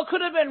very well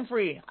could have been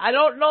free. I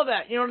don't know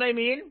that. You know what I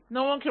mean?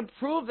 No one can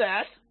prove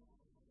that.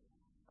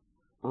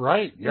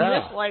 Right, yeah. In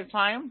this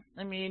lifetime.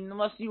 I mean,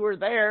 unless you were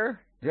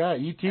there. Yeah,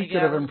 E.T.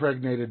 could have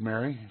impregnated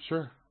Mary,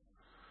 sure.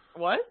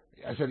 What?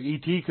 I said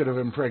E.T. could have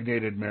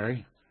impregnated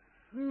Mary.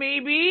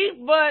 Maybe,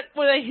 but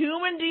with a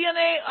human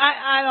DNA,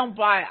 I don't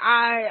buy.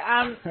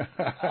 I'm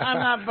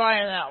not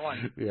buying that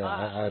one. Yeah,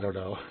 I don't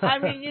know. I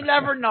mean, you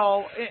never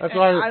know. That's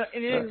why.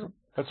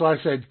 That's why I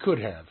said could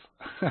have.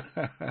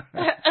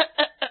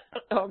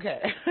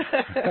 Okay.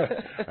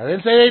 I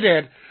didn't say they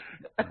did.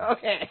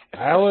 Okay.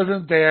 I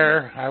wasn't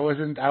there. I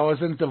wasn't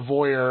the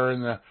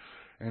voyeur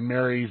in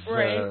Mary's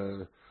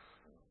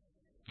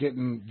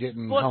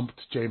getting humped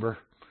chamber.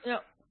 You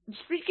know,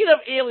 speaking of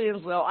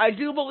aliens, though, I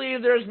do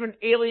believe there's been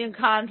alien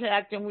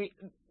contact, and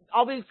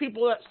all these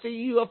people that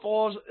see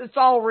UFOs, it's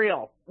all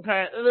real.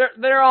 Okay,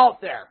 they're out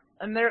there,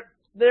 and they're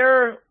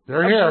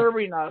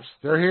observing us.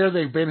 They're here.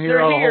 They've been here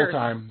the whole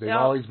time. They've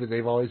always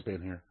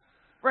been here.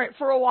 Right,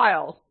 for a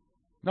while.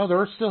 No,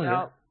 they're still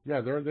here.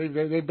 Yeah,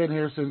 they've been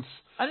here since.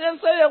 I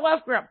didn't say they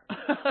left, Grim.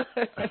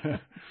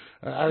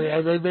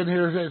 They've been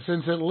here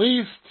since at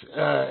least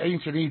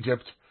ancient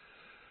Egypt.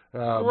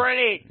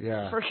 Right.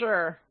 Yeah. For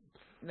sure.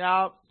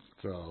 No.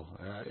 So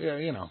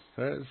you know,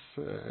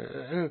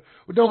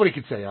 nobody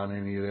could say on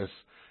any of this.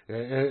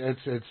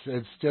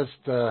 It's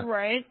just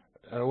right.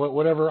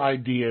 Whatever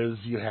ideas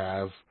you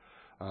have.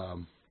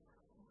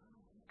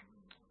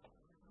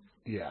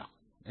 Yeah.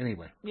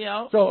 Anyway.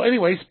 Yeah. So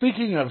anyway,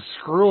 speaking of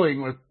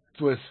screwing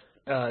with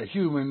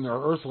human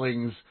or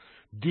Earthlings'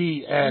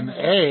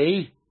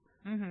 DNA,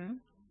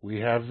 we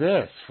have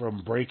this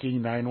from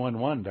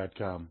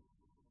Breaking911.com.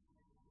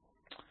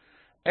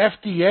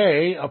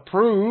 FDA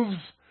approves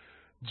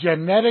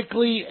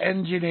genetically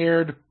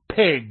engineered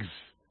pigs.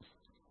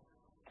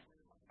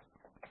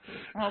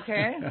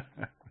 Okay.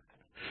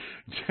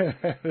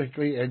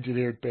 Genetically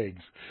engineered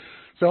pigs.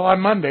 So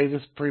on Monday,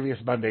 this previous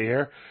Monday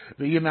here,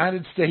 the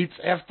United States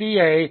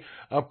FDA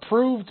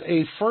approved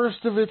a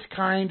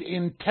first-of-its-kind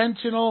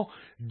intentional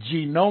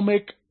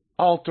genomic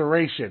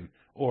alteration,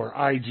 or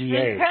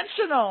IGA.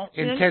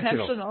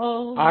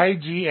 Intentional.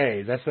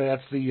 IGA. That's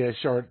the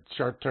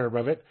short term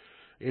of it.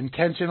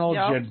 Intentional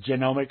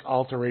genomic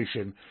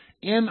alteration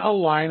in a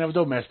line of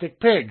domestic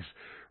pigs,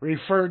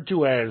 referred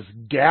to as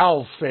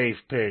gal-safe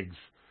pigs.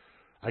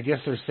 I guess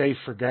they're safe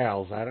for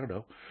gals. I don't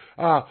know.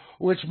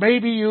 Which may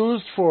be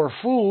used for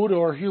food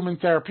or human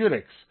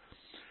therapeutics.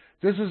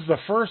 This is the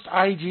first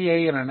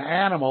IGA in an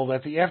animal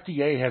that the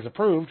FDA has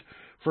approved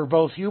for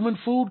both human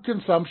food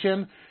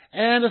consumption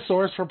and a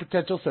source for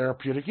potential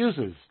therapeutic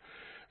uses.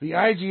 The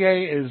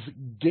IGA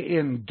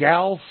in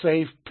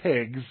gal-safe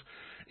pigs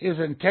is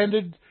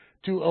intended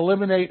to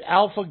eliminate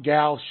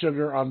alpha-gal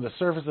sugar on the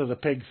surface of the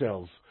pig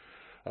cells.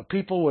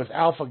 People with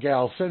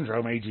alpha-gal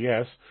syndrome,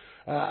 AGS,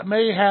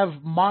 may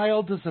have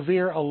mild to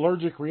severe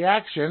allergic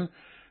reaction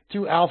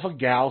to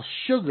alpha-gal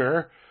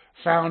sugar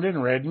found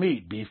in red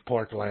meat, beef,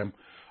 pork, lamb.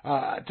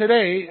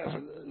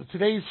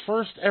 Today's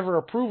first ever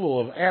approval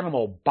of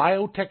animal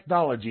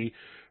biotechnology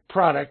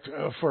product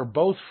for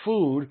both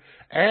food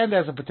and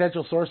as a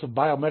potential source of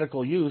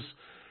biomedical use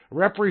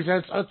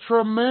represents a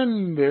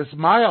tremendous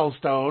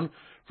milestone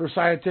for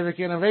scientific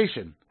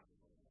innovation.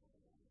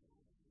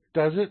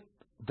 Does it?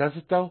 Does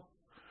it though?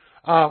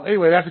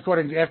 Anyway, that's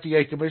according to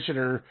FDA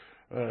Commissioner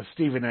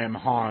Stephen M.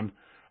 Hahn.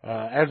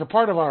 As a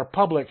part of our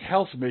public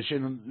health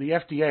mission, the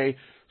FDA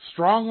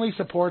strongly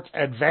supports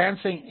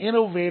advancing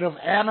innovative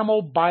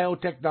animal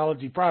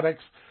biotechnology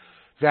products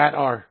that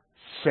are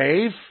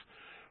safe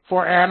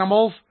for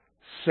animals,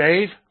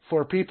 safe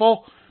for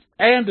people,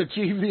 and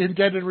achieve the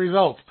intended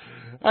results.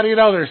 How do you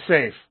know they're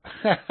safe?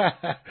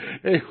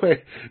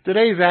 Anyway,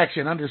 today's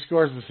action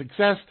underscores the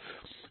success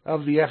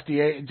of the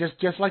FDA,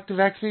 just like the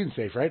vaccine's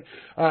safe, right?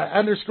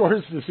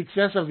 Underscores the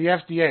success of the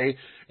FDA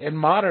in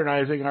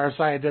modernizing our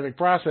scientific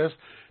process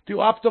to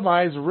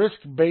optimize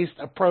risk-based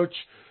approach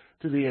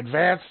to the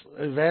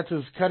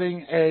advances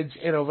cutting-edge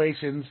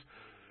innovations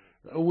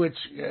which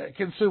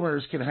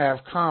consumers can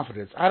have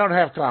confidence. I don't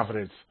have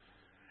confidence.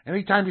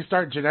 Anytime you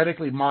start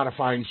genetically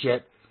modifying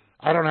shit,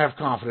 I don't have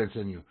confidence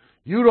in you.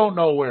 You don't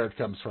know where it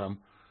comes from.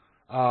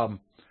 No.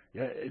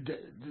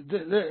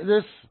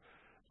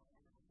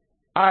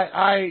 No.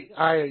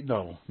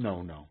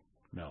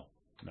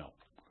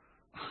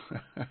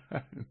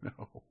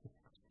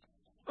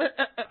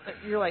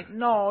 You're like,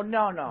 no.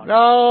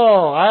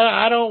 No,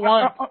 I don't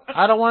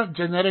want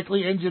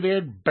genetically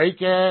engineered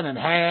bacon and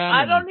ham.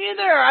 I don't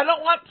either. I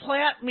don't want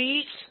plant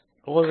meat.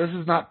 Well, this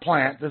is not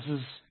plant. This is.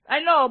 I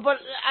know, but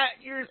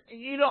you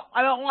don't.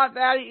 I don't want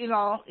that,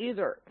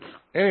 either.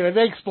 Anyway,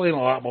 they explain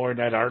a lot more in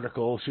that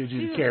article. Should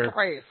you Jesus care?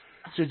 Christ.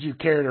 Should you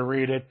care to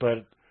read it?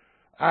 But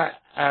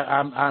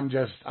I'm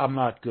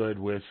not good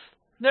with.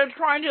 They're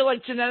trying to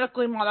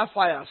genetically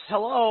modify us.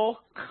 Hello.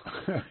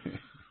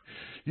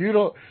 They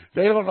don't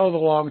know the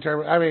long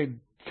term. I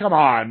mean, come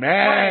on,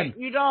 man. Right,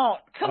 you don't.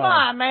 Come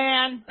on,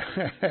 man.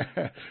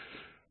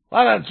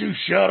 Why don't you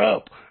shut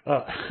up?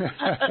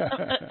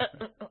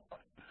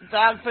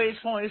 Dog face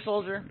pony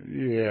soldier.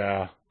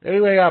 Yeah.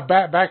 Anyway,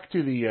 back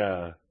to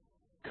the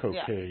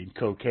cocaine. Yeah.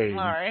 Cocaine.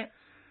 All right.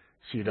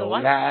 She don't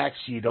like.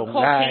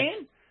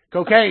 Cocaine?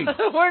 Cocaine.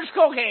 Where's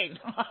cocaine?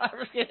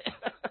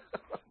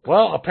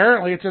 Well,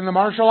 apparently it's in the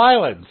Marshall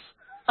Islands.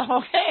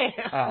 Okay.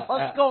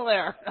 Let's go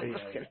there.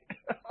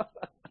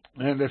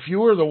 And if you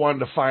were the one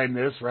to find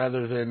this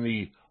rather than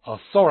the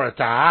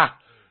authority,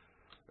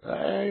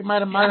 it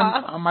might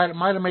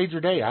have made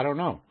your day. I don't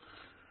know.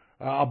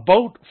 A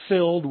boat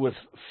filled with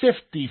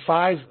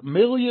 $55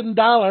 million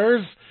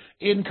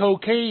in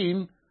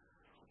cocaine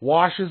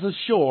washes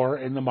ashore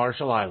in the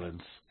Marshall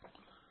Islands.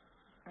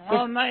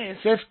 Oh, nice.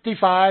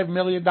 $55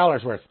 million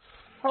worth.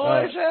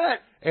 Holy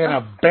shit. An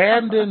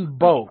abandoned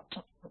boat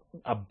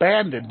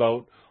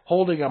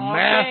holding a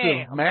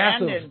Merry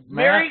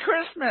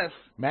Christmas.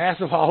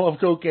 massive haul of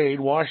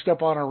cocaine washed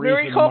up on a reef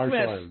in the Marshall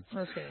Islands.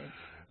 Okay.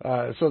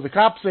 So the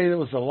cops say it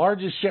was the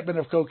largest shipment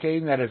of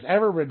cocaine that has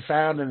ever been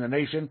found in the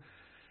nation,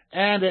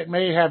 and it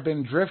may have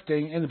been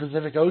drifting in the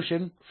Pacific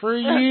Ocean for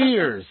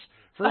years.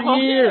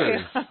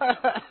 Years.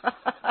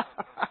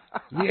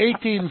 The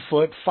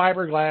 18-foot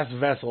fiberglass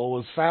vessel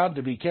was found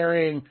to be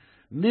carrying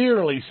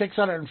nearly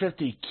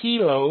 650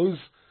 kilos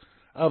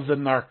of the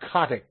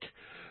narcotic,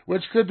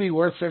 which could be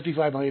worth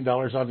 $55 million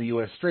on the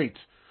U.S. streets,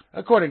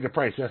 according to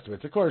price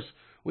estimates. Of course,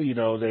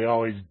 they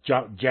always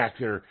jack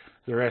their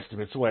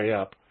estimates way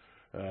up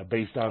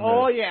based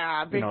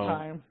on big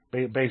time.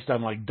 Based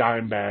on like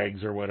dime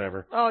bags or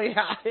whatever. Oh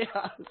yeah,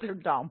 they're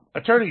dumb.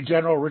 Attorney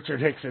General Richard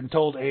Hickson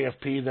told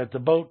AFP that the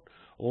boat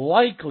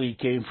likely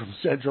came from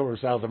Central or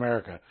South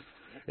America.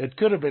 It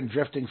could have been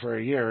drifting for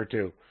a year or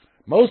two.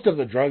 Most of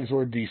the drugs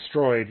were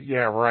destroyed.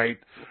 Yeah, right.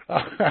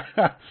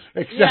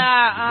 Except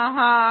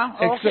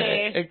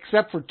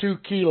for 2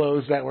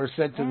 kilos that were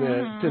sent to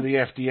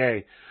the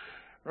FDA.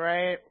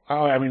 Right.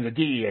 Oh, I mean the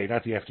DEA,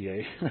 not the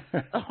FDA.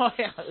 Oh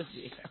yeah.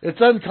 It's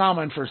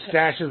uncommon for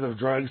stashes of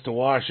drugs to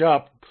wash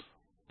up,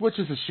 which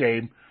is a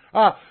shame,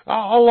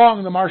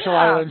 along the Marshall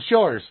Islands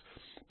shores.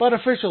 But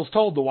officials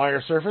told the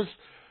wire service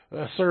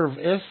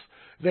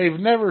they've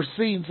never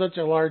seen such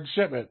a large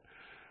shipment.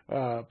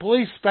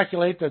 Police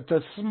speculate that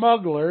the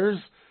smugglers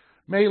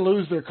may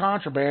lose their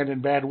contraband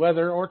in bad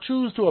weather or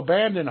choose to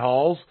abandon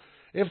hauls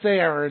if they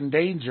are in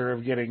danger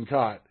of getting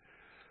caught.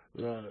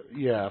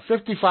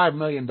 $55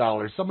 million.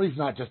 Somebody's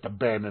not just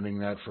abandoning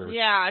that for...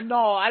 Yeah,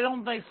 no, I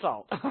don't think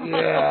so.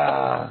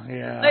 Yeah.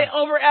 They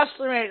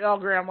overestimate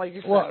Graham, like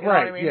you said. Well, you know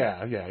right, what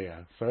I mean?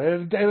 Yeah. So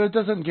it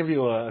doesn't give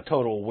you a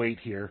total weight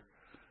here.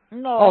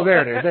 No. Oh,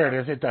 there it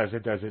is. It does.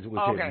 It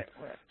was hidden.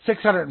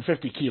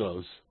 650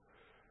 kilos.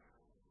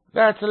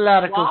 That's a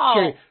lot of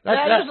cocaine.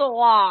 That is a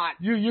lot.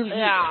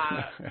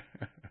 Yeah.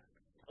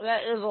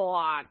 That is a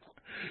lot.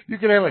 You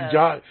could have a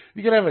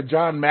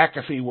John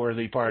McAfee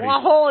worthy party.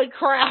 Well, holy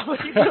crap!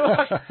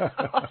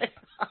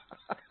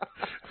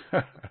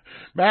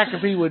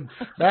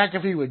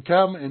 McAfee would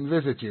come and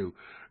visit you.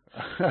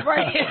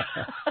 Right.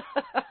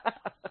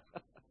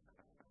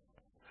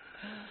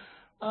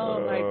 Oh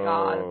my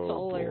God, it's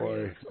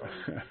hilarious.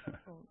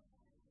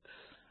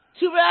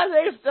 Too bad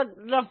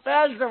the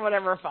feds or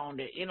whatever found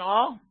it, you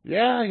know?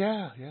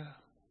 Yeah.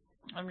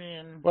 I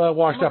mean, well, it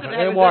washed up.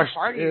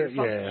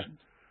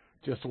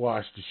 Just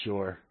washed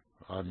ashore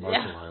on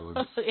Marshall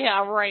Islands.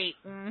 Yeah, right.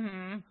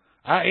 Mm-hmm.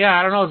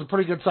 I don't know. It's a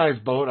pretty good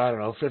sized boat. I don't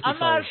know. 55. I'm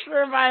not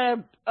sure if I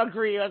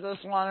agree with this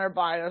one or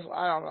buy this.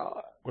 I don't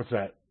know. What's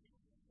that?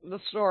 The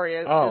story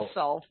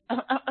itself.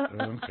 Okay.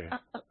 All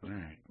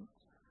right.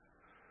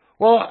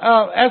 Well,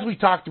 as we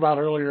talked about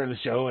earlier in the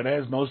show, and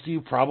as most of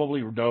you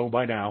probably know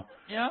by now,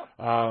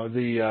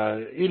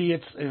 the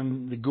idiots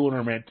in the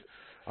government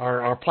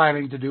are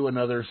planning to do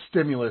another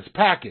stimulus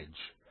package.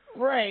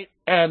 Right.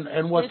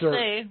 And what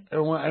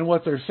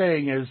they're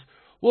saying is,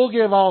 we'll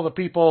give all the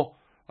people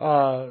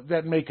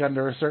that make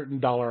under a certain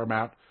dollar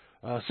amount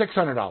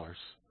 $600.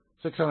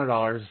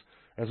 $600,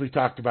 as we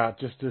talked about,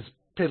 just this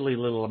piddly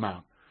little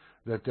amount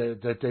that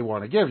they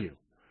want to give you.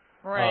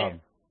 Right.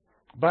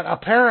 But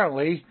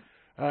apparently,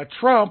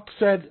 Trump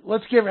said,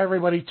 let's give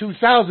everybody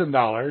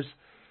 $2,000,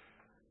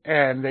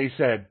 and they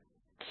said,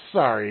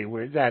 sorry,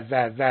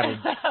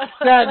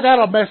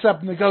 that'll mess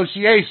up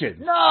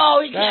negotiations. No,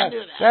 we can't do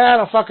that.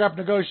 That'll fuck up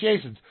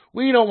negotiations.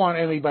 We don't want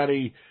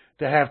anybody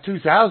to have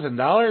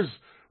 $2,000.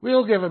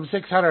 We'll give them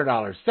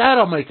 $600.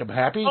 That'll make them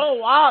happy. Oh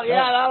wow,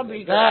 yeah, that'll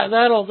be good.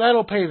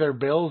 That'll pay their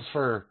bills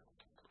for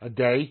a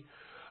day.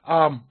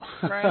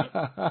 Right.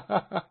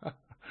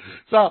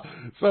 So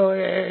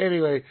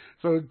anyway,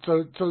 so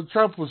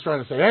Trump was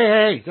trying to say,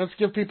 hey, let's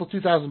give people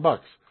 $2,000,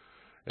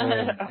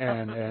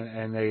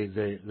 and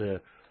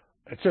it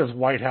says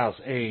White House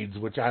aides,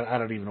 which I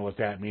don't even know what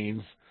that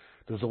means.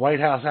 Does the White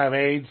House have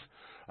aides?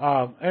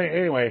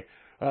 Anyway,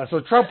 so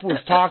Trump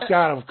was talked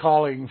out of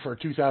calling for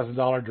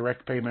 $2,000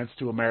 direct payments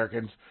to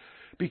Americans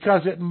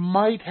because it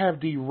might have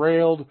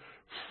derailed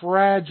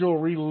fragile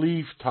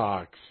relief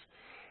talks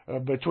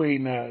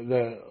between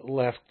the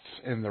lefts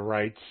and the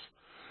rights.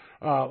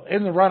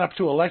 In the run-up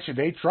to Election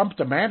Day, Trump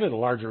demanded a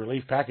larger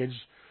relief package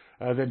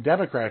than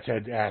Democrats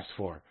had asked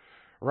for.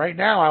 Right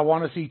now, I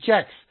want to see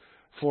checks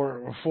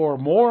for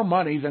more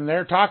money than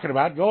they're talking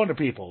about going to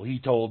people, he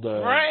told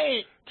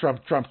right.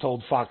 Trump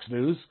told Fox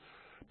News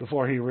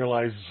before he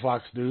realized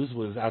Fox News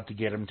was out to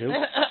get him too.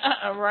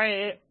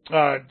 Right.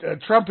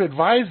 Trump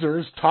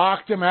advisors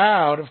talked him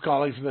out of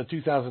calling for the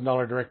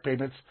 $2,000 direct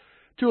payments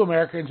to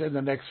Americans in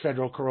the next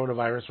federal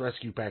coronavirus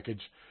rescue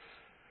package.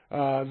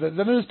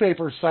 The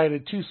newspaper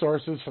cited two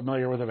sources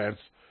familiar with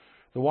events.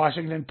 The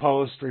Washington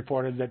Post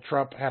reported that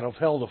Trump had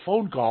held a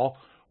phone call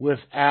with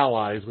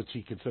allies, which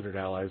he considered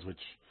allies, which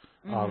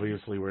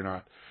obviously we're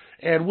not,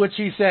 and which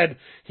he said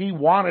he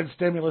wanted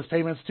stimulus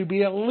payments to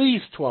be at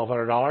least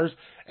 $1,200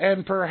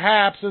 and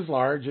perhaps as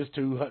large as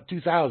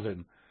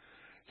 $2,000.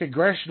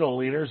 Congressional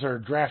leaders are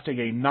drafting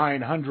a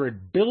 $900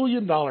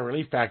 billion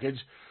relief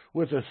package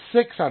with a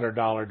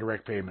 $600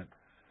 direct payment,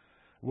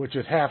 which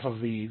is half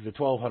of the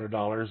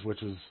 $1,200,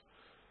 which is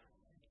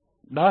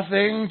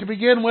nothing to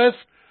begin with.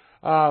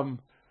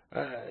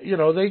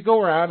 They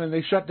go around and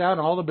they shut down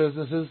all the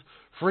businesses,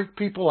 freak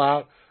people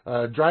out,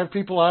 drive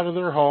people out of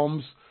their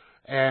homes,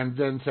 and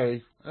then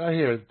say,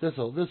 "Here,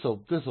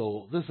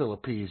 this'll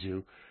appease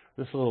you.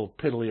 This little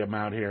piddly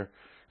amount here.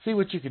 See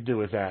what you can do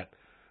with that,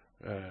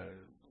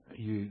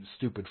 you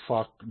stupid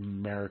fuck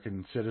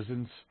American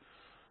citizens."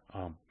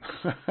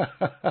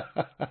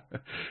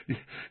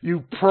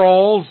 You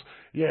proles,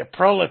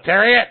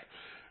 proletariat.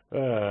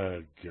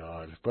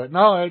 God, but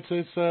no, that's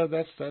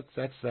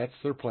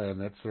their plan.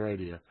 That's their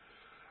idea.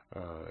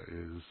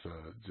 Is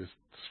just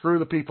screw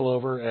the people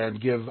over and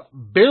give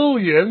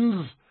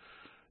billions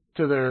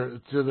to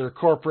their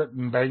corporate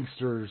and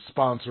bankster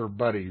sponsor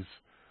buddies.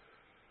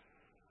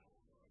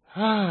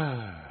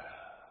 Yeah.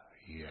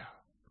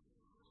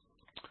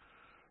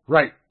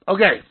 Right.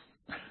 Okay.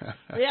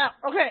 Yeah.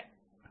 Okay.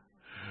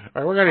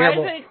 All right, we're gonna have.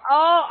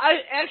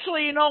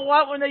 Actually, you know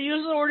what? When they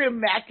use the word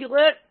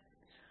immaculate,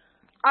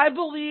 I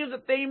believe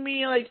that they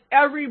mean like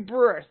every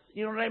birth.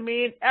 You know what I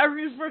mean?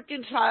 Every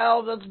freaking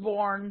child that's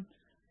born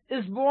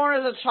is born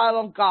as a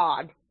child of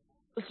God.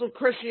 That's what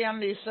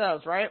Christianity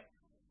says, right?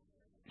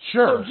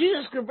 Sure. So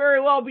Jesus could very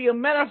well be a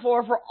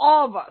metaphor for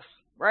all of us,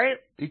 right?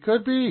 He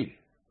could be.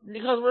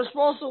 Because we're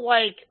supposed to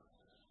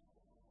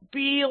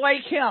be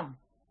like him,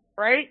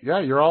 right? Yeah,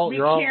 you're all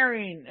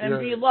caring and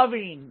be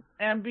loving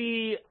and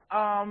be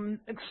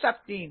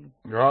accepting.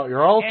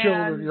 You're all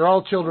children. You're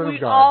all children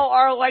of God. We all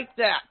are like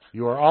that.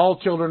 You are all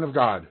children of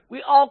God.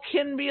 We all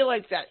can be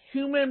like that.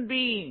 Human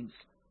beings.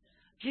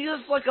 Jesus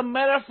is like a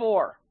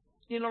metaphor.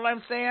 You know what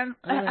I'm saying?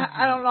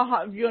 I don't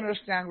know if you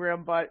understand,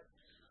 Grim, but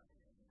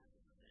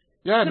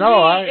yeah,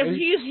 if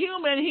he's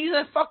human, he's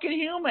a fucking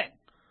human,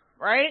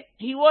 right?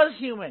 He was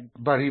human.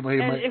 But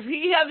if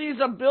he had these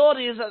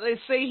abilities that they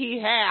say he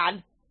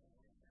had,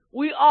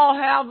 we all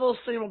have those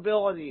same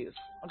abilities.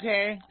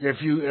 Okay.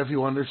 If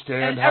you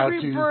understand and how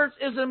every birth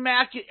is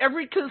immaculate.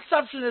 Every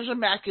conception is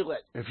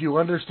immaculate. If you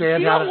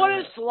understand how what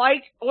it's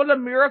like, what a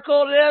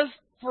miracle it is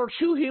for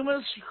two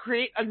humans to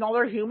create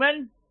another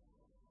human.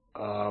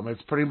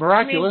 It's pretty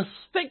miraculous.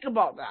 Think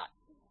about that.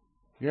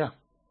 Yeah.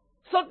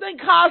 Something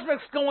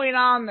cosmic's going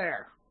on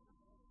there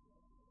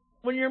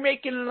when you're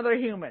making another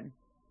human.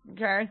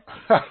 Okay.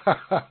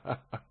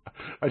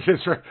 I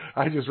just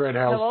read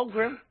Hal's. Hello,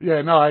 Grim.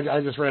 Yeah, no,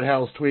 I just read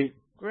Hal's tweet.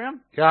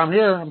 Grim. Yeah, I'm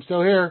here. I'm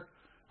still here.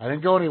 I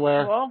didn't go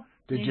anywhere. Hello.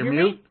 Did you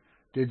mute? Me?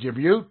 Did you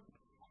mute?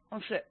 Oh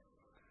shit.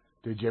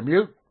 Did you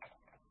mute?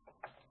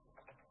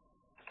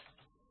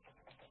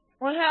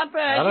 What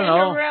happened? I don't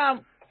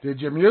know.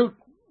 Did you mute?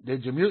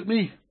 Did you mute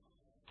me?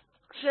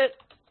 Shit.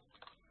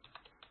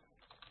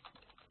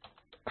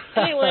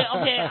 Anyway,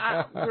 okay,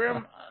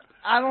 Grim,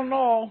 I don't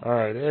know. All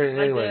right.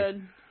 Anyway. I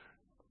did.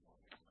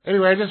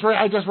 Anyway,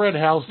 I just read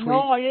Hal's tweet.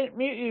 No, I didn't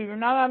mute you. You're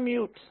not on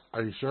mute.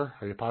 Are you sure?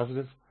 Are you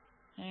positive?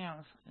 Hang on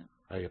a second.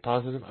 Are you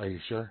positive? Are you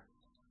sure?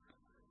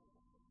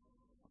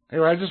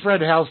 Anyway, I just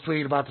read Hal's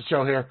tweet about the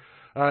show here.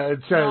 It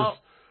says,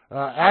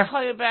 I'll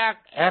call you back.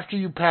 After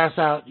you pass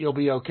out, you'll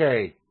be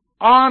okay.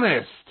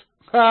 Honest!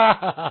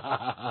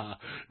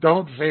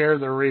 Don't fear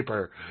the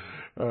Reaper.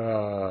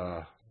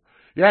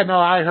 Yeah, no,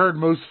 I heard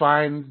Moose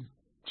fine.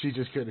 She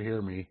just couldn't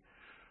hear me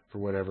for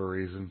whatever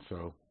reason,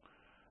 so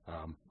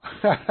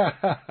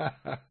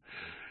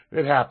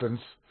it happens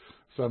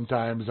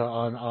sometimes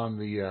on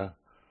the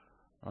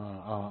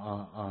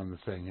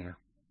thing here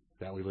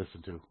that we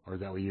listen to or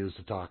that we use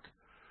to talk.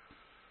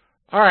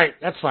 All right,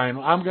 that's fine.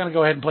 I'm going to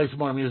go ahead and play some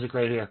more music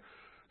right here.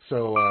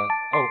 So,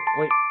 oh,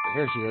 wait,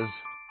 here she is.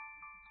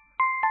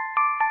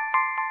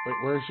 Wait,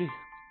 where is she?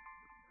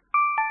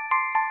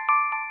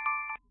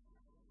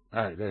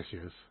 All right, there she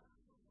is.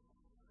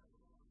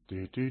 Are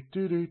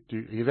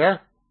you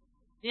there?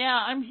 Yeah,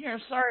 I'm here.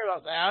 Sorry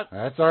about that.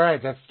 That's all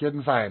right. That's good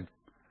and fine.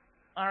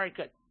 All right,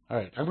 good. All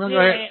right, I'm going to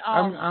go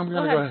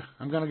ahead.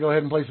 I'm going to go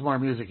ahead and play some more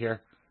music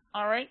here.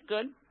 All right,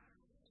 good.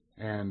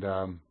 And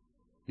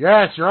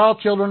yes, you're all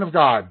children of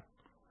God.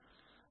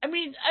 So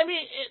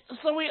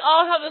we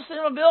all have the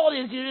same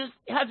abilities. You just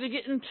have to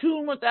get in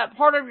tune with that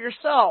part of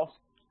yourself.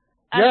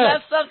 And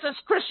yes. That's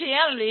just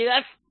Christianity.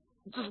 That's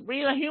just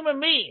being a human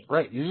being.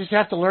 Right. You just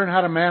have to learn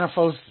how to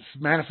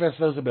manifest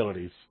those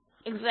abilities.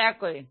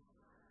 Exactly.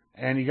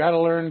 And you got to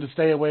learn to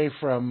stay away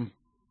from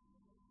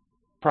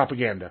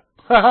propaganda.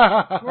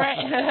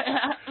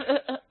 Right.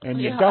 And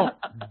you don't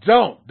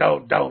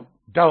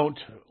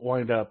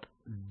wind up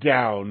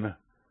down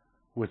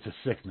with the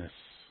sickness.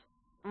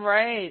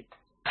 Right.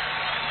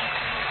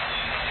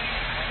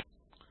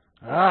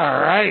 All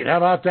right. How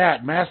about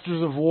that?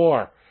 Masters of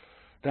War.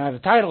 Now, the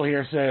title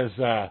here says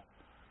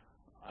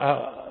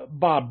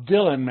Bob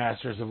Dylan,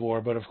 Masters of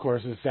War, but of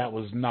course, that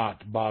was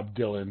not Bob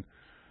Dylan.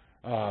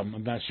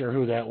 I'm not sure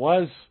who that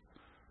was.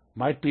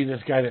 Might be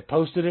this guy that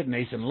posted it,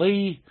 Nathan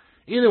Lee.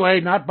 Either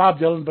way, not Bob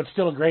Dylan, but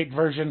still a great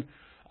version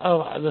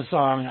of the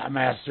song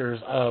Masters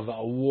of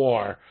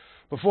War.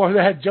 Before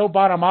that, Joe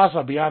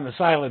Bonamassa, Beyond the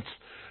Silence,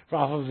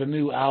 off of the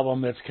new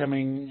album that's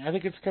coming. I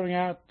think it's coming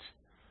out.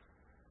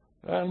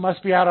 It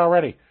must be out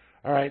already.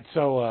 All right,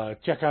 so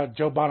check out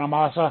Joe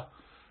Bonamassa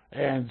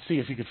and see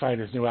if you can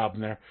find his new album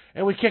there.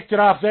 And we kicked it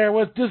off there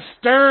with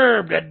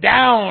Disturbed,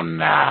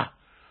 Down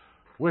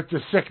with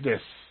the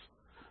Sickness.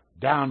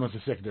 Down with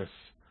the Sickness.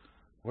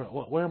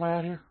 Where am I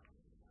at here?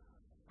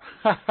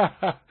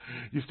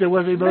 You still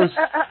with me, Bruce?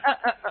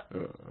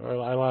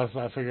 I lost.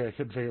 I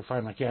couldn't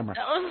find my camera.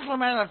 That wasn't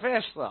Samantha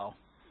Fish, though.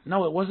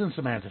 No, it wasn't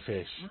Samantha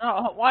Fish.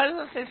 No, why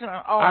does it say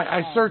Samantha? Oh,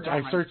 I searched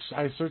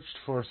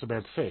for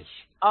Samantha Fish.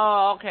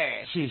 Oh,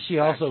 okay. She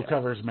also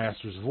covers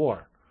Masters of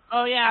War.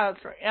 Oh yeah,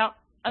 that's right. Yep.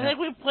 I think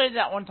we played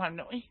that one time,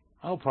 didn't we?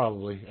 Oh,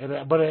 probably.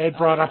 But it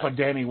brought up a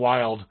Danny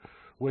Wilde,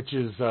 which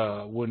is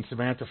when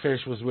Samantha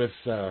Fish was with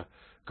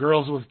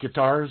Girls with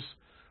Guitars.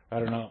 I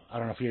don't know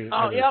if you.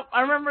 Oh, yep, I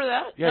remember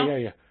that.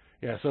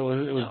 Yeah. So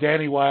it was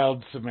Danny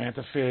Wilde,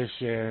 Samantha Fish,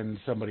 and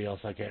somebody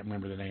else I can't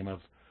remember the name of.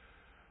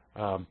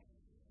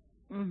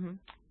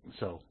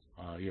 So,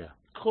 yeah.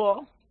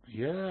 Cool.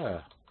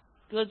 Yeah.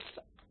 Good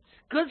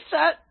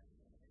set.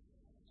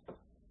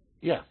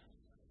 Yeah.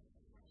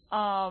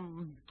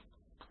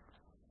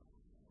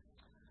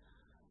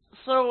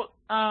 So,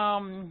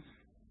 I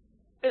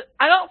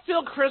don't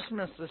feel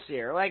Christmas this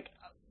year. Like,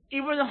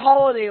 even the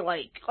holiday,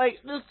 like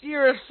this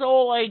year is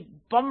so, like,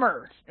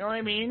 bummer. You know what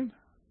I mean?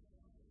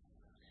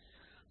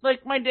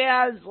 Like, my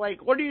dad's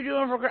like, what are you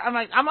doing for Christmas? I'm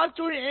like, I'm not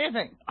doing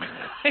anything.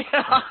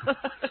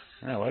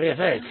 Yeah, what do you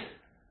think?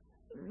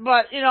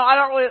 But, I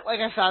don't really, like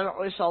I said, I don't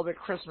really celebrate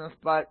Christmas,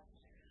 but,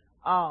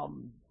 I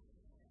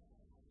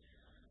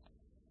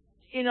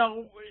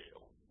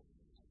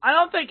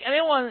don't think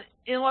anyone,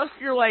 unless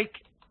you're like,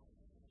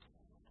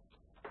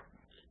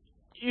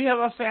 you have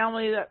a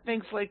family that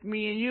thinks like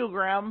me and you,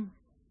 Graham,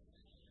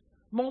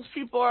 most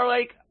people are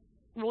like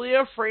really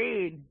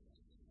afraid,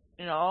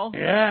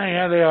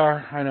 Yeah, they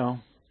are. I know.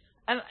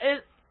 And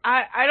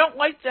I don't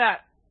like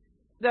that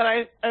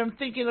I'm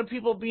thinking of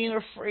people being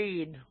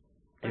afraid.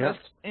 Yep.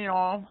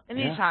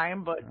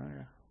 Anytime, but.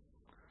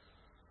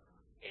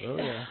 Oh,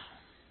 yeah.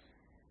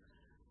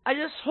 I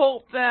just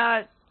hope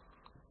that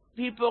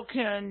people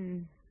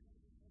can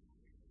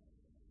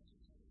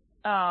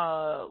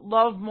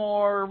love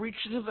more,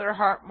 reach into their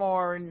heart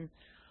more, and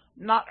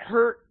not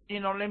hurt, you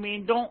know what I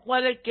mean? Don't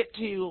let it get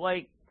to you,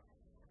 like,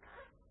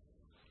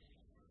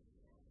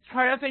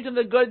 try to think of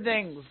the good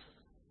things.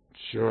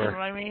 Sure. You know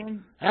what I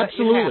mean?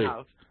 Absolutely.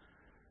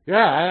 Yeah,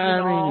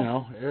 I mean,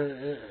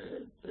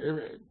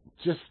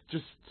 just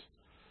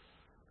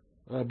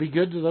be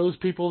good to those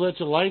people that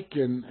you like,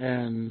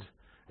 and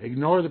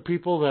ignore the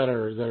people that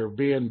are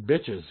being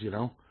bitches.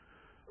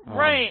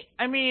 Right.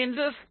 I mean,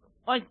 just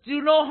like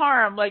do no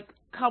harm, like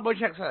Cowboy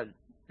Check said.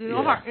 Do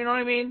no harm. You know what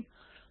I mean?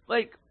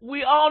 Like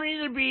we all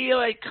need to be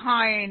like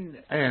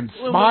kind and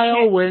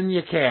smile when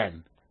you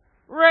can.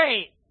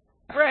 Right.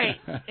 Yeah,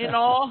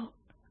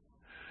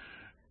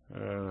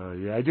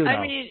 I do know.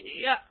 I mean,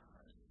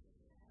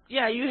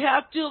 yeah. You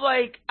have to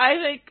like. I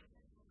think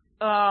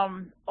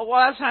a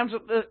lot of times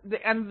at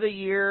the end of the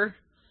year,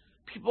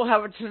 people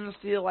have a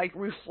tendency to like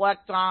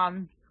reflect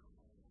on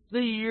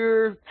the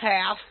year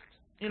past.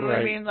 You know what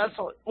I mean? That's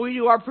what we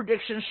do our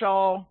prediction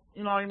show.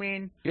 You know what I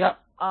mean? Yep.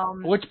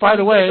 Which, by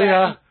the way,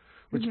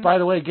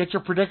 get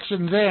your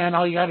predictions in.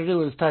 All you got to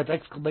do is type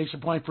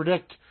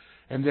 !predict,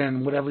 and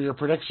then whatever your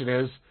prediction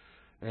is,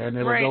 and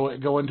it'll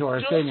go into our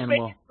thing, and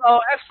we'll.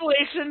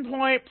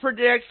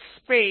 !predict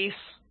space.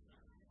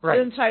 Right.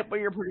 Then type what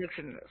your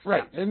prediction is.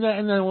 Right, yeah. and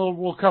then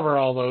we'll cover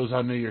all those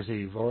on New Year's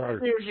Eve, or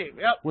New Year's Eve,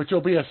 yep. Which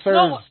will be a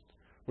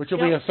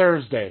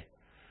Thursday.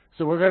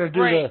 So we're going to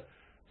do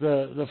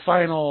the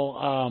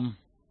final.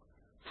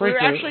 We're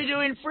actually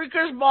doing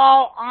Freaker's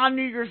Ball on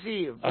New Year's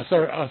Eve.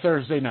 A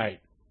Thursday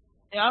night.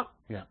 Yep.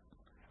 Yeah.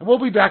 And we'll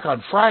be back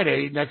on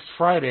next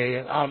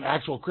Friday, on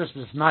actual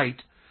Christmas night.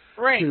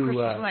 Right,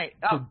 Christmas night.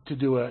 Yep. To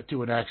do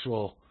an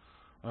actual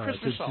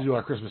Christmas to do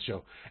our Christmas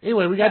show.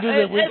 Anyway, we got to do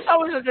that. It's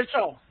always a good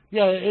show.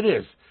 Yeah, it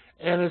is,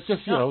 and it's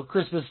just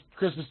Christmas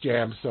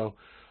jam. So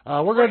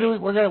we got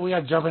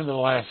to jump into the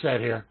last set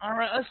here. All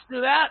right, let's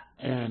do that.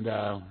 And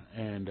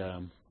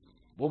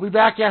we'll be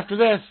back after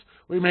this.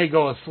 We may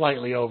go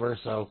slightly over,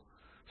 so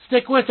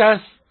stick with us.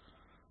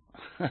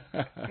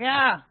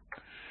 Yeah.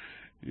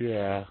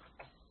 Yeah.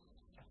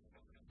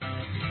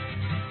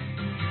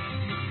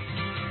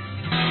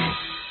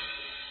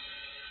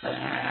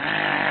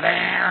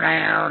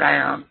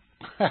 Down.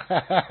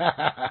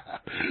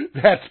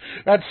 That's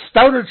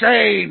Stoner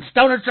Train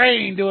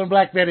doing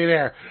Black Betty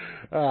there.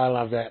 Oh, I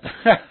love that.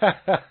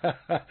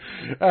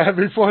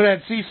 Before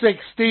that, C6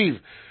 Steve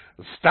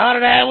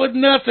started out with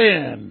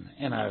nothing,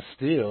 and I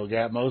still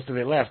got most of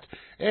it left.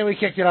 And we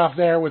kicked it off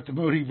there with the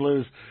Moody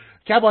Blues.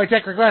 Cowboy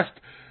Tech Request,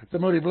 the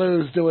Moody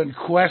Blues doing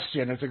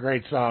Question. It's a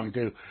great song,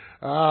 too.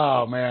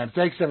 Oh, man.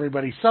 Thanks,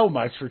 everybody, so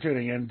much for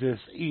tuning in this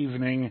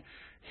evening.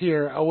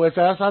 here with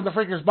us on the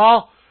Freakers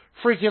Ball,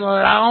 freaking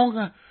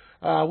along.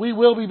 We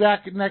will be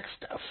back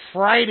next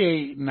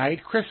Friday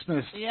night,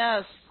 Christmas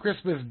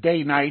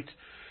Day night,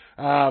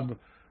 so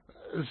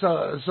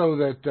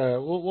that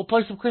we'll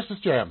play some Christmas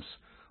jams.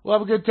 We'll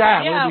have a good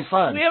time. Yeah, It'll be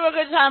fun. we have a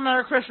good time on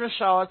our Christmas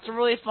show. It's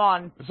really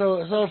fun. So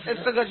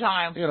it's a good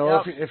time. You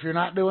know, if you're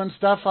not doing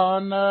stuff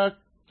on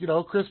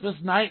Christmas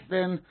night,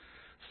 then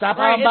stop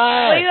on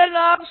by. It's late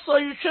enough, so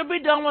you should be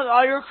done with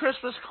all your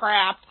Christmas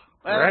crap.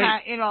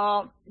 Right.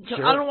 To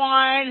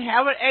unwind,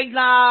 have an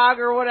eggnog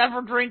or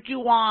whatever drink you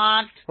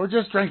want. Or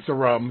just drink the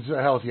rum,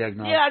 a healthy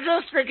eggnog. Yeah,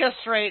 just drink it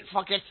straight.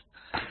 Fuck it.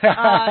 It's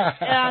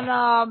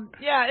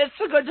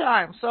a good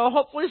time. So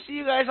hopefully see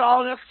you guys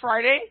all next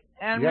Friday.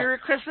 And Merry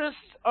Christmas,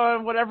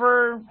 or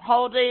whatever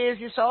holidays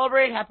you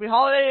celebrate. Happy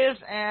holidays,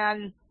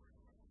 and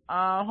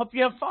hope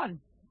you have fun.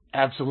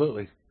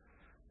 Absolutely.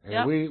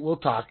 And we will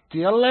talk to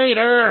you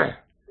later.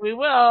 We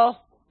will.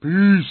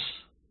 Peace.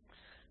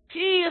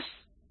 Peace.